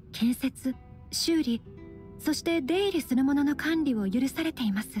画、建設、修理、そして出入りするものの管理を許されて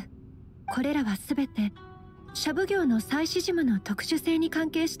います。これらは全てシャブ業の祭祀事務の特殊性に関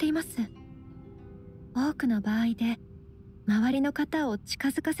係しています。多くの場合で周りの方を近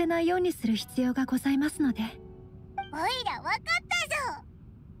づかせないようにする必要がございますので。おいらわかったぞ。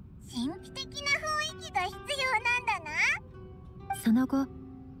神秘的な雰囲気が必要なんだな。その後、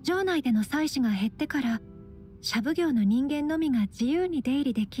城内での祭祀が減ってからシャブ業の人間のみが自由に出入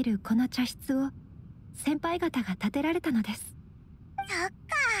りできるこの茶室を先輩方が建てられたのです。そっか、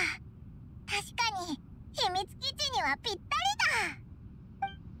確かに秘密基地にはぴったり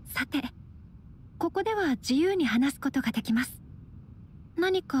だ。さて、ここでは自由に話すことができます。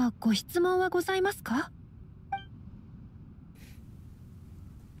何かご質問はございますか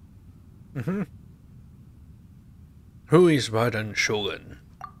？Who is Raiden Shogun?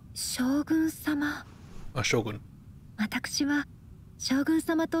 将軍様。Shogun. 私は将軍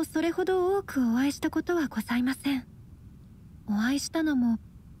様とそれほど多くお会いしたことはございません。お会いしたのも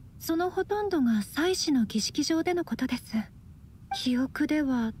そのほとんどが祭祀の儀式場でのことです。記憶で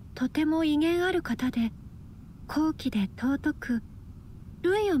はとても威厳ある方で、高貴で尊く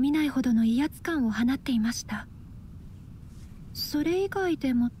類を見ないほどの威圧感を放っていました。それ以外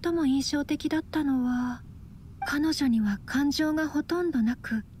で最も印象的だったのは、彼女には感情がほとんどな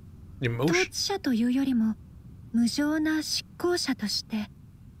く、統治者というよりも無情な執行者として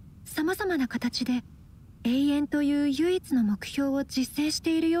様々な形で永遠という唯一の目標を実践し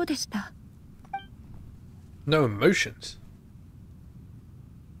ているようでした。 No emotions.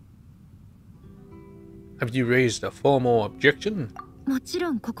 Have you raised a formal objection? もち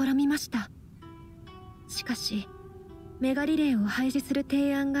ろん試みました。しかしメガリレーを廃止する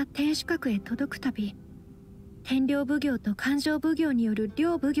提案が天守閣へ届くたび、天領奉行と勘定奉行による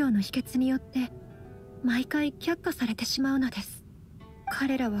両奉行の否決によって毎回却下されてしまうのです。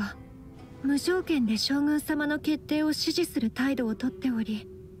彼らは無条件で将軍様の決定を支持する態度をとっており、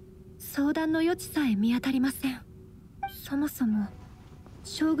相談の余地さえ見当たりません。そもそも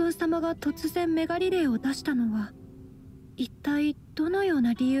将軍様が突然メガリレーを出したのは一体どのよう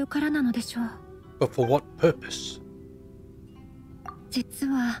な理由からなのでしょう。 But for what purpose? 実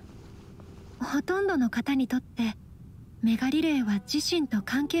はほとんどの方にとってメガリレーは自身と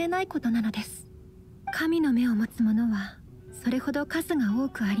関係ないことなのです。神の目を持つ者はそれほど数が多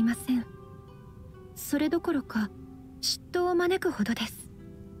くありません。それどころか嫉妬を招くほどです。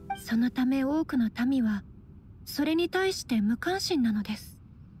そのため多くの民はそれに対して無関心なのです。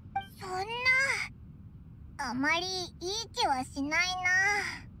そんな、あまりいい気はしない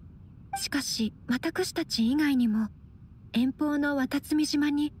な。しかし私たち以外にも遠方の渡積島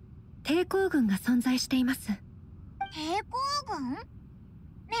に抵抗軍が存在しています。抵抗軍？メ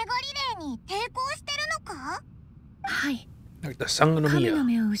ガリレーに抵抗してるのか？はい。 Like the Sangha no 神の Miya.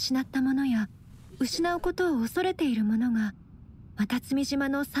 目を失った者や失うことを恐れている者が渡積島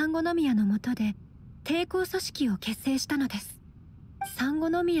の産後宮の下で抵抗組織を結成したのです。産後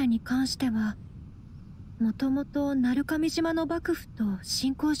宮に関してはもともと鳴上島の幕府と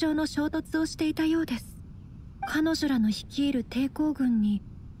信仰上の衝突をしていたようです。彼女らの率いる抵抗軍に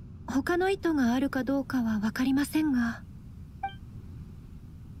他の意図があるかどうかは分かりませんが。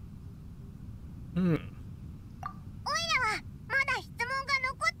Hmm. オイラはまだ質問が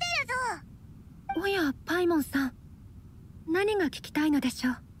残ってるぞ。おやパイモンさん、何が聞きたいのでし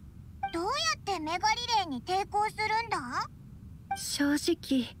ょう。どうやってメガリレーに抵抗するんだ？正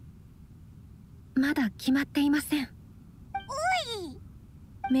直まだ決まっていません。おい、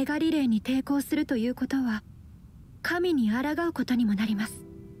メガリレーに抵抗するということは神に抗うことにもなります。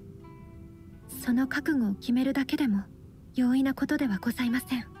その覚悟を決めるだけでも容易なことではございま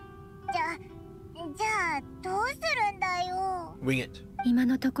せん。じゃあどうするんだよ。 Wing it. 今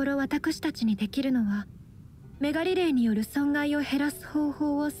のところ私たちにできるのはメガリレーによる損害を減らす方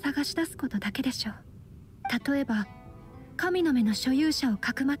法を探し出すことだけでしょう。例えば神の目の所有者を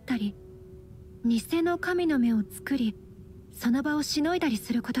かくまったり、偽の神の目を作りその場をしのいだり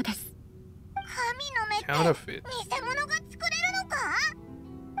することです。神の目って Counterfeit. 偽物が作れるのか？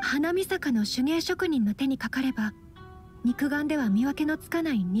花見坂の手芸職人の手にかかれば肉眼では見分けのつか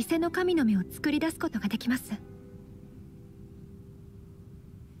ない偽の神の目を作り出すことができます。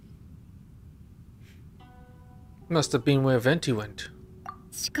 Must have been where Venti went.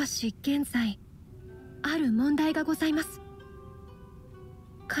 しかし現在ある問題がございます。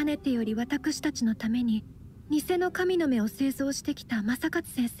かねてより私たちのために偽の神の目を製造してきた正勝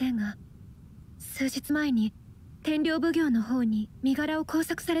先生が数日前に天領奉行の方に身柄を拘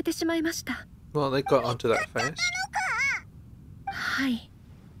束されてしまいました。 Well, they got onto that fast. はい、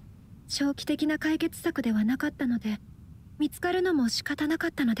長期的な解決策ではなかったので見つかるのも仕方なか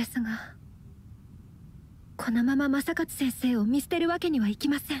ったのですが。このまま正勝先生を見捨てるわけにはいき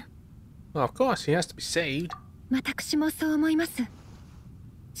ません。 Well, of course, he has to be saved. 私もそう思います。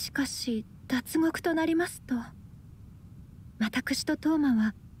しかし脱獄となりますと、私とトーマ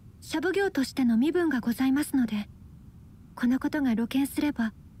はシャブ業としての身分がございますので、このことが露見すれ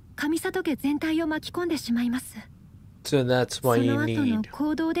ば上里家全体を巻き込んでしまいます。 So that's そ why you の後の need.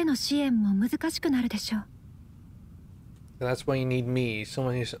 行動での支援も難しくなるでしょう。 That's why you need me,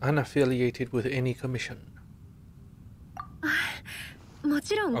 someone who's unaffiliated with any commission. も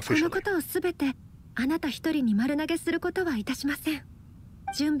ちろんこのことをすべてあなた一人に丸投げすることはいたしません。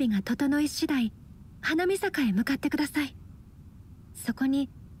準備が整い次第花見坂へ向かってください。そこに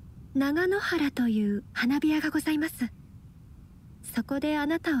長野原という花火屋がございます。そこであ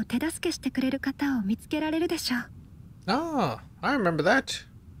なたを手助けしてくれる方を見つけられるでしょう。 Ah, I remember that.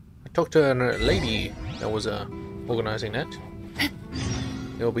 I talked to a lady that was organizing that.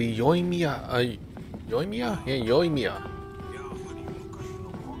 It'll be Yoimiya. Yoimiya? Yeah, Yoimiya.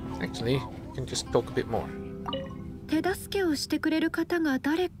 Actually, you can just talk a bit more. 手助けをしてくれる方が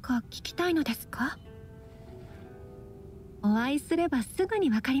誰か聞きたいのですか？お会いすればすぐ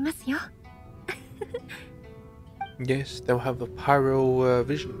にわかりますよ。 Yes, they'll have the pyro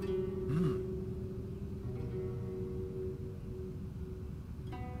vision.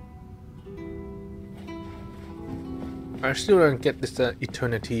 I still don't get this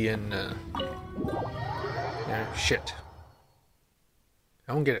eternity and shit.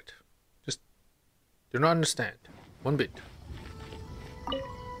 I don't get it. Just do not understand. One bit.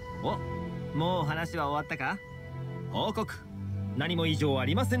 お、もう話は終わったか？報告。何も異常あ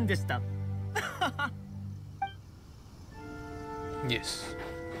りませんでした。Yes.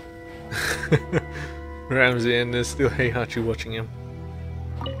 Ramsey and there's still Heihachi watching him.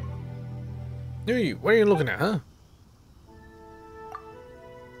 Hey, what are you looking at, huh?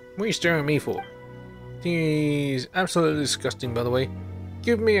 What are you staring at me for? He's absolutely disgusting, by the way.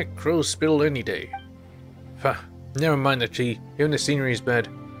 Give me a crow's spittle any day. Pah, never mind the tea. Even the scenery is bad.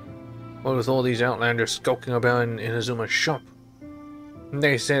 What with all these outlanders skulking about in Inazuma's shop?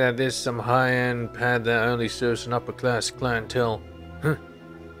 They say that there's some high-end pad that only serves an upper-class clientele.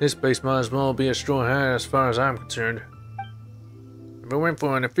 This place might as well be a straw hat as far as I'm concerned. If I went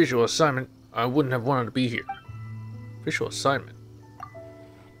for an official assignment, I wouldn't have wanted to be here. Official assignment?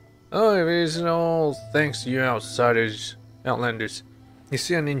 Oh, if it isn't all thanks to you outlanders. You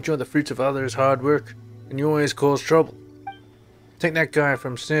see and enjoy the fruits of others' hard work, and you always cause trouble. Take that guy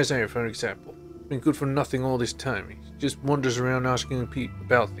from Snare for example. Been good for nothing all this time. He just wanders around asking people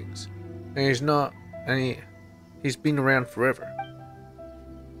about things. And he's been around forever.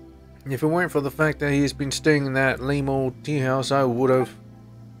 If it weren't for the fact that he's been staying in that lame old tea house, I would have...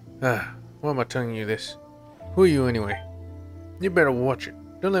 why am I telling you this? Who are you anyway? You better watch it.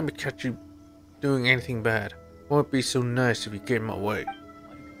 Don't let me catch you doing anything bad. Won't be so nice if you get in my way.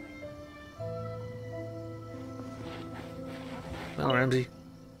 Well, Ramsey.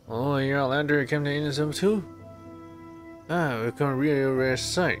 Oh, your outlander came to Inazuma too? Ah, we've become a really rare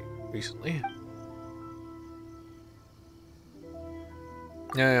sight recently.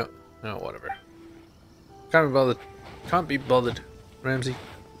 Yeah, no, whatever. Can't be bothered. Can't be bothered, Ramsey.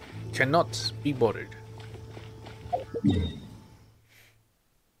 Cannot be bothered.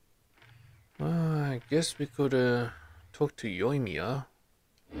 I guess we could talk to Yoimiya.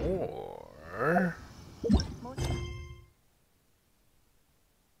 Or...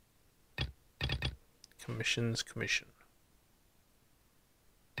 Commission.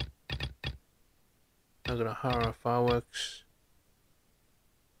 Naganohara Fireworks.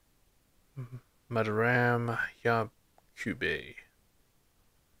 Madaram Yakube.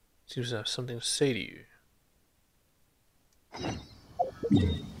 Seems to have something to say to you.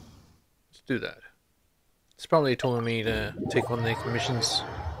 Let's do that. It's probably telling me to take on their commissions,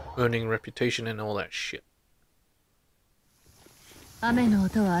 earning reputation and all that shit. 雨の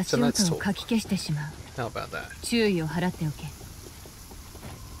音は足音をかき消してしまう。 How about that? 注意を払っておけ。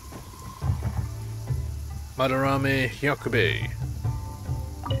 Madarame Yakube.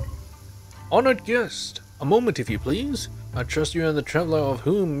 Honored guest, a moment if you please. I trust you are the traveler of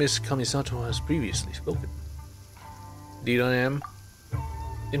whom Miss Kamisato has previously spoken. Indeed I am.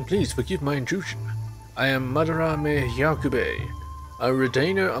 Then please forgive my intrusion. I am Madarame Yakube, a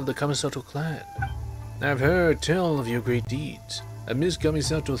retainer of the Kamisato clan. I have heard tell of your great deeds, and Miss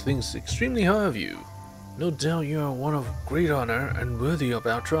Kamisato thinks extremely high of you. No doubt you are one of great honor and worthy of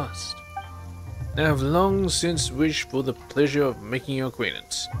our trust. I have long since wished for the pleasure of making your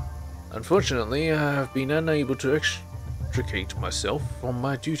acquaintance. Unfortunately, I have been unable to extricate myself from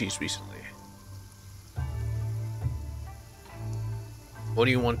my duties recently. What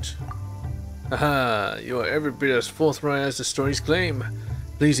do you want? Haha, you are every bit as forthright as the stories claim.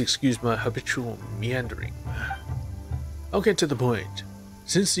 Please excuse my habitual meandering. I'll get to the point.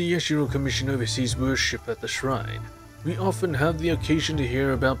 Since the Yashiro Commission oversees worship at the shrine, we often have the occasion to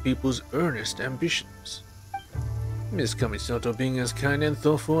hear about people's earnest ambitions. Miss Kamisato, being as kind and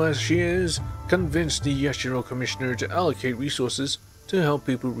thoughtful as she is, convinced the Yashiro Commissioner to allocate resources to help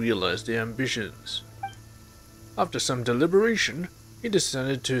people realize their ambitions. After some deliberation, he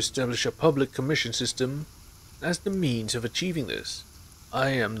decided to establish a public commission system as the means of achieving this. I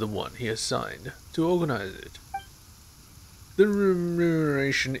am the one he assigned to organize it. The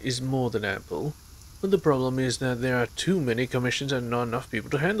remuneration is more than ample, but the problem is that there are too many commissions and not enough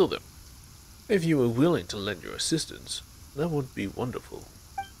people to handle them. If you were willing to lend your assistance, that would be wonderful.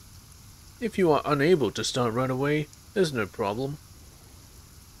 If you are unable to start right away, there's no problem.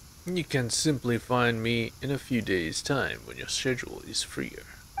 You can simply find me in a few days' time when your schedule is freer.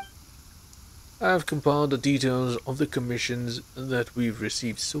 I have compiled the details of the commissions that we've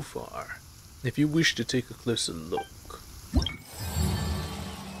received so far, if you wish to take a closer look.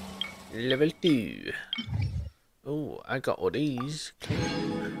 Level 2. Oh, I got all these.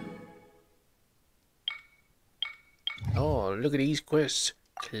 Oh, look at these quests.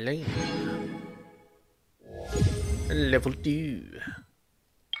 Claim. Level 2.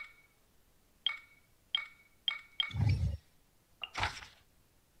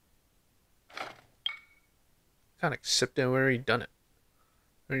 Can't accept that we already done it.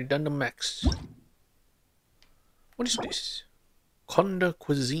 Already done the max. What is this? Conda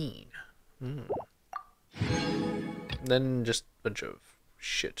cuisine. Then just a bunch of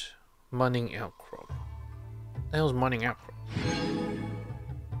shit. Mining outcrop. What the hell's mining outcrop?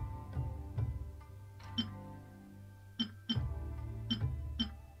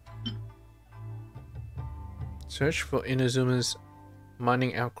 Search for Inazuma's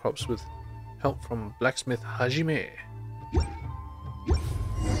mining outcrops with help from blacksmith Hajime.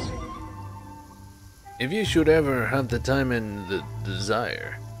 If you should ever have the time and the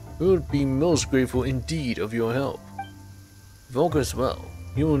desire, we would be most grateful indeed of your help. If all goes well,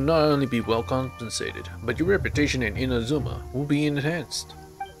 you will not only be well compensated, but your reputation in Inazuma will be enhanced.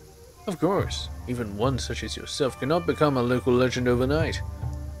 Of course, even one such as yourself cannot become a local legend overnight.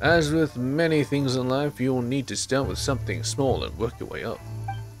 As with many things in life, you will need to start with something small and work your way up.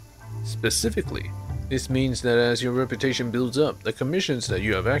 Specifically, this means that as your reputation builds up, the commissions that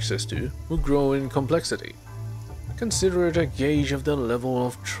you have access to will grow in complexity. Consider it a gauge of the level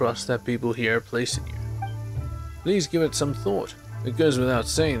of trust that people here place in you. Please give it some thought. It goes without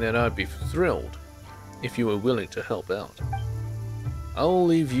saying that I'd be thrilled if you were willing to help out. I'll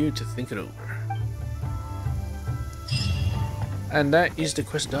leave you to think it over. And that is the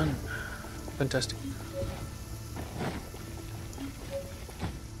quest done. Fantastic.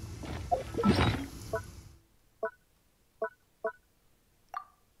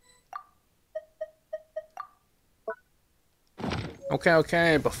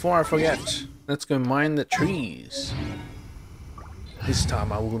 Okay, before I forget, let's go mine the trees. This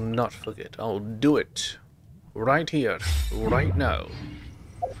time I will not forget. I'll do it. Right here, right now.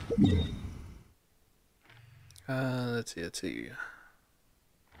 Let's see.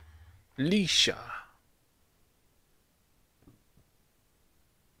 Lisha.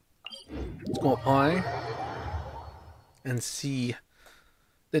 Let's go up high and see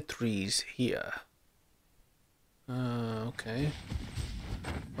the trees here. Okay.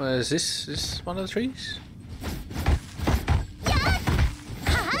 Well, is this one of the trees?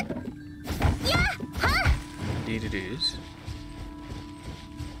 Indeed it is.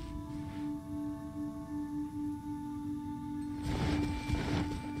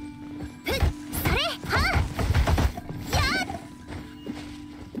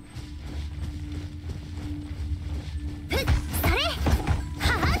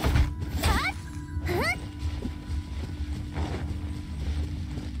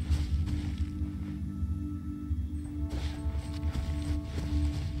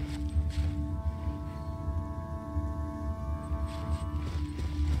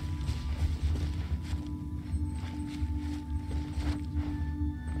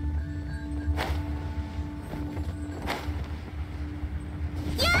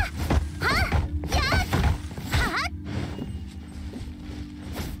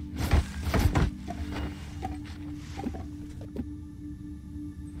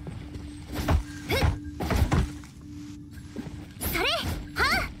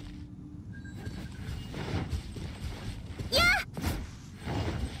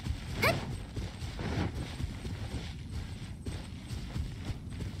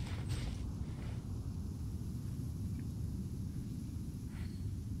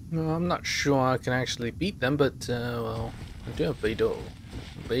 No, I'm not sure I can actually beat them, but well, I do have Beidou.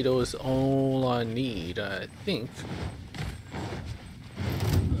 Beidou is all I need, I think.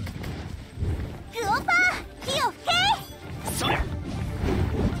 グオパー火を吹け。それ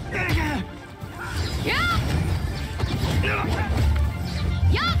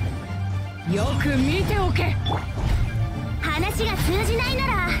よく見ておけ。話が通じないな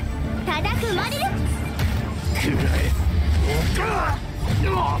ら叩くまでる。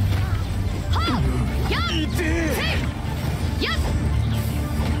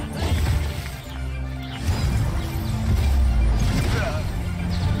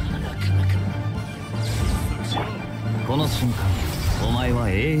この瞬間お前は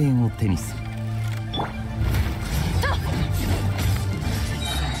永遠を手にする。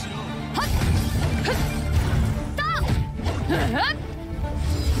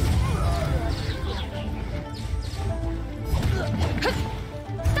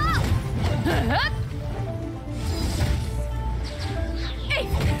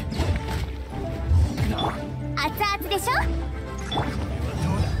熱々でしょ。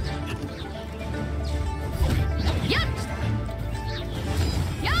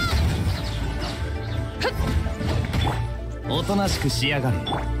おとなしくしやがれ。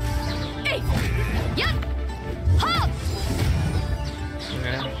Yeah.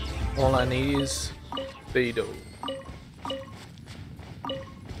 All I need is Beidou.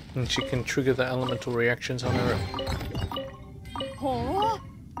 And she can trigger the elemental reactions on her own. ほ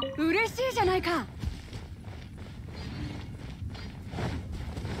う、嬉しいじゃないか。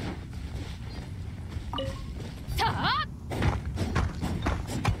さあ。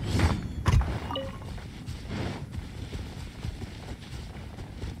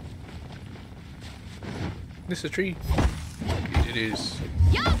This a tree? It is.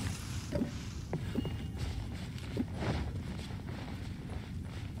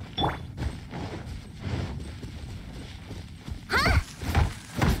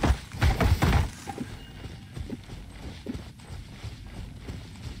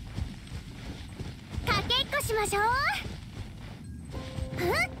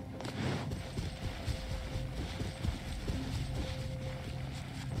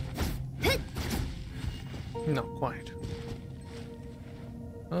 Not quite.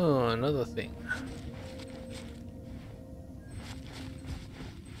 Oh, another thing.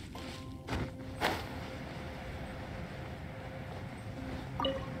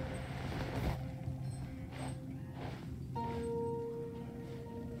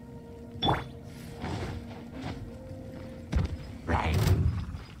 Right.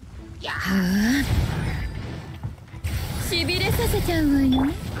 しびれさせちゃうわ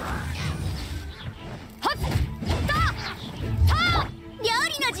よ。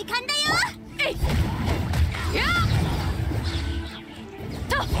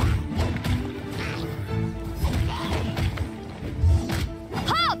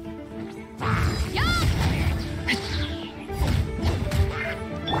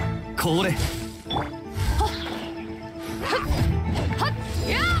これ。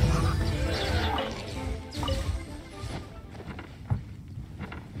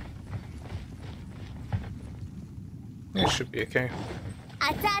It should be okay.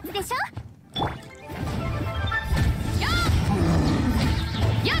 熱々でしょ。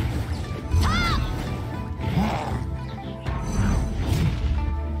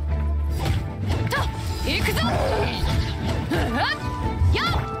行くぞ。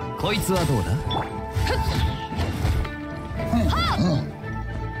こいつはどうだ。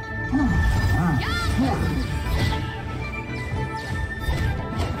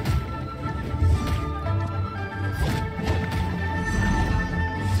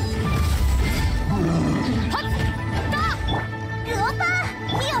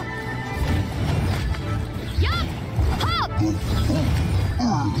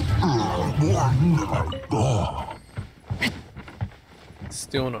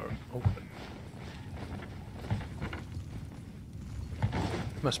Still not open.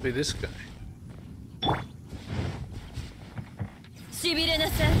 Must be this guy. しびれな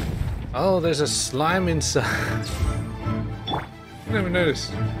さい。 Oh, there's a slime inside. I never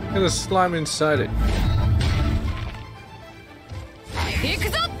noticed. There's a slime inside it. 行く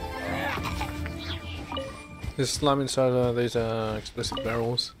ぞ。 There's slime inside these explosive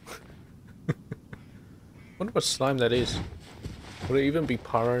barrels. Wonder what slime that is. Would it even be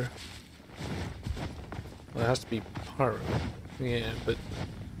pyro? Well, it has to be pyro. Yeah, but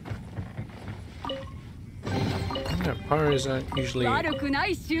yeah, pyro isn't usually 悪くな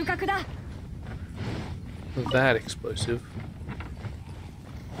い収穫だ。 that explosive.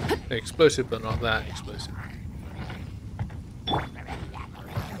 Explosive, but not that explosive.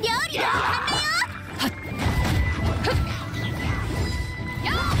 料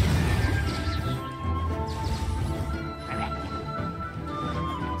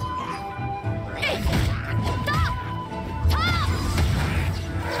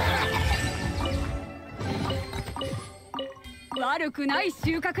悪くない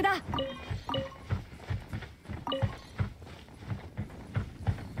収穫だ。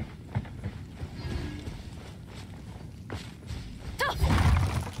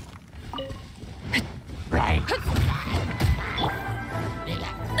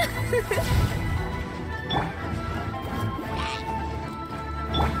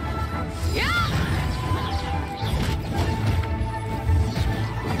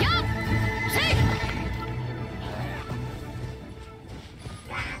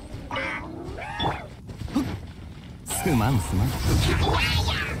すまんすまん。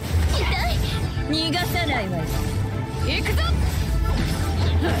逃がさないわよ。行くぞ。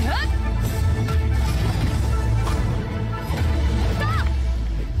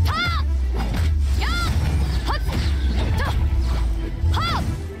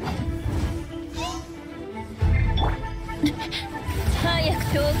早く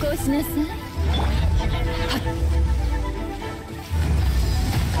投降しなさい。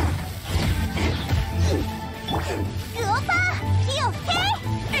ルオパー火を吹け。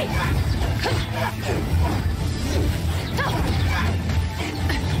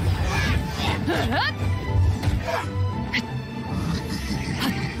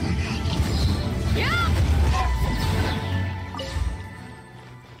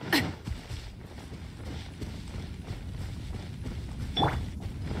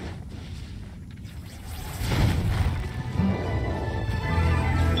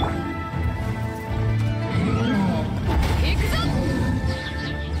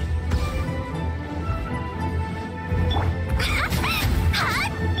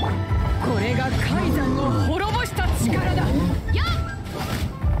これが海山を滅ぼした力だ。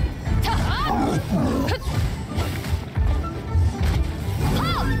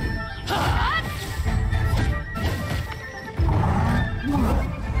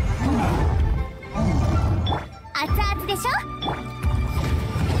熱々でしょ。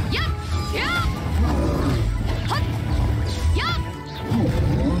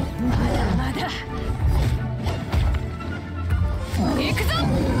まだまだ。行くぞ。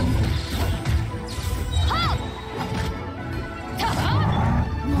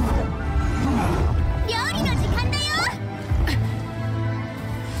料理の時間だよ。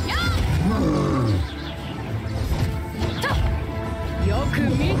よく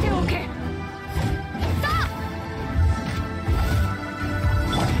見ておけ。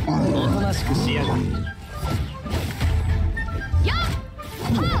おとなしくしやがる。ル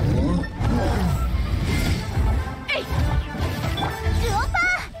オパ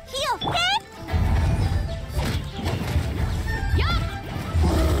ー火を吹け。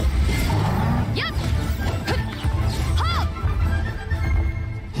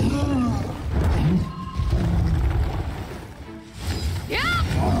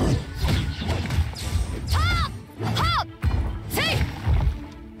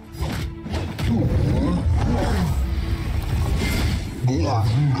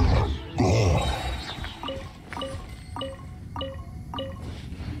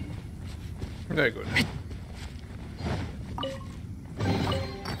Very good.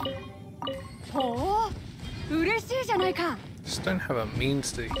 ほう、嬉しいじゃないか。 Just don't have a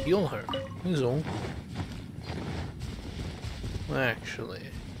means to heal her. Is all.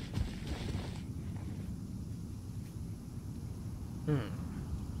 Actually.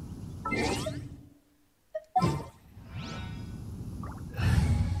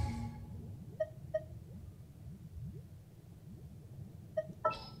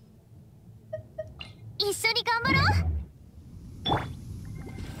一緒に頑張ろう。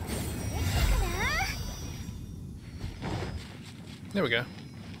There we go.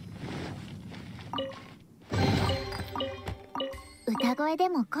 歌声で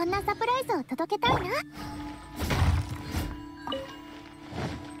もこんなサプライズを届けたいな。か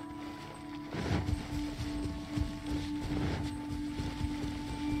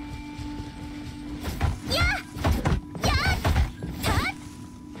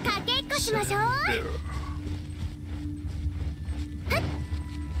けっこしましょう。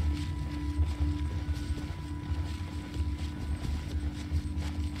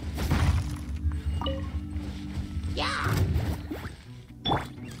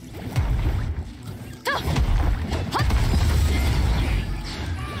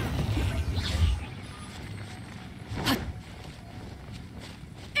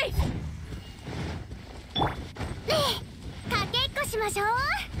 かけっこしましょう。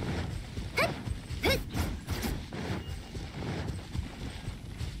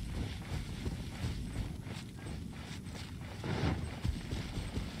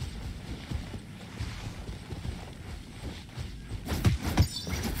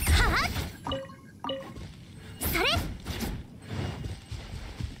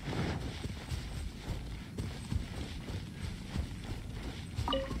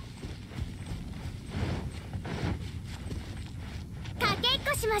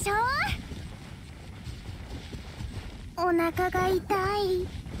しょ。お腹が痛い。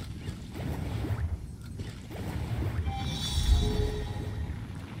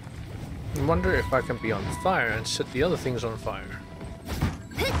I wonder if I can be on fire and set the other things on fire.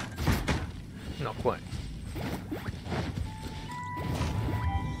 Not quite.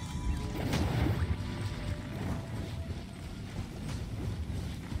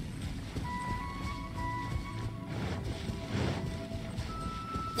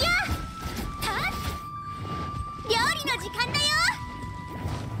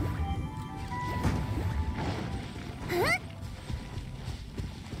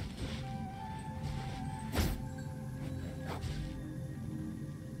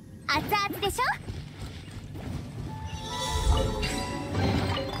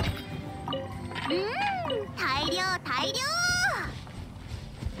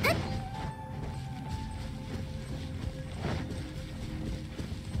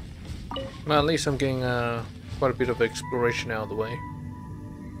 Well, at least I'm getting quite a bit of exploration out of the way.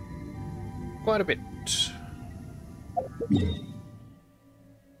 Quite a bit.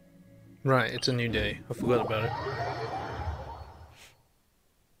 Right, it's a new day. I forgot about it.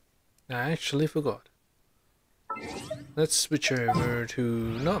 I actually forgot. Let's switch over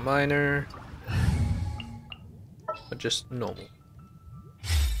to not minor, but just normal.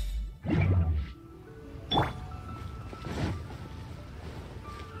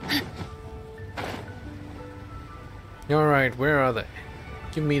 Alright, where are they?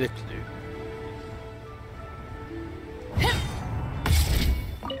 Give me the clue.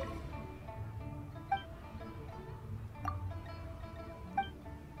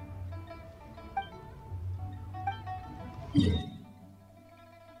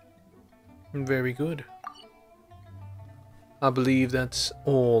 Very good. I believe that's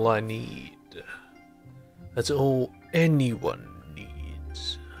all I need. That's all anyone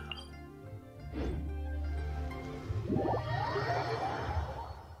needs.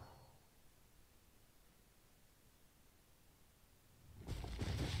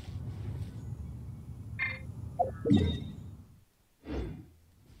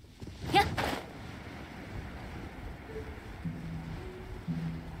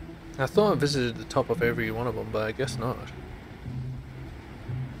 I thought I visited the top of every one of them, but I guess not.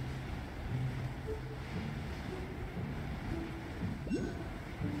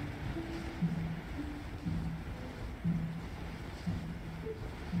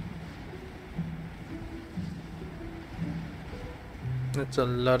 That's a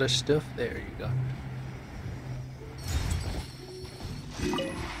lot of stuff there you got.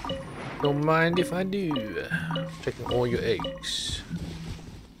 Don't mind if I do. Taking all your eggs.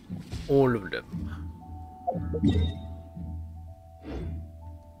 All of them.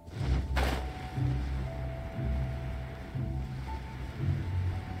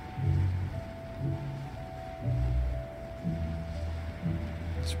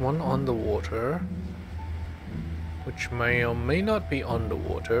 There's one on the water, which may or may not be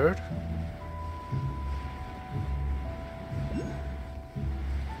underwater.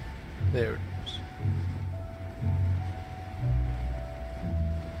 There it is.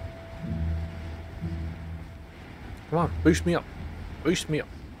 Come on, boost me up. Boost me up.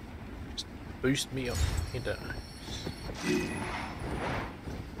 Just boost me up. Into ice.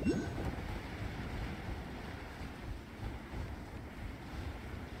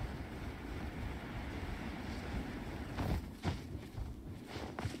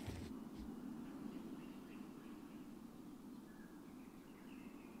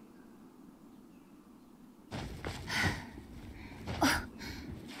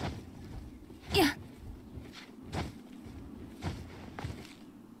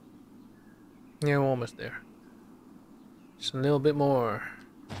 Yeah, we're almost there. Just a little bit more.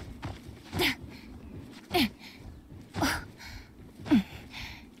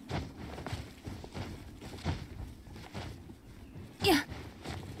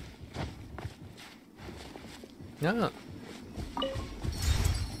 Ah.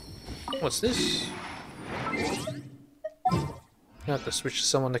 What's this? I have to switch to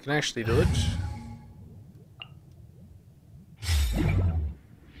someone that can actually do it.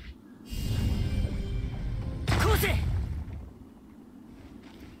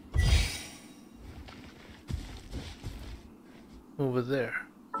 Over there.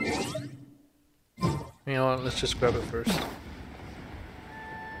 You know what, let's just grab it first.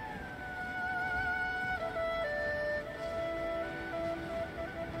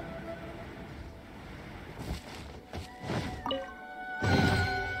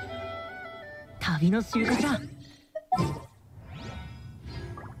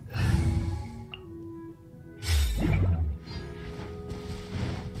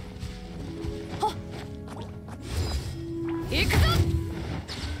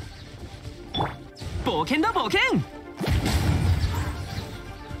 冒険だ冒険。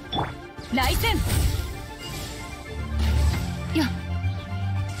来戦。や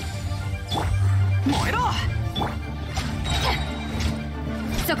燃えろ。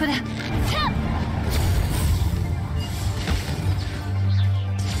そこだ。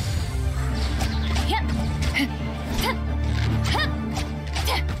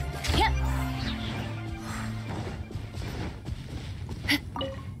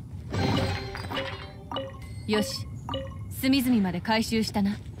よし、隅々まで回収した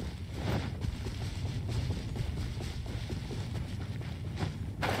な。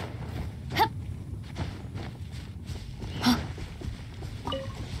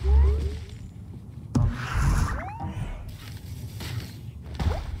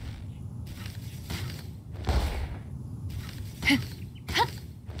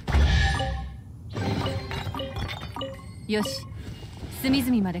よし、隅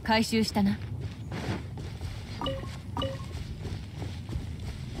々まで回収したな。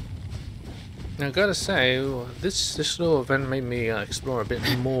Now, I gotta say, this little event made me explore a bit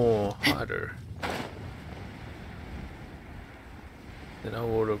more harder than I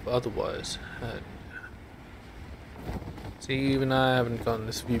would have otherwise had. See, even I haven't gotten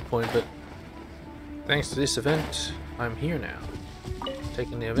this viewpoint, but thanks to this event, I'm here now,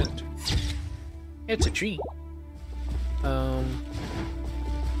 taking the event. It's a treat.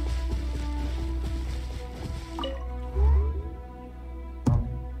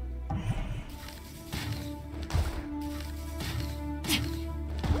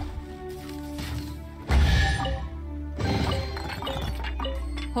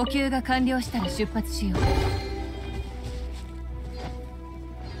補給が完了したら出発しよ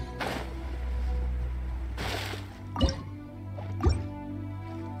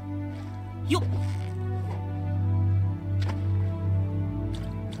よっ。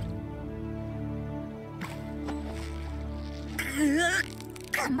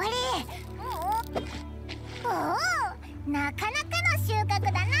頑張れ。おお、なかなかの収穫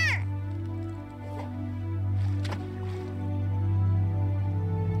だな。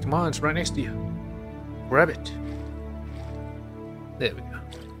Come on, it's right next to you. Grab it. There we go.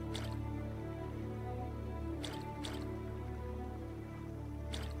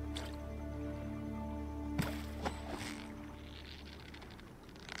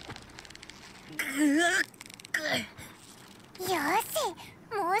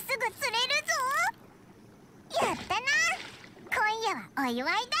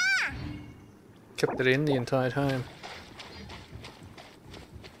 Kept it in the entire time.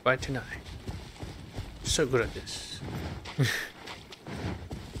 By tonight. So good at this.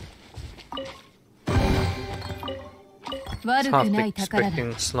 Half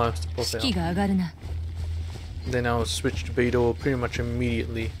expecting slimes to pop out. Then I'll switch to Beetle pretty much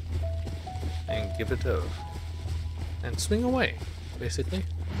immediately and give it over. And swing away, basically.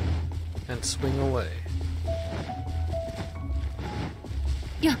 And swing away.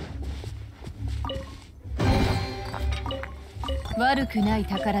 Yeah. 悪くない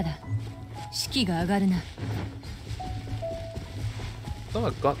宝だ。士気が上がるな。Oh,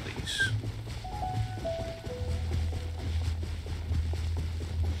 I got these.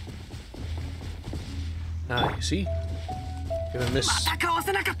 Ah, you see? Gonna miss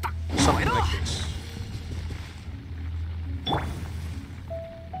something like this.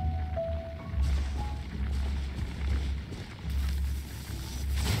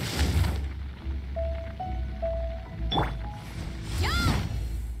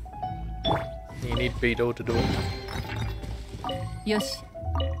 You need Beetle to do it. よし、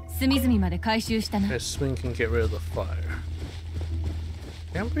隅々まで回収したな。 This swing can get rid of the fire.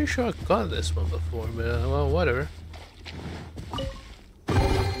 Yeah, I'm pretty sure I got this one before, but well, whatever.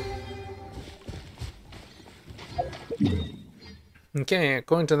 Okay,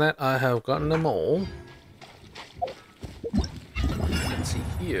 according to that, I have gotten them all. Let's see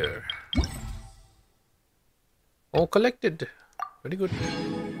here. All collected. Very good.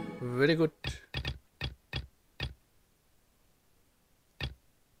 Very good.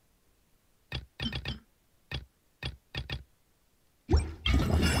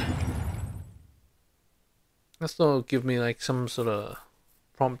 This will give me like some sort of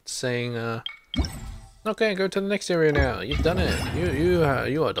prompt saying, okay, go to the next area now. You've done it. You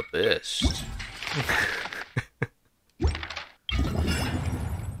are the best.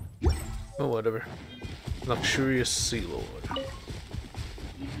 Oh, whatever. Luxurious Sea Lord.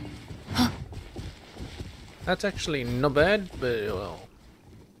 That's actually not bad, but well.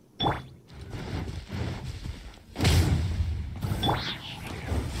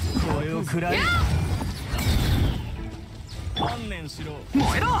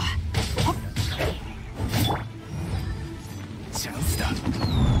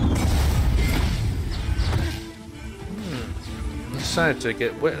 decided to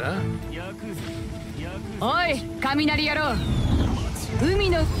get wet, huh? おい雷野郎海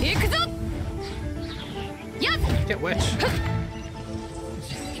の行くぞやっ Get wet.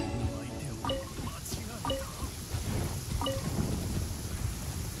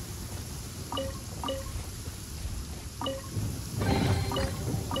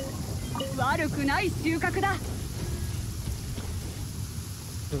 悪くない収穫だ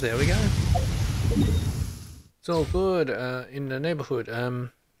There we go. It's all good in the neighborhood.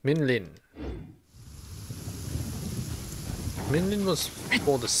 Minlin. Minlin was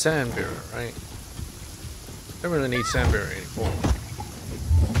for the sandbearer, right? Don't really need sandbearer anymore.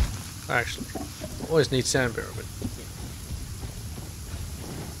 Actually, always need sandbearer, but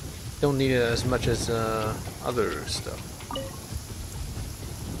don't need it as much as other stuff.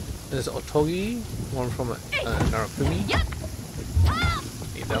 There's Otogi, one from Narakumi.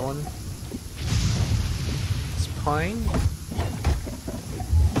 Need that one. Spine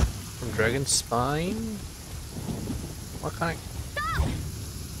from Dragon Spine. What kind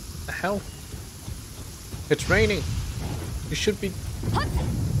of the hell? It's raining. You should be.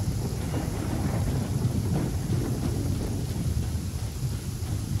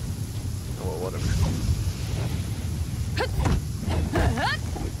 Oh well, whatever.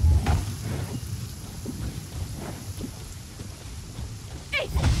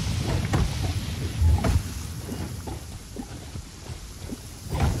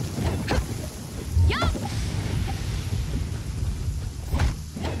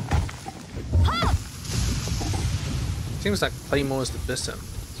 Seems like Claymore is the best at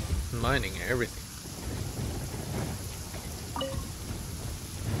mining everything.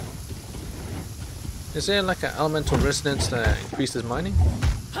 Is there like an elemental resonance that increases mining?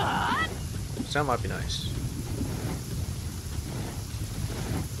 That might be nice.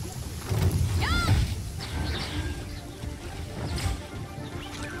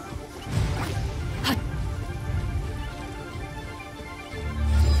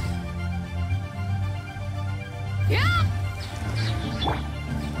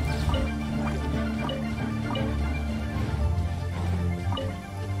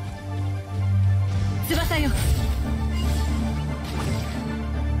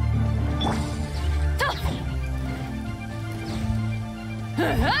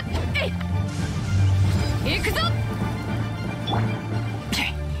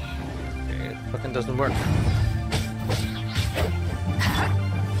 It fucking doesn't work.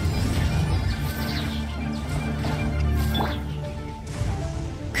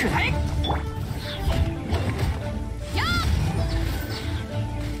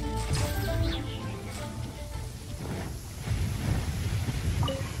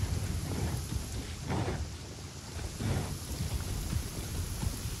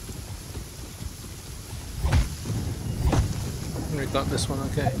 We got this one,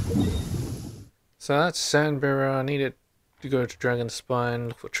 okay. So that's Sandbearer. I needed to go to Dragon Spine,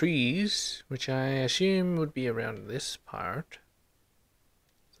 look for trees, which I assume would be around this part.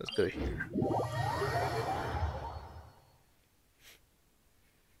 So let's go here.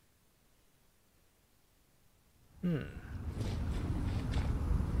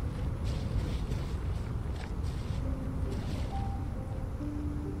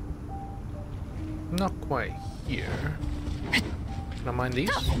 Not quite here. Can I mine these?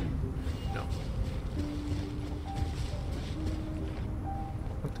 No.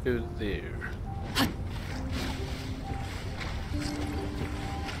 Let's go there.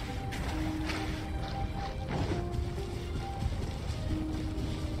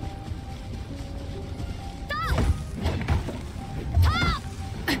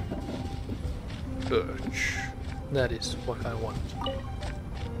 Birch. That is what I want.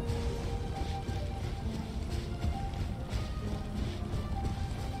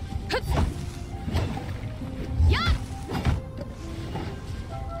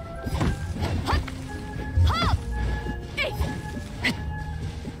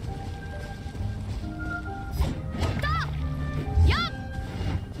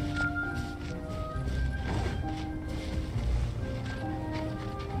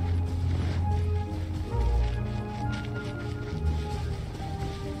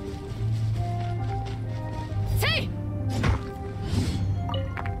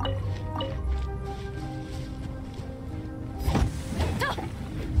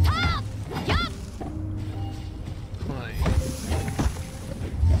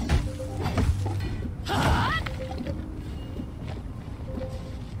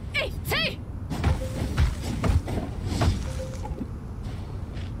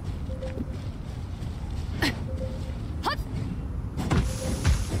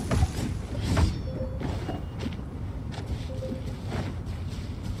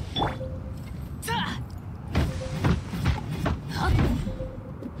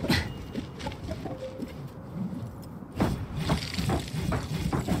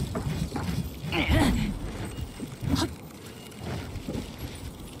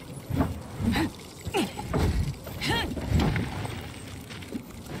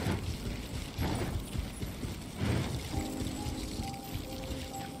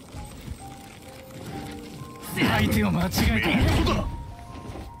 相手を間違えた。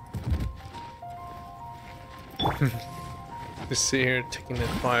 Just sit here taking that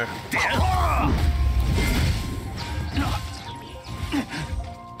fire.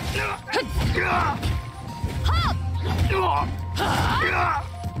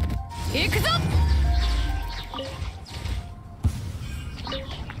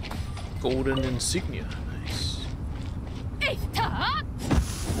 Golden insignia. Nice.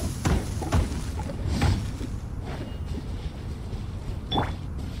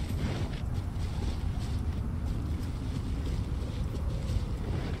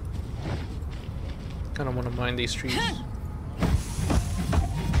 Kind of want to mine these trees.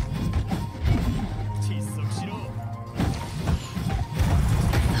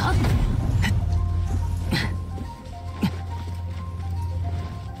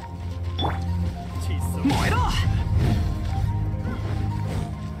 燃えろ。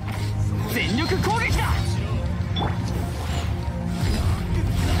全力攻撃だ。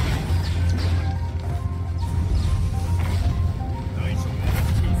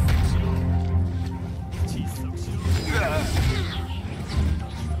くらえ。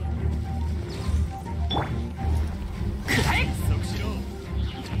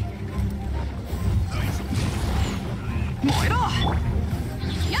燃え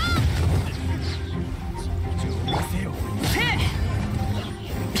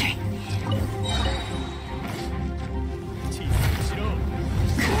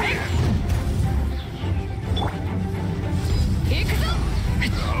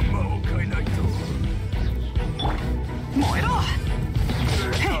ろ。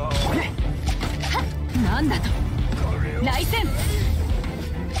 なんだと来戦。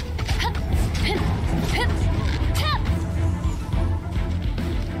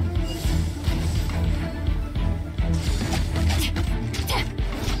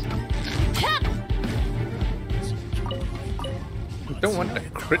I don't want the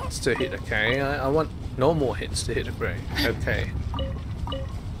crits to hit, okay? I want normal hits to hit a crit. Okay.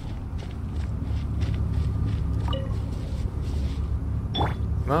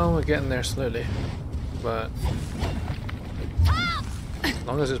 Well, we're getting there slowly. But as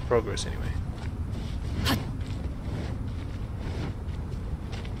long as it's progress anyway.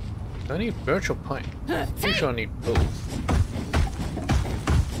 Do I need virtual pine? Pretty sure I need both.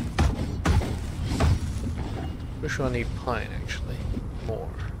 Pretty sure I need pine actually. More.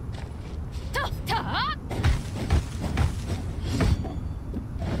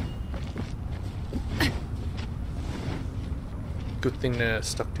 Good thing they're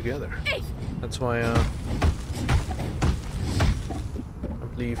stuck together. That's why I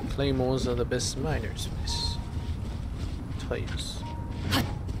believe claymores are the best miners for this types.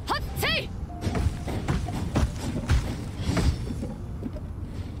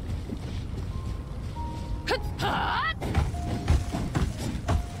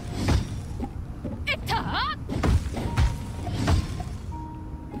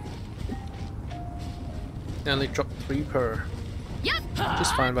 Now they drop 3 per.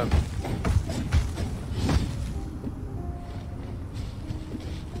 Just fine by me.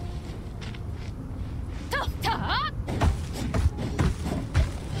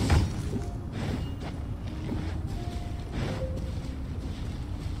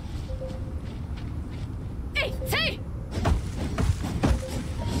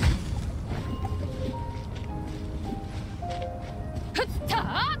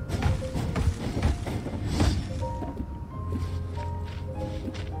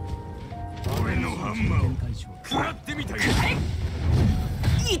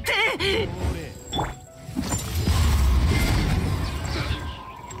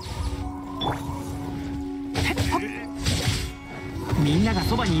みんなが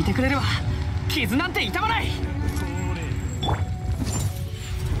そばにいてくれれば傷なんて痛まない。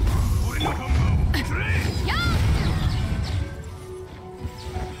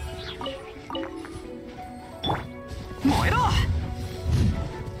燃えろ。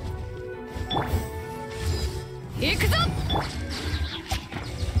行くぞ。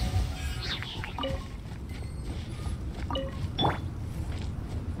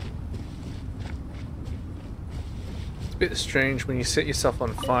 Bit strange when you set yourself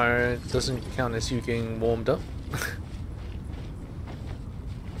on fire, it doesn't count as you getting warmed up.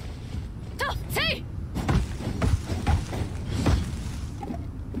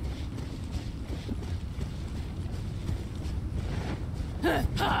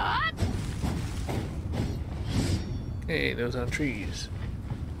 Okay, those are trees.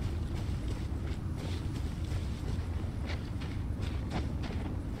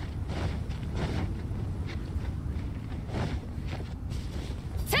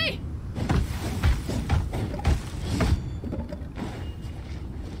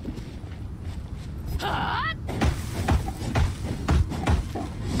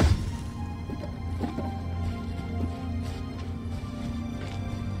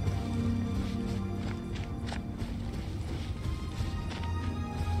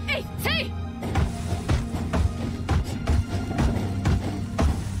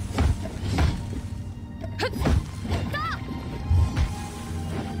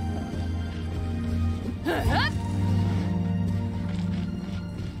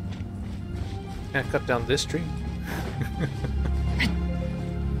 Can't cut down this tree.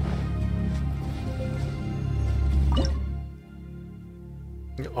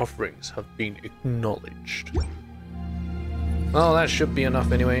 Your offerings have been acknowledged. Well, that should be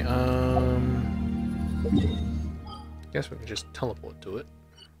enough anyway. Guess we can just teleport to it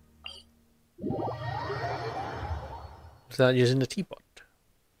without using the teapot.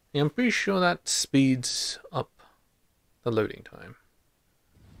 Yeah, I'm pretty sure that speeds up the loading time.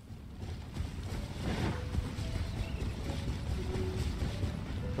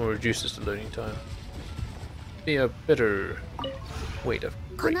 Or reduces the loading time. Be a better way to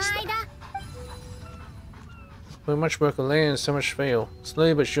phrase that. So much work away and so much fail.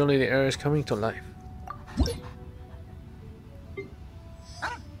 Slowly but surely the era is coming to life.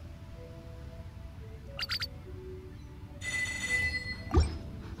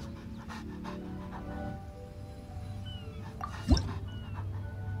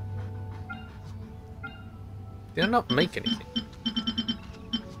 Did I not make anything?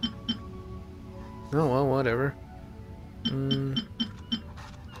 Oh well, whatever.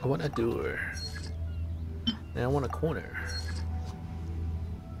 I want a door. And I want a corner.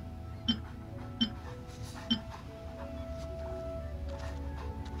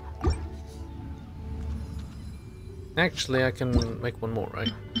 Actually, I can make one more,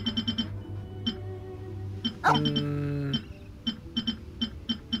 right?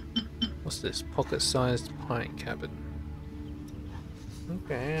 What's this? Pocket-sized pine cabin.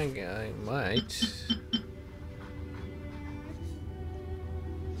 Okay, I might.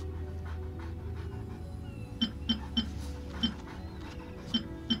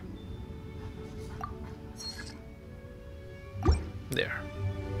 There.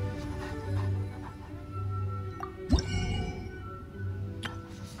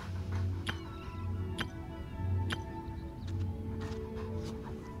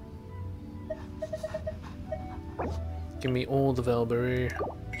 Give me all the Valberry,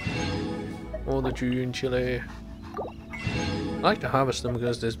 all the June chili. I like to harvest them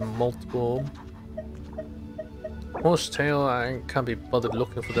because there's multiple. Horsetail, I can't be bothered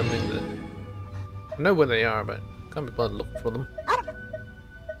looking for them in the. I know where they are, but can't be bothered looking for them.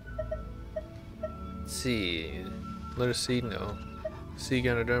 Let's see, lotus seed, no. Sea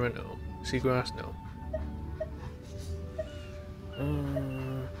ganoderma, no. Seagrass, no.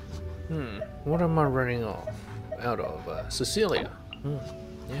 What am I running off? Out of Cecilia.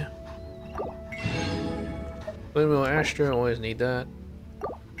 Yeah. Windmill Astra, always need that.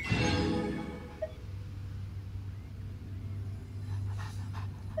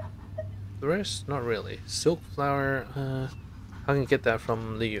 The rest, not really. Silk flower, I can get that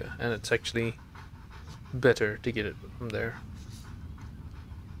from Leah, and it's actually better to get it from there.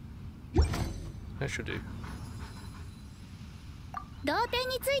 That should do.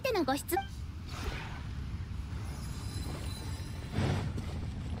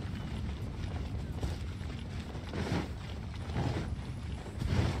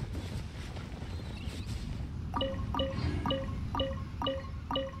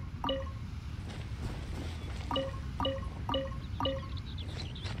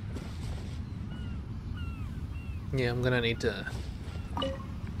 Yeah, I'm gonna need to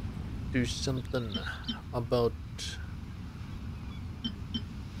do something about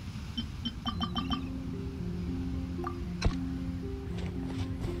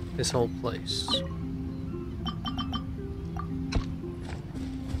this whole place.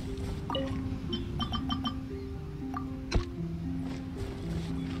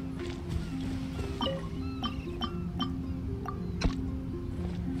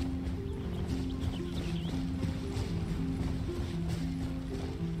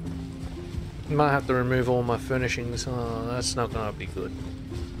 Might have to remove all my furnishings. Oh, that's not gonna be good.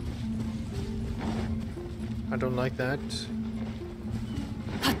 I don't like that.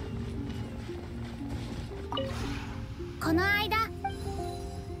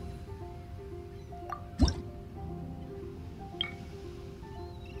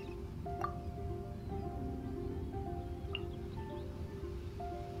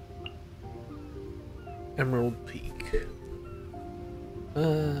 Emerald Peak.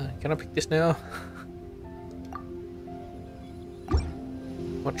 Can I pick this now?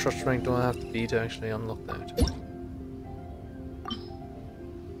 What trust rank do I have to be to actually unlock that?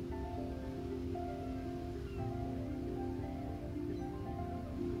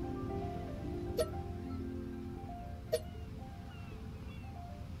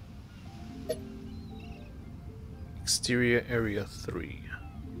 Exterior Area 3.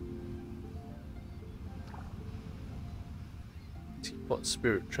 Teapot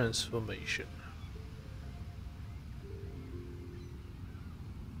Spirit Transformation.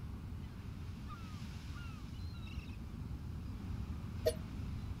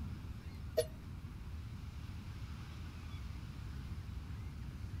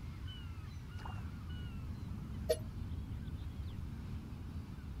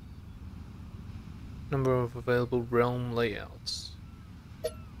 Number of available realm layouts.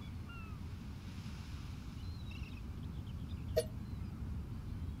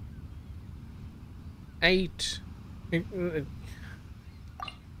 Eight.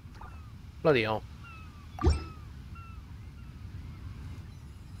 Bloody hell.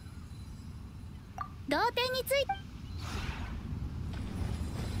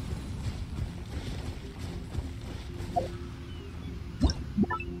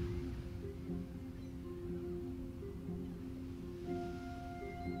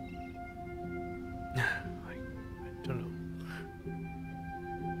 I don't know.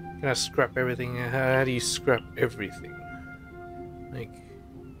 Can I scrap everything? How do you scrap everything? Like,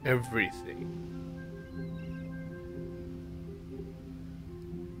 everything.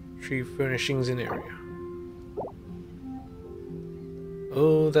 Tree furnishings in area.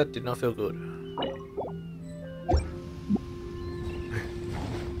 Oh, that did not feel good.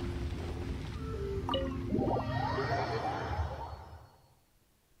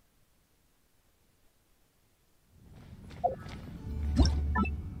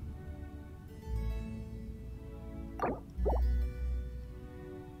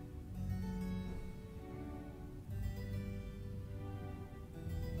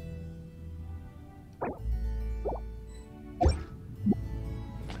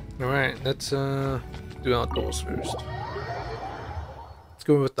 Alright, let's do outdoors first. Let's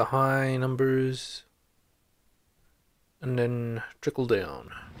go with the high numbers and then trickle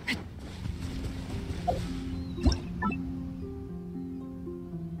down.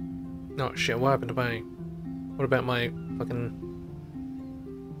 Oh shit, what happened to my... What about my fucking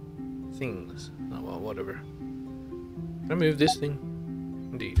things? Oh well, whatever. Can I move this thing?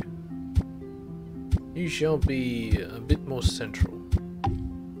 Indeed. You shall be a bit more central.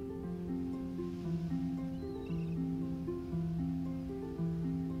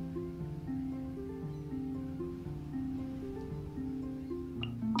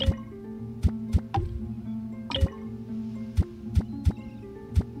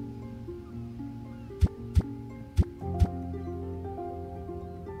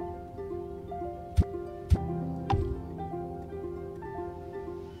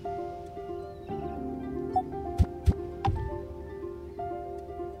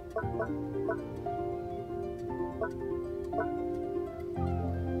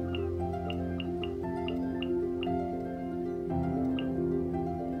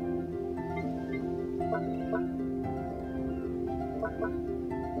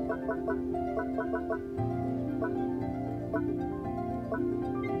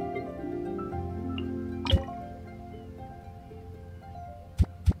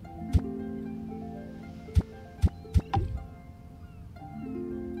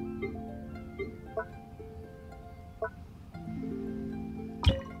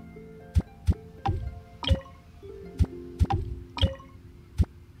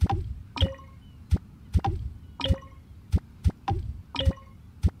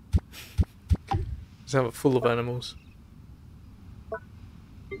 Just have it full of animals.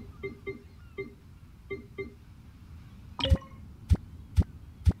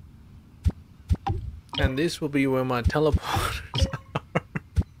 And this will be where my teleporters are.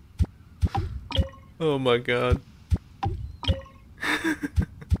 Oh my god.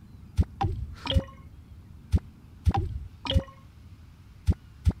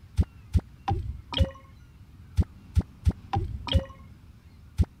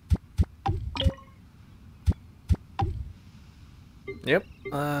 Yep,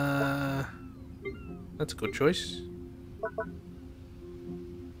 that's a good choice.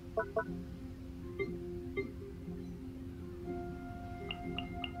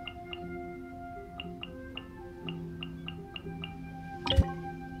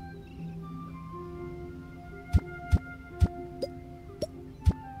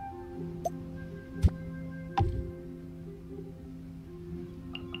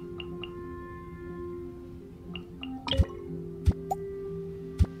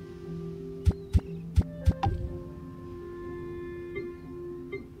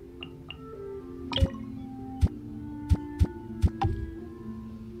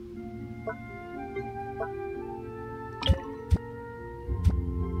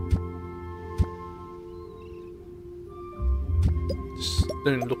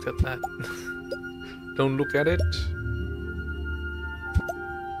 Don't look at that. Don't look at it.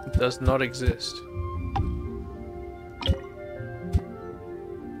 It does not exist.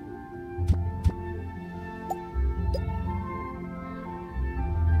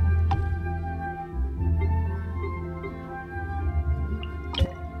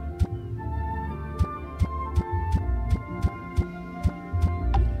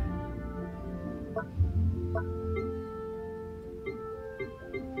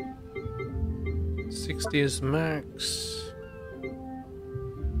 60 is max.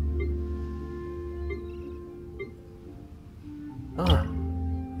 Ah,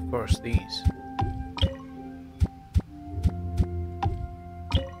 of course, these.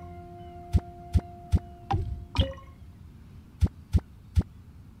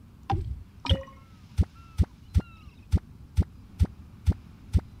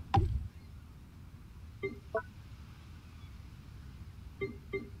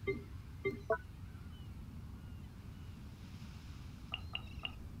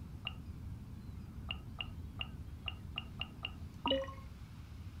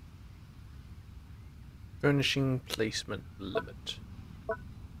 Furnishing placement limit.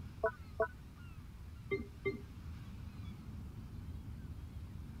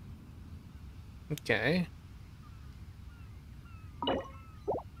 Okay.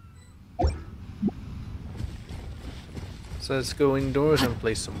 So let's go indoors and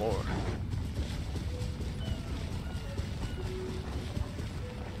play some more.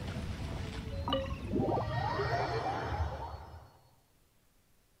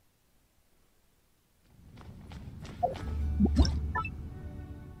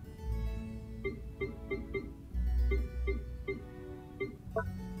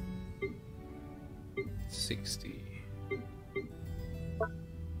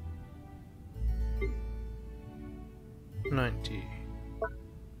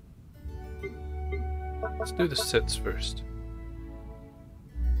 Let's do the sets first.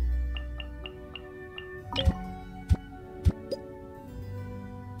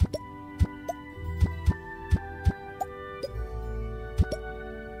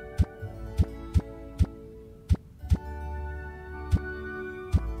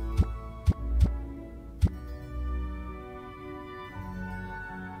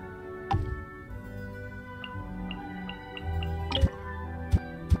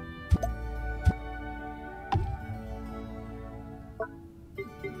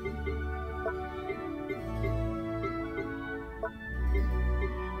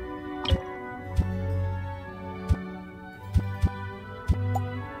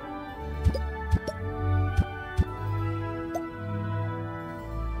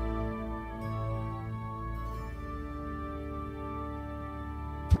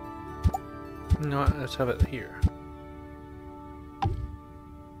 No, let's have it here.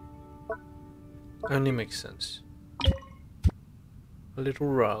 Only makes sense. A little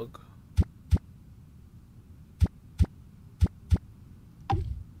rug.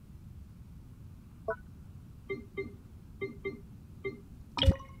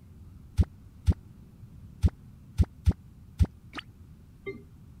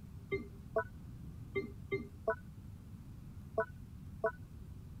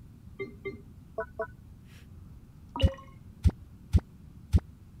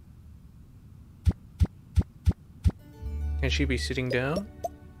 Can she be sitting down?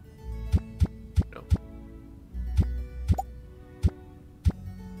 No.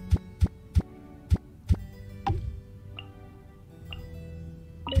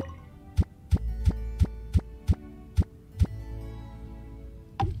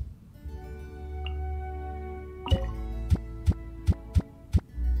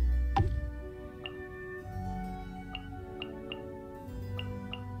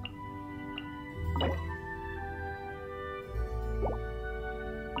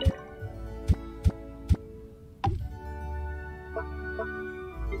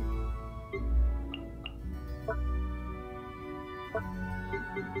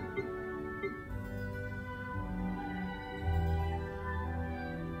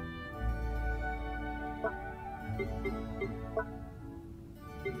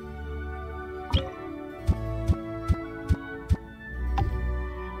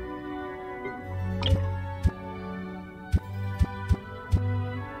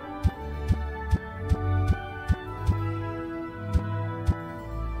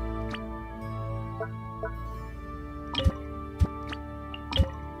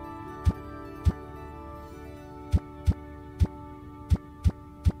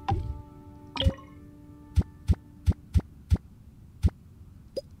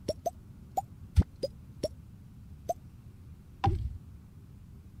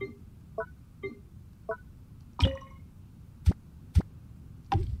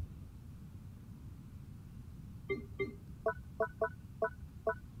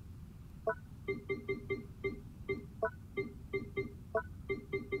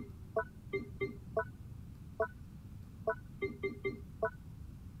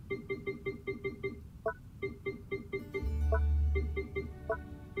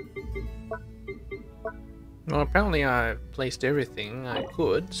 Well, apparently I placed everything I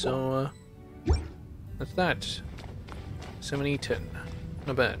could, so That's that. 7010.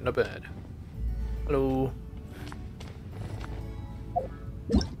 Not bad, not bad. Hello.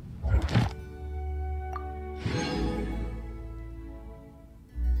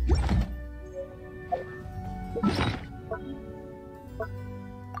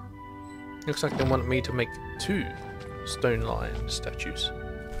 Looks like they want me to make 2 stone lion statues.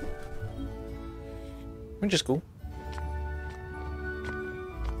 Which is cool.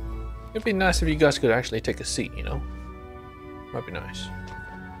 It'd be nice if you guys could actually take a seat, you know? Might be nice.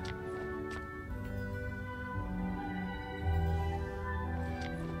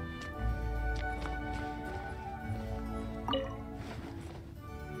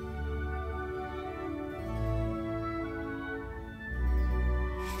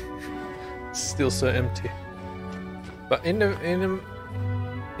 Still so empty. But in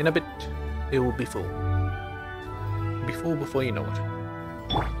a bit, it will be full. Be full before you know it.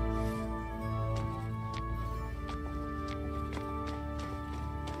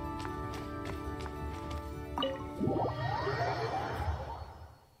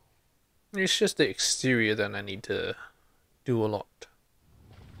 It's just the exterior that I need to do a lot.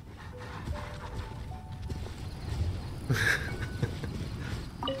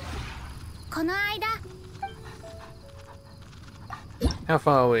 How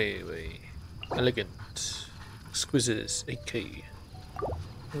far away? Elegant. Exquisite 8K.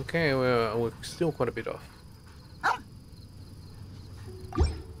 Okay, we're still quite a bit off.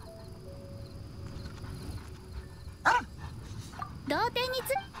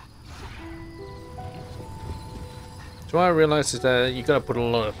 So what I realized is that you gotta put a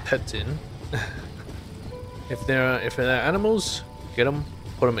lot of pets in. if they're animals, get them,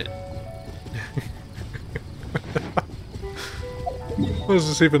 put them in. Let's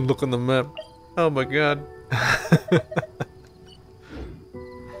just even look on the map. Oh my god.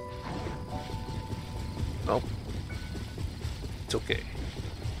 Oh, it's okay.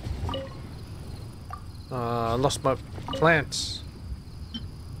 I lost my plants.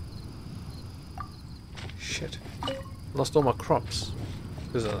 Shit. Lost all my crops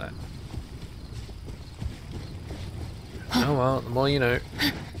because of that. Oh well, the more you know.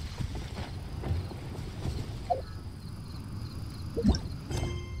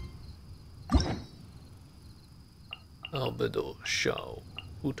 Albedo, Shao,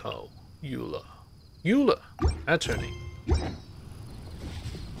 Utao, Eula. Eula! That's her name.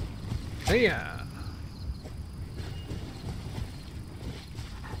 Hey-ya!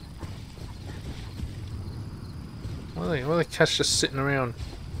 Why are the cats just sitting around?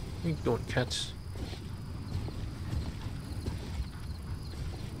 What are you doing, cats?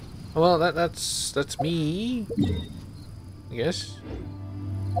 Oh, well, that's me, I guess.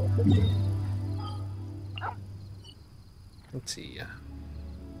 Let's see.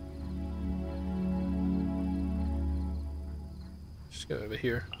 Just go over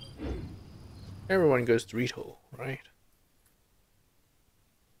here. Everyone goes to Rito, right?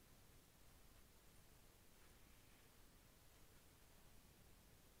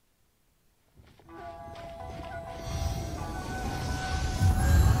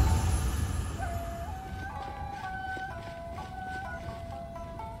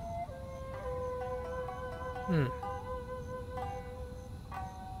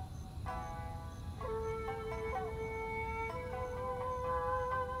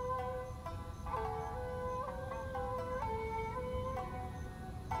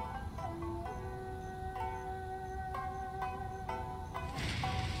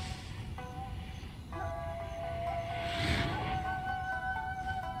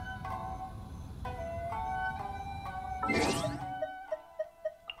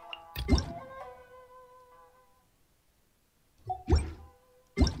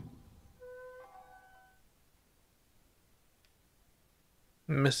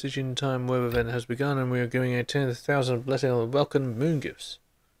 Message in time web event has begun and we are giving a 10,000 blessing on welcome moon gifts.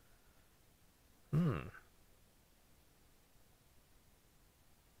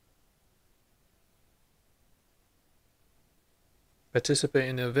 Participate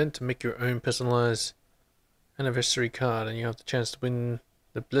in the event to make your own personalized anniversary card and you have the chance to win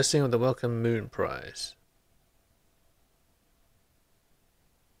the blessing of the welcome moon prize.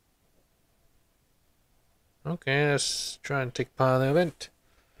 Okay, let's try and take part in the event.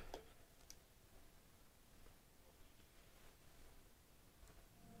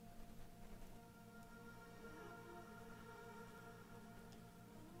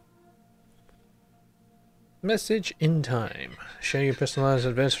 Message in time. Share your personalized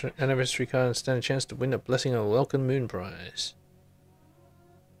anniversary card and stand a chance to win a blessing of a welcome moon prize.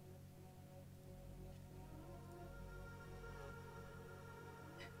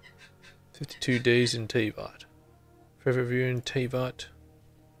 52 days in Teyvat. Favorite view in Teyvat.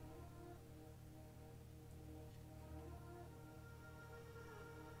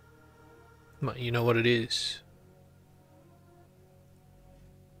 But you know what it is.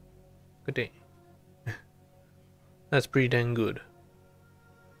 Good day. That's pretty dang good.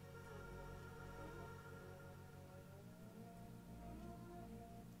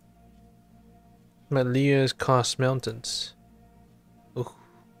 Malia's Cast Mountains. Oh,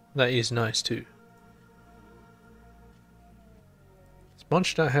 that is nice too. Does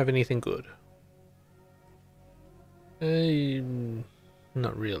Munch not have anything good?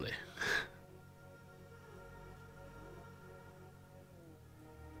 Not really.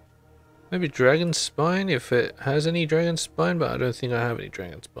 Maybe Dragon Spine if it has any Dragon Spine, but I don't think I have any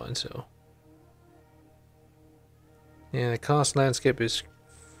Dragon Spine, so. Yeah, the cast landscape is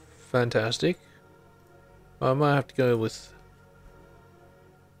fantastic. I might have to go with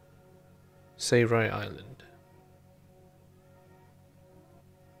Sarai Island.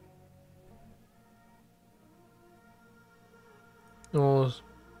 Or,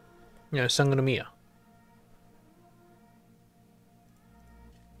 yeah, Sangonomiya.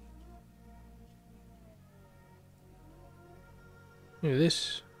 Yeah,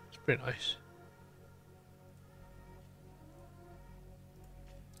 this is pretty nice.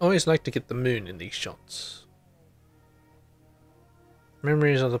 Always like to get the moon in these shots.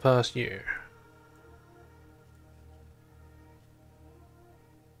 Memories of the past year.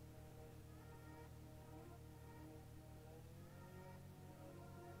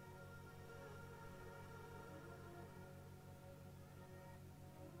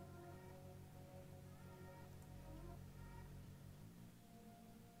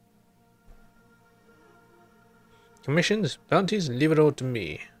 Commissions, bounties, leave it all to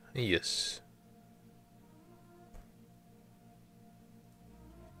me. Yes.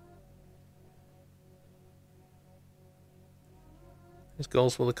 His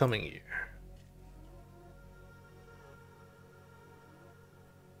goals for the coming year.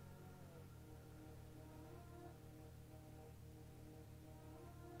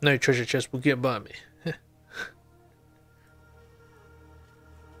 No treasure chest will get by me.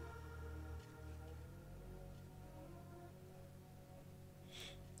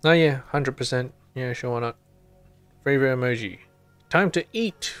 Oh yeah, 100%. Yeah, sure, why not? Favorite emoji. Time to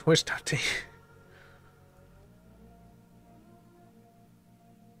eat. Where's time to eat?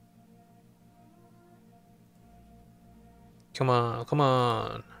 Come on, come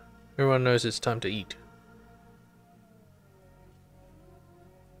on. Everyone knows it's time to eat.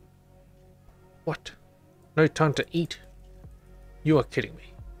 What? No time to eat? You are kidding me.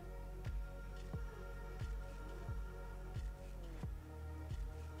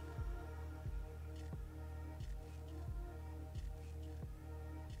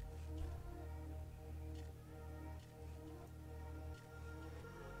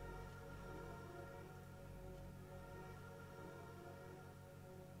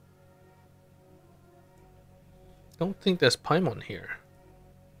 Don't think there's Paimon here.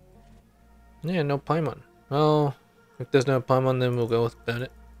 Yeah, no Paimon. Well, if there's no Paimon, then we'll go with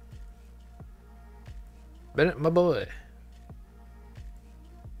Bennett. Bennett, my boy.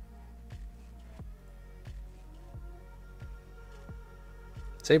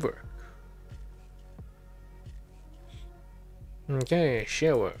 Save work. Okay,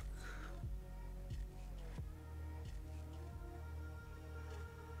 share work.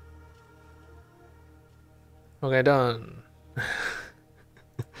 Okay, done.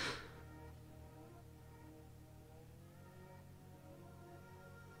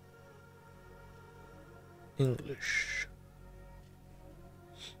 English.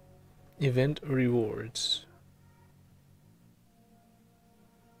 Event rewards.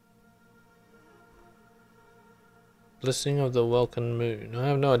 Blessing of the Welcome Moon. I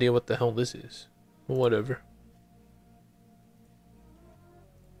have no idea what the hell this is. Whatever.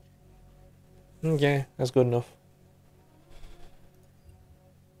 Okay, that's good enough.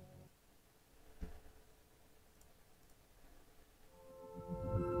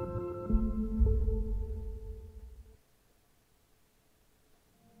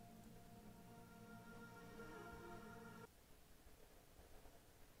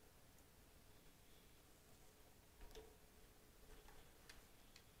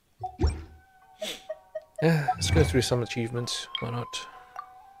 Yeah, let's go through some achievements. Why not?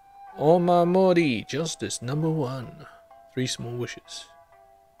 Omamori, Justice number 1. 3 small wishes.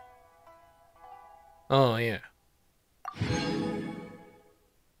 Oh, yeah.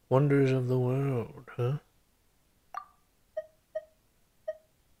 Wonders of the world, huh?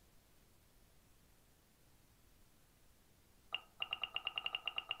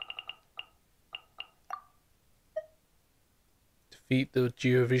 Defeat the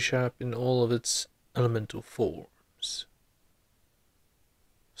Geovishap in all of its elemental forms.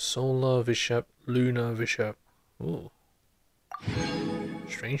 Solar Vishap, Lunar Vishap. Ooh.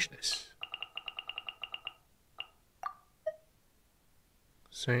 Strangeness.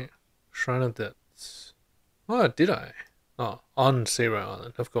 Saint Shrine of Depths. Oh, did I? Oh, on Zero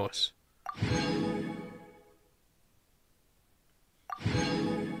Island, of course.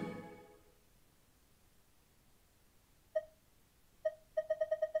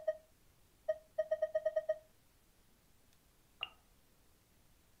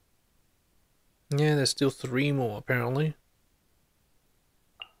 Yeah, there's still 3 more apparently.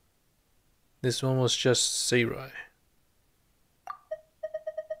 This one was just Serai.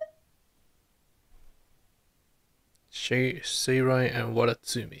 Serai and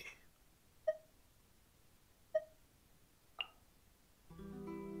Watatsumi.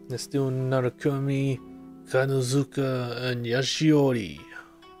 There's still Narukomi, Kanozuka, and Yashiori.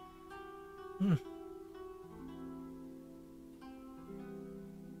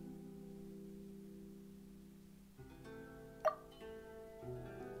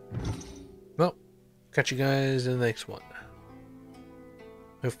 Well, catch you guys in the next one.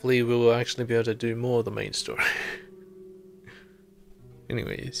 Hopefully we will actually be able to do more of the main story.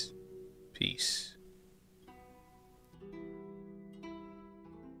 Anyways, peace.